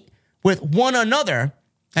to meet with one another,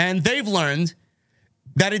 and they've learned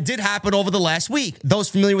that it did happen over the last week. Those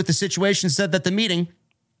familiar with the situation said that the meeting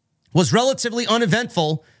was relatively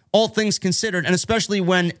uneventful, all things considered, and especially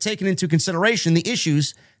when taking into consideration the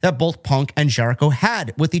issues that both Punk and Jericho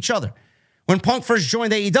had with each other. When Punk first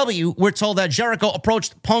joined AEW, we're told that Jericho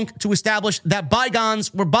approached Punk to establish that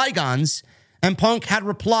bygones were bygones, and Punk had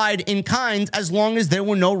replied in kind as long as there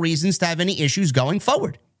were no reasons to have any issues going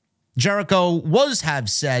forward. Jericho was to have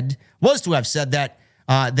said that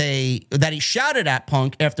he shouted at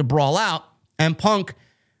Punk after Brawl Out, and Punk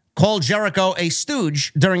called Jericho a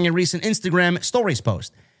stooge during a recent Instagram stories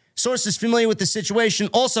post. Sources familiar with the situation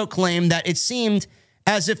also claim that it seemed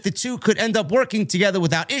as if the two could end up working together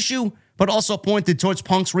without issue, but also pointed towards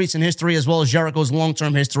Punk's recent history as well as Jericho's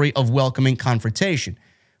long-term history of welcoming confrontation.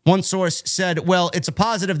 One source said, well, it's a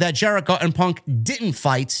positive that Jericho and Punk didn't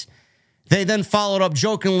fight. They then followed up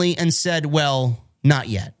jokingly and said, well, not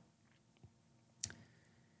yet.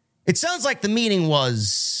 It sounds like the meeting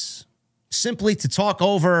was simply to talk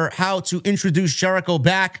over how to introduce Jericho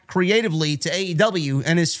back creatively to AEW,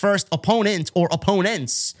 and his first opponent or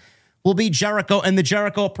opponents will be Jericho and the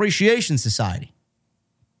Jericho Appreciation Society.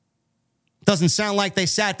 Doesn't sound like they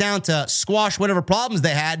sat down to squash whatever problems they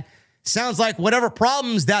had. Sounds like whatever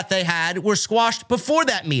problems that they had were squashed before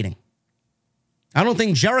that meeting. I don't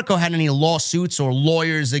think Jericho had any lawsuits or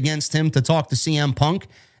lawyers against him to talk to CM Punk,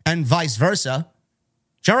 and vice versa.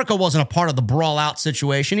 Jericho wasn't a part of the Brawl Out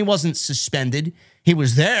situation. He wasn't suspended. He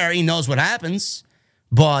was there. He knows what happens.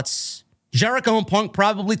 But Jericho and Punk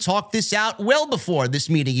probably talked this out well before this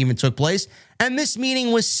meeting even took place. And this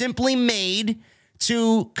meeting was simply made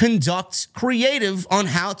to conduct creative on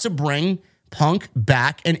how to bring Punk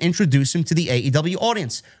back and introduce him to the AEW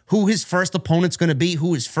audience, who his first opponent's going to be,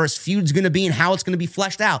 who his first feud's going to be, and how it's going to be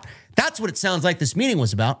fleshed out. That's what it sounds like this meeting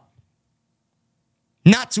was about.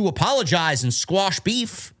 Not to apologize and squash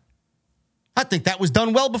beef. I think that was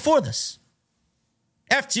done well before this.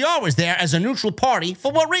 FTR was there as a neutral party.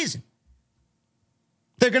 For what reason?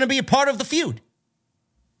 They're going to be a part of the feud.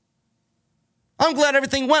 I'm glad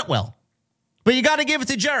everything went well. But you got to give it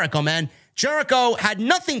to Jericho, man. Jericho had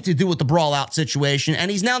nothing to do with the Brawl Out situation, and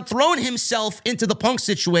he's now thrown himself into the Punk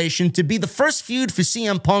situation to be the first feud for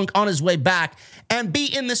CM Punk on his way back and be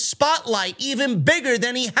in the spotlight even bigger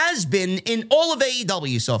than he has been in all of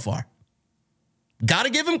AEW so far. Got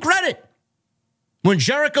to give him credit. When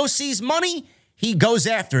Jericho sees money, he goes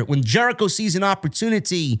after it. When Jericho sees an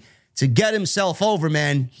opportunity to get himself over,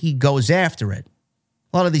 man, he goes after it.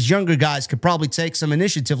 A lot of these younger guys could probably take some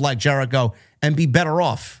initiative like Jericho and be better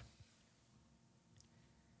off.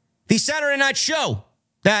 The Saturday night show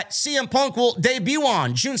that CM Punk will debut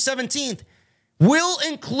on June 17th will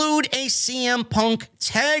include a CM Punk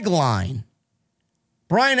tagline.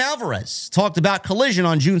 Brian Alvarez talked about Collision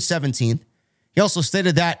on June 17th. He also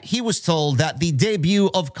stated that he was told that the debut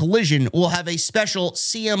of Collision will have a special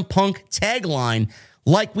CM Punk tagline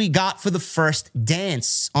like we got for the first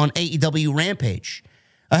dance on AEW Rampage.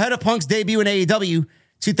 Ahead of Punk's debut in AEW,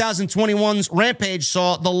 2021's Rampage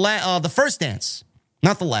saw the first dance.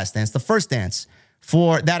 Not the last dance, the first dance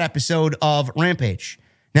for that episode of Rampage.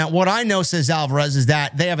 Now, what I know, says Alvarez, is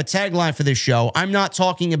that they have a tagline for this show. I'm not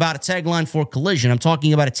talking about a tagline for Collision. I'm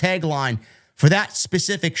talking about a tagline for that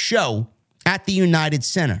specific show at the United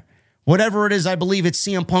Center. Whatever it is, I believe it's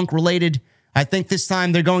CM Punk related. I think this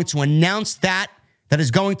time they're going to announce that is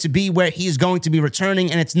going to be where he is going to be returning,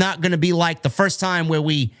 and it's not going to be like the first time where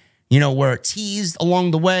we, were teased along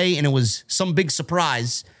the way and it was some big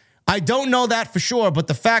surprise. I don't know that for sure, but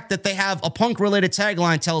the fact that they have a Punk-related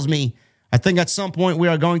tagline tells me I think at some point we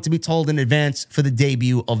are going to be told in advance for the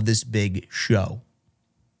debut of this big show.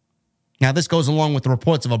 Now, this goes along with the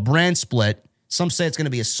reports of a brand split. Some say it's going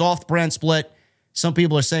to be a soft brand split. Some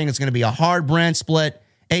people are saying it's going to be a hard brand split.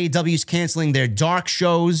 AEW's canceling their dark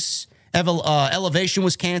shows. Elevation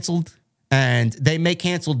was canceled, and they may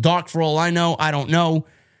cancel Dark for all I know. I don't know.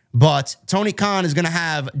 But Tony Khan is going to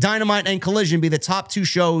have Dynamite and Collision be the top two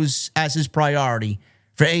shows as his priority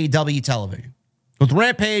for AEW television. With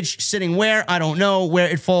Rampage sitting where, I don't know. Where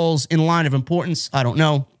it falls in line of importance, I don't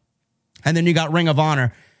know. And then you got Ring of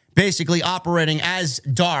Honor basically operating as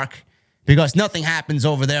Dark because nothing happens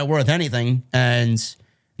over there worth anything. And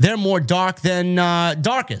they're more dark than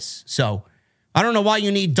Dark is. So I don't know why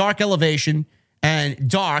you need Dark Elevation and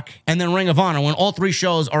Dark and then Ring of Honor when all three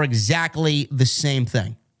shows are exactly the same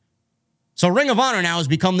thing. So Ring of Honor now has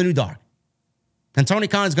become the new Dark. And Tony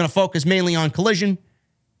Khan is going to focus mainly on Collision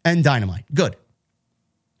and Dynamite. Good.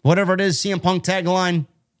 Whatever it is, CM Punk tagline,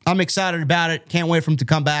 I'm excited about it. Can't wait for him to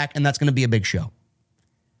come back, and that's going to be a big show.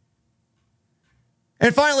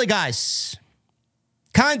 And finally, guys,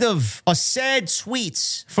 kind of a sad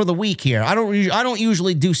tweet for the week here. I don't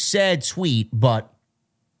usually do sad tweet, but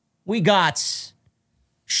we got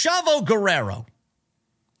Chavo Guerrero,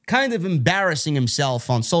 kind of embarrassing himself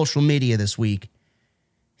on social media this week.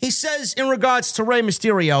 He says in regards to Rey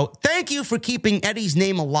Mysterio, thank you for keeping Eddie's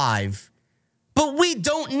name alive, but we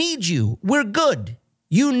don't need you. We're good.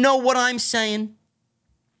 You know what I'm saying?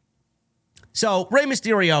 So Rey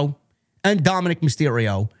Mysterio and Dominic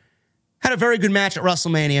Mysterio had a very good match at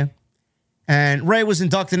WrestleMania, and Rey was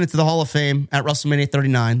inducted into the Hall of Fame at WrestleMania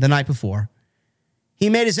 39 the night before. He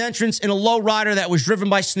made his entrance in a lowrider that was driven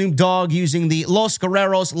by Snoop Dogg using the Los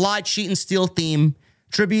Guerreros Light, Sheet, and Steel theme,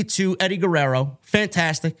 tribute to Eddie Guerrero.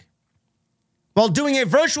 Fantastic. While doing a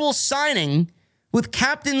virtual signing with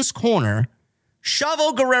Captain's Corner,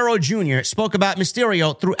 Chavo Guerrero Jr. spoke about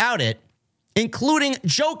Mysterio throughout it, including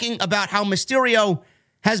joking about how Mysterio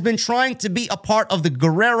has been trying to be a part of the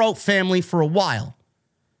Guerrero family for a while.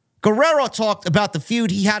 Guerrero talked about the feud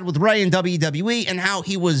he had with Rey in WWE and how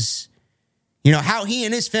he was, how he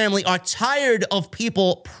and his family are tired of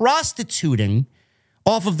people prostituting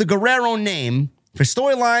off of the Guerrero name for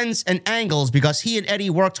storylines and angles because he and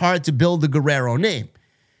Eddie worked hard to build the Guerrero name.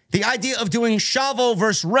 The idea of doing Chavo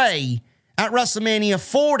versus Rey at WrestleMania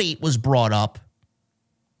 40 was brought up.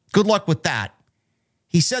 Good luck with that.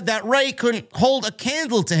 He said that Rey couldn't hold a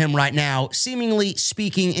candle to him right now, seemingly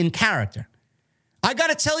speaking in character. I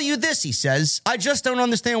gotta tell you this, he says. I just don't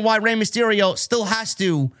understand why Rey Mysterio still has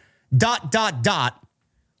to ...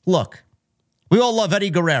 Look, we all love Eddie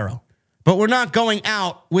Guerrero, but we're not going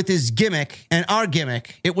out with his gimmick and our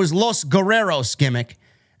gimmick. It was Los Guerreros gimmick.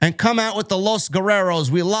 And come out with the Los Guerreros.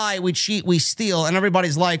 We lie, we cheat, we steal. And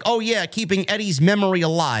everybody's like, oh yeah, keeping Eddie's memory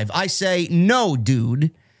alive. I say, no,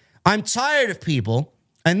 dude. I'm tired of people.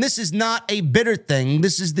 And this is not a bitter thing.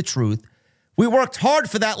 This is the truth. We worked hard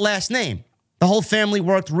for that last name. The whole family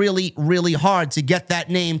worked really, really hard to get that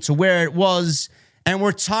name to where it was. And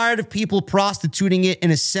we're tired of people prostituting it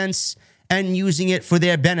in a sense and using it for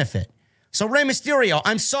their benefit. So Rey Mysterio,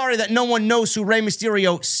 I'm sorry that no one knows who Rey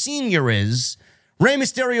Mysterio Sr. is. Rey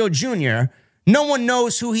Mysterio Jr., no one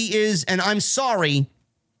knows who he is, and I'm sorry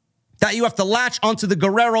that you have to latch onto the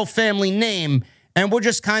Guerrero family name, and we're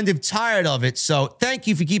just kind of tired of it. So thank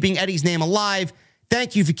you for keeping Eddie's name alive.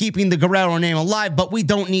 Thank you for keeping the Guerrero name alive, but we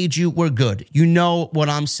don't need you. We're good. You know what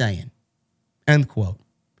I'm saying. End quote.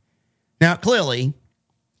 Now, clearly,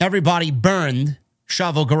 everybody burned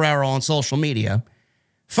Chavo Guerrero on social media,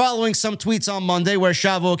 following some tweets on Monday where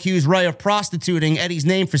Chavo accused Rey of prostituting Eddie's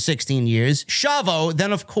name for 16 years. Chavo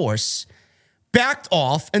then, of course, backed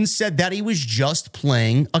off and said that he was just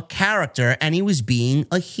playing a character and he was being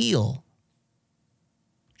a heel.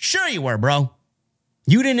 Sure you were, bro.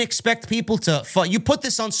 You didn't expect people to... You put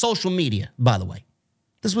this on social media, by the way.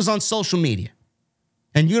 This was on social media.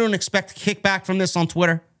 And you don't expect kickback from this on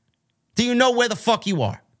Twitter? Do you know where the fuck you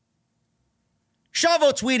are?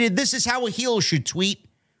 Chavo tweeted, this is how a heel should tweet.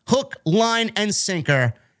 Hook, line, and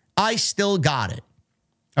sinker. I still got it.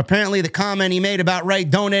 Apparently, the comment he made about Rey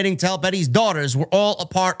donating to help Eddie's daughters were all a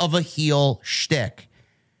part of a heel shtick.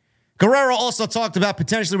 Guerrero also talked about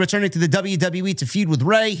potentially returning to the WWE to feud with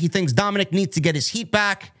Rey. He thinks Dominic needs to get his heat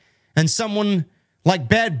back, and someone like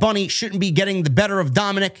Bad Bunny shouldn't be getting the better of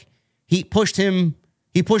Dominic. He pushed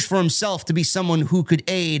for himself to be someone who could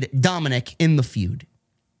aid Dominic in the feud.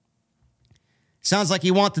 Sounds like he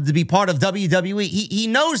wanted to be part of WWE. He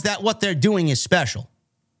knows that what they're doing is special.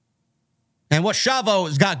 And what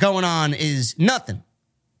Chavo's got going on is nothing.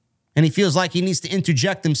 And he feels like he needs to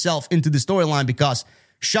interject himself into the storyline because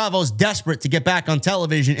Chavo's desperate to get back on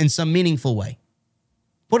television in some meaningful way.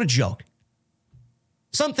 What a joke.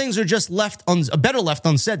 Some things are just better left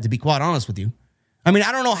unsaid, to be quite honest with you. I mean,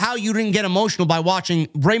 I don't know how you didn't get emotional by watching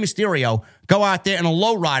Rey Mysterio go out there in a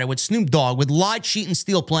lowrider with Snoop Dogg with Light, Sheet, and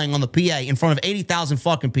Steel playing on the PA in front of 80,000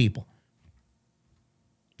 fucking people.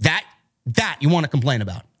 That you want to complain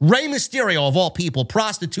about. Rey Mysterio, of all people,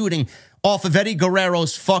 prostituting off of Eddie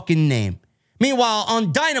Guerrero's fucking name. Meanwhile,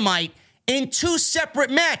 on Dynamite, in two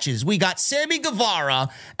separate matches, we got Sammy Guevara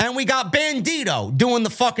and we got Bandito doing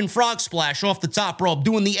the fucking frog splash off the top rope,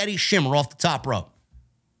 doing the Eddie Shimmer off the top rope.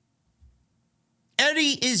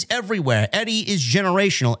 Eddie is everywhere. Eddie is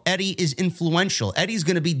generational. Eddie is influential.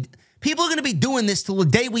 People are going to be doing this till the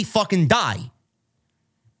day we fucking die.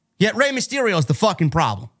 Yet Rey Mysterio is the fucking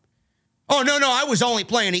problem. Oh, no, I was only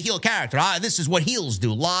playing a heel character. This is what heels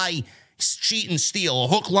do. Lie, cheat, and steal.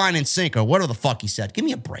 Hook, line, and sinker. Whatever the fuck he said. Give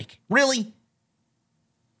me a break. Really?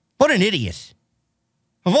 What an idiot.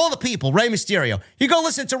 Of all the people, Rey Mysterio. You go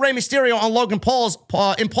listen to Rey Mysterio on Logan Paul's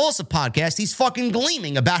Impulsive podcast. He's fucking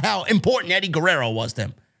gleaming about how important Eddie Guerrero was to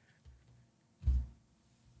him.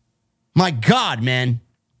 My God, man.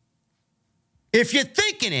 If you're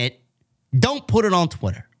thinking it, don't put it on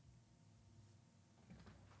Twitter.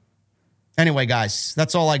 Anyway, guys,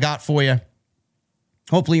 that's all I got for you.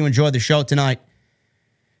 Hopefully you enjoyed the show tonight.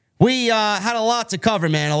 We had a lot to cover,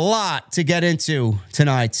 man. A lot to get into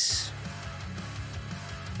tonight.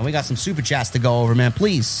 And we got some super chats to go over, man.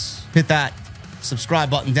 Please hit that subscribe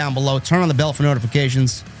button down below. Turn on the bell for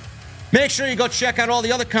notifications. Make sure you go check out all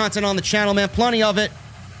the other content on the channel, man. Plenty of it.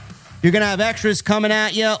 You're going to have extras coming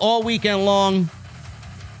at you all weekend long.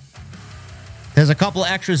 There's a couple of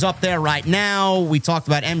extras up there right now. We talked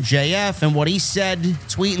about MJF and what he said.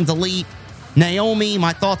 Tweet and delete. Naomi,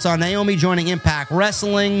 my thoughts on Naomi joining Impact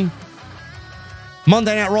Wrestling.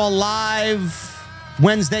 Monday Night Raw live.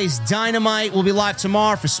 Wednesday's Dynamite will be live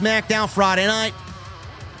tomorrow for SmackDown. Friday night.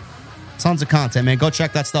 Tons of content, man. Go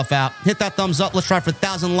check that stuff out. Hit that thumbs up. Let's try for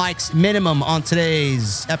 1,000 likes minimum on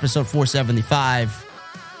today's episode 475.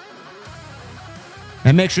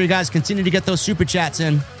 And make sure you guys continue to get those super chats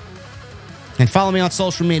in. And follow me on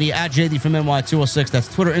social media at JD from NY206.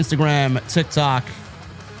 That's Twitter, Instagram, TikTok,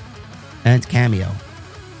 and Cameo.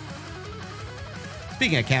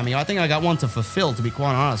 Speaking of Cameo, I think I got one to fulfill, to be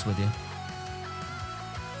quite honest with you.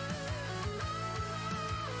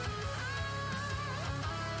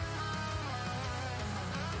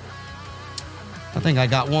 I think I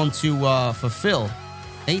got one to fulfill.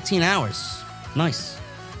 18 hours. Nice.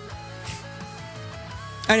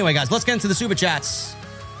 Anyway, guys, let's get into the super chats.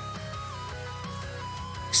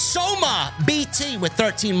 Soma BT with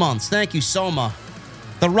 13 months. Thank you, Soma.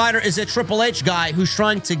 The writer is a Triple H guy who's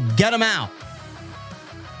trying to get him out.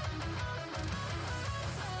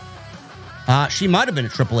 She might have been a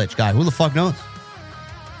Triple H guy. Who the fuck knows?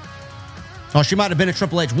 Oh, she might have been a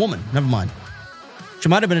Triple H woman. Never mind. She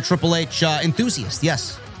might have been a Triple H enthusiast.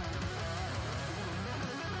 Yes.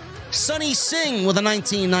 Sunny Singh with a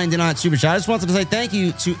 1999 super chat. I just wanted to say thank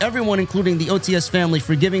you to everyone, including the OTS family,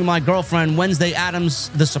 for giving my girlfriend, Wednesday Addams,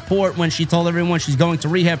 the support when she told everyone she's going to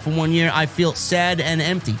rehab for 1 year. I feel sad and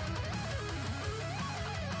empty.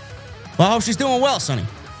 Well, I hope she's doing well, Sunny.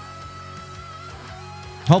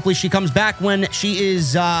 Hopefully she comes back when she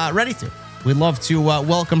is ready to. We'd love to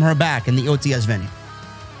welcome her back in the OTS venue.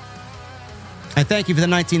 And thank you for the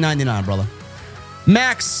 1999, brother.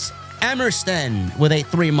 Max Emerston with a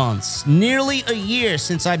 3 months. Nearly a year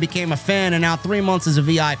since I became a fan, and now 3 months as a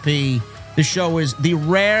VIP. The show is the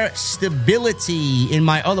rare stability in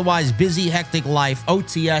my otherwise busy, hectic life.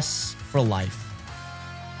 OTS for life.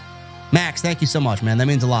 Max, thank you so much, man. That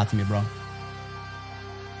means a lot to me, bro.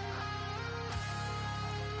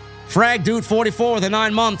 Frag Dude 44 with a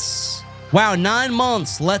 9 months. Wow, 9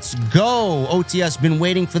 months. Let's go. OTS been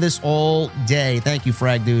waiting for this all day. Thank you,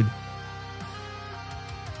 Frag Dude.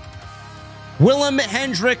 Willem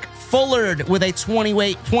Hendrick Fullard with a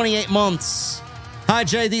 28 months. Hi,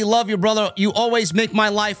 JD. Love you, brother. You always make my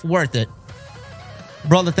life worth it.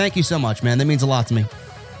 Brother, thank you so much, man. That means a lot to me.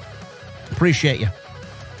 Appreciate you.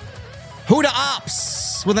 Huda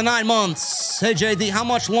Ops with a 9 months. Hey, JD, how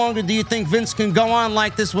much longer do you think Vince can go on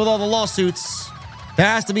like this with all the lawsuits? There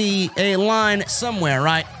has to be a line somewhere,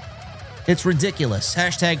 right? It's ridiculous.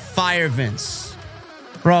 Hashtag fire Vince.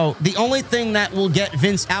 Bro, the only thing that will get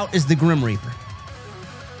Vince out is the Grim Reaper.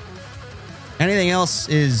 Anything else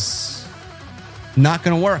is not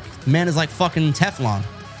going to work. The man is like fucking Teflon.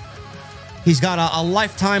 He's got a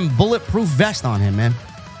lifetime bulletproof vest on him, man.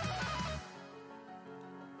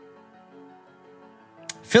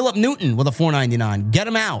 Philip Newton with a $4.99. Get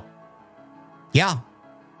him out. Yeah.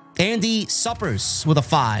 Andy Suppers with a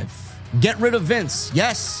 5. Get rid of Vince.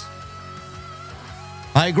 Yes.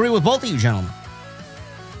 I agree with both of you, gentlemen.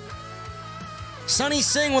 Sunny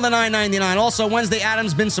Singh with a $9.99. Also, Wednesday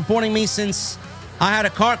Addams been supporting me since I had a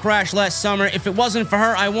car crash last summer. If it wasn't for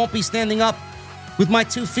her, I won't be standing up with my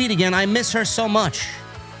 2 feet again. I miss her so much.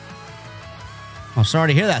 I'm sorry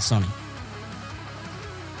to hear that, Sonny.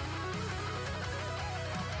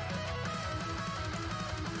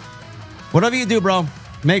 Whatever you do, bro,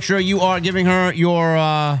 make sure you are giving her your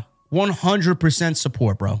 100%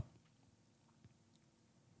 support, bro.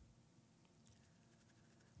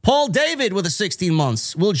 Paul David with a 16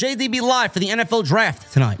 months. Will JD be live for the NFL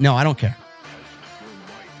draft tonight? No, I don't care.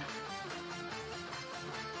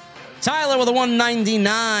 Tyler with a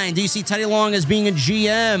 199. Do you see Teddy Long as being a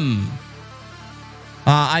GM?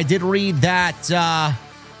 I did read that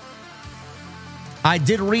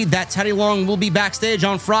Teddy Long will be backstage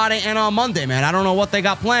on Friday and on Monday, man. I don't know what they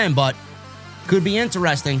got planned, but could be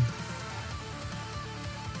interesting.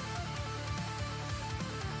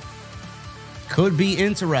 Could be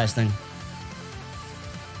interesting.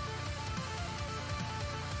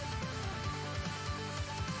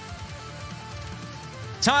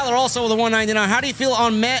 Tyler also with a 199. How do you feel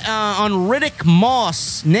on Riddick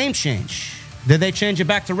Moss name change? Did they change it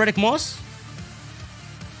back to Riddick Moss?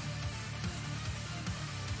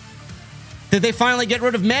 Did they finally get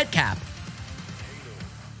rid of Madcap?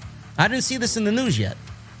 I didn't see this in the news yet.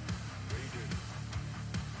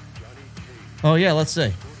 Oh, yeah, let's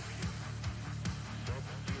see.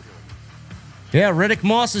 Yeah, Riddick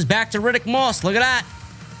Moss is back to Riddick Moss. Look at that.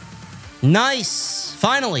 Nice.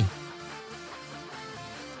 Finally.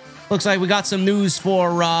 Looks like we got some news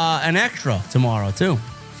for an extra tomorrow, too.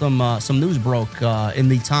 Some news broke in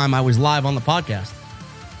the time I was live on the podcast.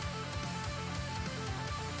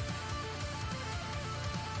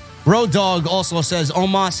 Road Dogg also says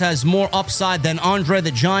Omos has more upside than Andre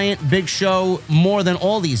the Giant, Big Show, more than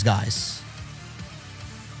all these guys.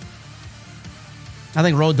 I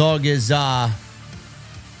think Road Dogg is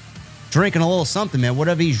drinking a little something, man.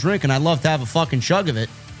 Whatever he's drinking, I'd love to have a fucking chug of it.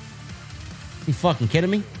 You fucking kidding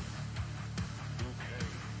me?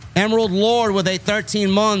 Emerald Lord with a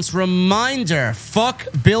 13 months reminder. Fuck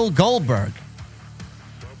Bill Goldberg.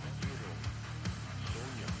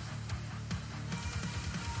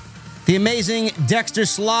 The amazing Dexter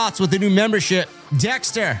Slots with the new membership.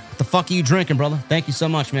 Dexter, what the fuck are you drinking, brother? Thank you so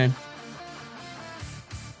much, man.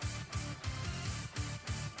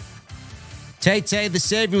 Tay the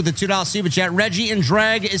Savior with the $2 super chat. Reggie and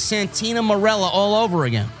Drag is Santina Morella all over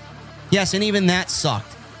again. Yes, and even that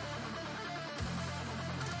sucked.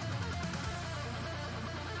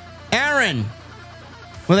 Aaron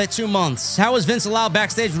with a 2 months. How is Vince allowed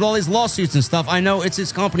backstage with all these lawsuits and stuff? I know it's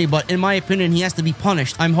his company, but in my opinion, he has to be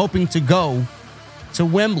punished. I'm hoping to go to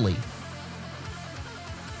Wembley.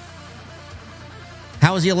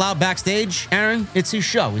 How is he allowed backstage, Aaron? It's his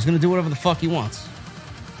show. He's going to do whatever the fuck he wants.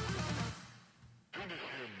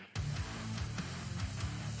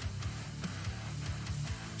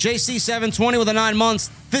 JC720 with a 9 months.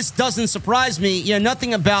 This doesn't surprise me. Yeah,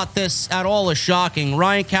 nothing about this at all is shocking.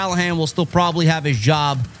 Ryan Callahan will still probably have his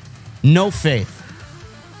job. No faith.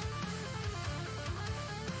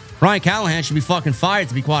 Ryan Callahan should be fucking fired,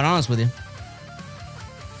 to be quite honest with you.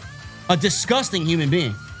 A disgusting human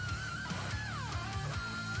being.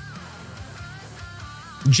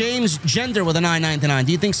 James Gender with a 999.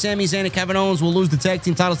 Do you think Sami Zayn and Kevin Owens will lose the tag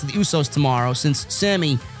team titles to the Usos tomorrow, since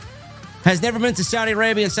Sami has never been to Saudi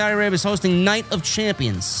Arabia and Saudi Arabia is hosting Night of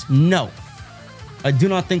Champions? No. I do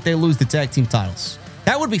not think they lose the tag team titles.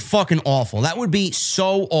 That would be fucking awful. That would be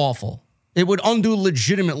so awful. It would undo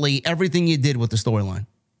legitimately everything you did with the storyline.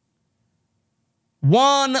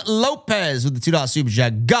 Juan Lopez with the $2 super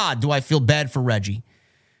chat. God, do I feel bad for Reggie.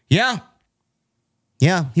 Yeah,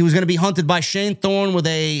 he was going to be hunted by Shane Thorne with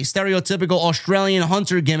a stereotypical Australian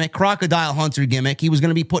hunter gimmick, crocodile hunter gimmick. He was going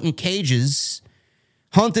to be put in cages,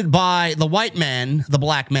 hunted by the white man, the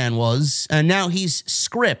black man was, and now he's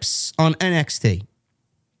Scripps on NXT.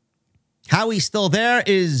 How he's still there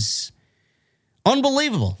is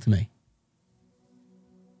unbelievable to me.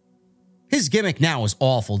 His gimmick now is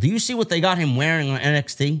awful. Do you see what they got him wearing on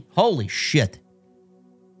NXT? Holy shit.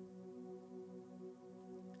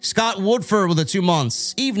 Scott Woodford with the 2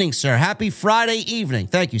 months. Evening, sir. Happy Friday evening.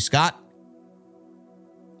 Thank you, Scott.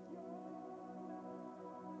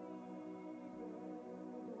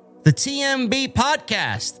 The TMB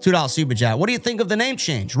Podcast, $2 super chat. What do you think of the name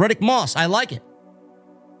change? Riddick Moss, I like it.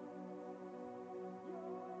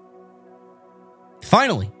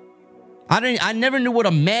 Finally. I never knew what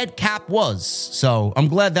a madcap was, so I'm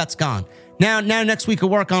glad that's gone. Now next week we'll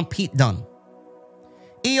work on Pete Dunne.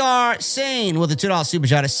 ER Sane with a $2 super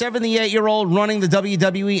chat. A 78-year-old running the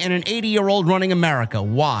WWE and an 80-year-old running America.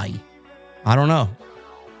 Why? I don't know.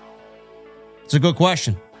 It's a good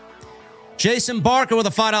question. Jason Barker with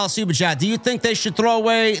a $5 super chat. Do you think they should throw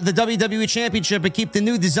away the WWE Championship and keep the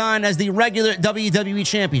new design as the regular WWE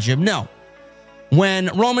Championship? No. When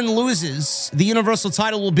Roman loses, the Universal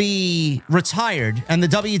title will be retired and the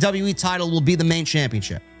WWE title will be the main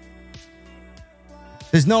championship.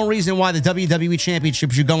 There's no reason why the WWE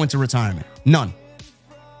Championship should go into retirement. None.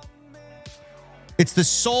 It's the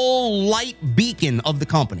sole light beacon of the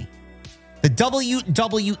company. The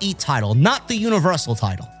WWE title, not the Universal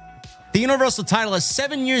title. The Universal title has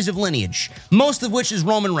 7 years of lineage, most of which is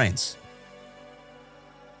Roman Reigns.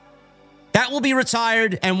 That will be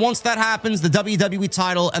retired, and once that happens, the WWE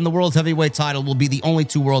title and the World Heavyweight title will be the only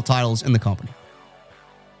two world titles in the company.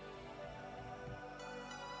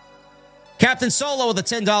 Captain Solo with a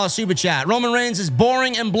 $10 super chat. Roman Reigns is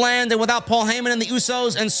boring and bland and without Paul Heyman and the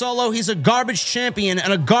Usos, and Solo, he's a garbage champion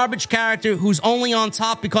and a garbage character who's only on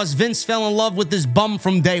top because Vince fell in love with this bum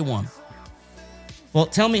from day one. Well,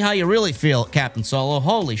 tell me how you really feel, Captain Solo.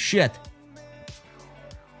 Holy shit.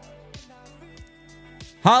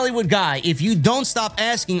 Hollywood guy, if you don't stop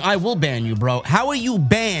asking, I will ban you, bro. How are you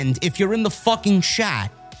banned if you're in the fucking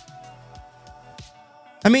chat?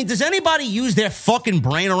 I mean, does anybody use their fucking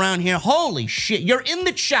brain around here? Holy shit. You're in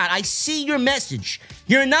the chat. I see your message.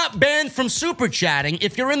 You're not banned from super chatting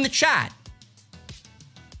if you're in the chat.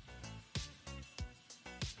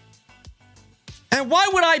 And why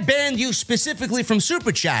would I ban you specifically from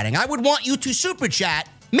super chatting? I would want you to super chat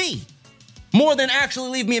me more than actually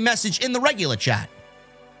leave me a message in the regular chat.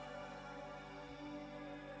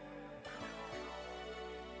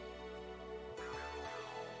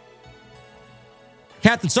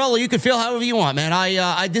 Captain Solo, you can feel however you want, man.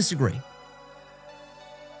 I disagree.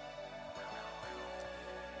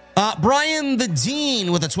 Brian the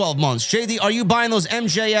Dean with the 12 months. JD, are you buying those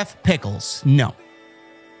MJF pickles? No.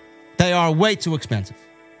 They are way too expensive.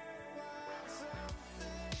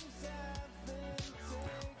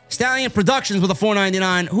 Stallion Productions with a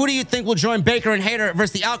 $4.99. Who do you think will join Baker and Hayter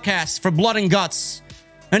versus the Outcasts for Blood and Guts?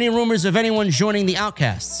 Any rumors of anyone joining the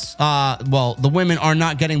Outcasts? Well, the women are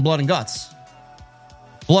not getting Blood and Guts.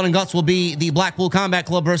 Blood and Guts will be the Blackpool Combat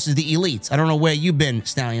Club versus the Elites. I don't know where you've been,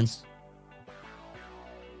 Stallions.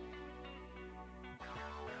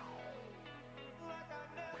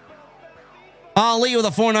 Ali with a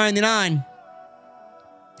 $4.99.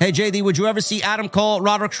 Hey, JD, would you ever see Adam Cole,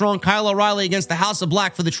 Roderick Strong, Kyle O'Reilly against the House of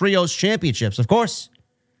Black for the Trios Championships? Of course.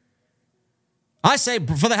 I say,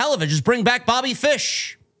 for the hell of it, just bring back Bobby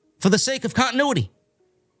Fish for the sake of continuity.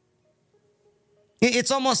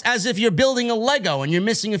 It's almost as if you're building a Lego and you're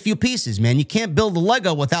missing a few pieces, man. You can't build a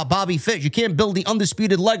Lego without Bobby Fish. You can't build the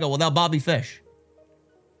undisputed Lego without Bobby Fish.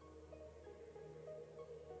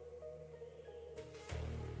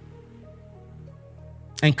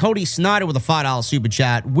 And Cody Snyder with a $5 super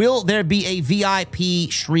chat. Will there be a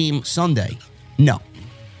VIP stream Sunday? No.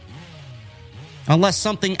 Unless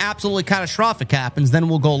something absolutely catastrophic happens, then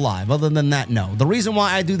we'll go live. Other than that, no. The reason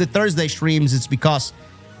why I do the Thursday streams is because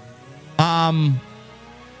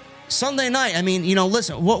Sunday night, I mean,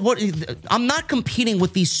 listen, I'm not competing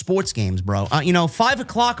with these sports games, bro. 5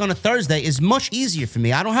 o'clock on a Thursday is much easier for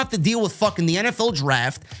me. I don't have to deal with fucking the NFL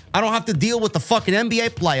draft. I don't have to deal with the fucking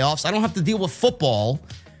NBA playoffs. I don't have to deal with football.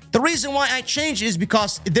 The reason why I changed is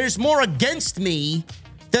because there's more against me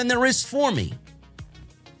than there is for me.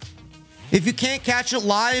 If you can't catch it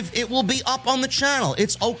live, it will be up on the channel.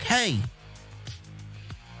 It's okay.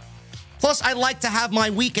 Plus, I like to have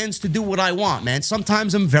my weekends to do what I want, man.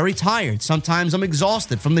 Sometimes I'm very tired. Sometimes I'm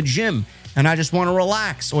exhausted from the gym, and I just want to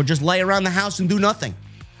relax or just lay around the house and do nothing.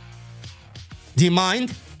 Do you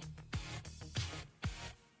mind?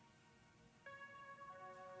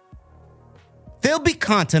 There'll be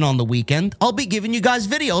content on the weekend. I'll be giving you guys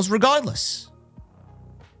videos regardless.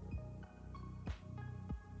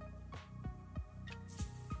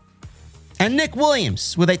 And Nick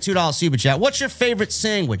Williams with a $2 super chat. What's your favorite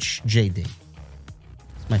sandwich, JD?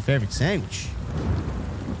 It's my favorite sandwich.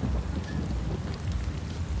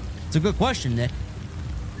 It's a good question, Nick.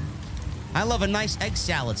 I love a nice egg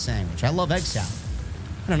salad sandwich. I love egg salad.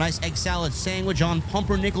 I had a nice egg salad sandwich on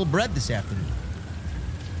pumpernickel bread this afternoon.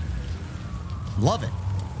 Love it.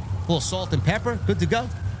 A little salt and pepper. Good to go.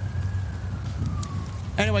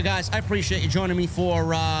 Anyway, guys, I appreciate you joining me for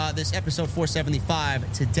this episode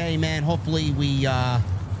 475 today, man. Hopefully we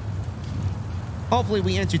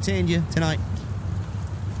entertained you tonight.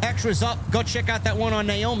 Extras up. Go check out that one on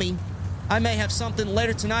Naomi. I may have something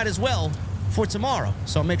later tonight as well for tomorrow.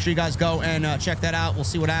 So make sure you guys go and check that out. We'll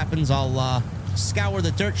see what happens. I'll scour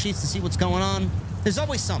the dirt sheets to see what's going on. There's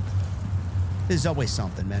always something. There's always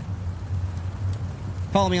something, man.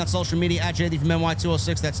 Follow me on social media at JD from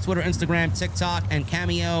NY206. That's Twitter, Instagram, TikTok, and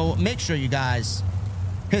Cameo. Make sure you guys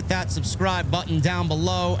hit that subscribe button down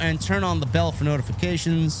below and turn on the bell for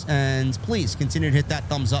notifications. And please continue to hit that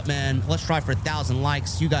thumbs up, man. Let's try for 1,000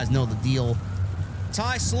 likes. You guys know the deal.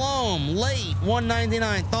 Ty Sloan, late,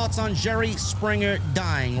 199. Thoughts on Jerry Springer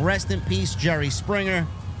dying. Rest in peace, Jerry Springer.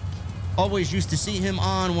 Always used to see him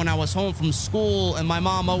on when I was home from school, and my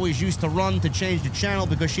mom always used to run to change the channel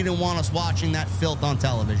because she didn't want us watching that filth on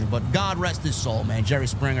television. But God rest his soul, man. Jerry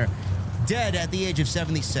Springer, dead at the age of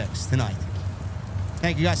 76 tonight.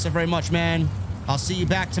 Thank you guys so very much, man. I'll see you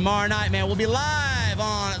back tomorrow night, man. We'll be live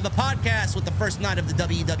on the podcast with the first night of the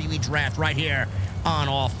WWE draft right here on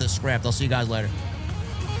Off the Script. I'll see you guys later.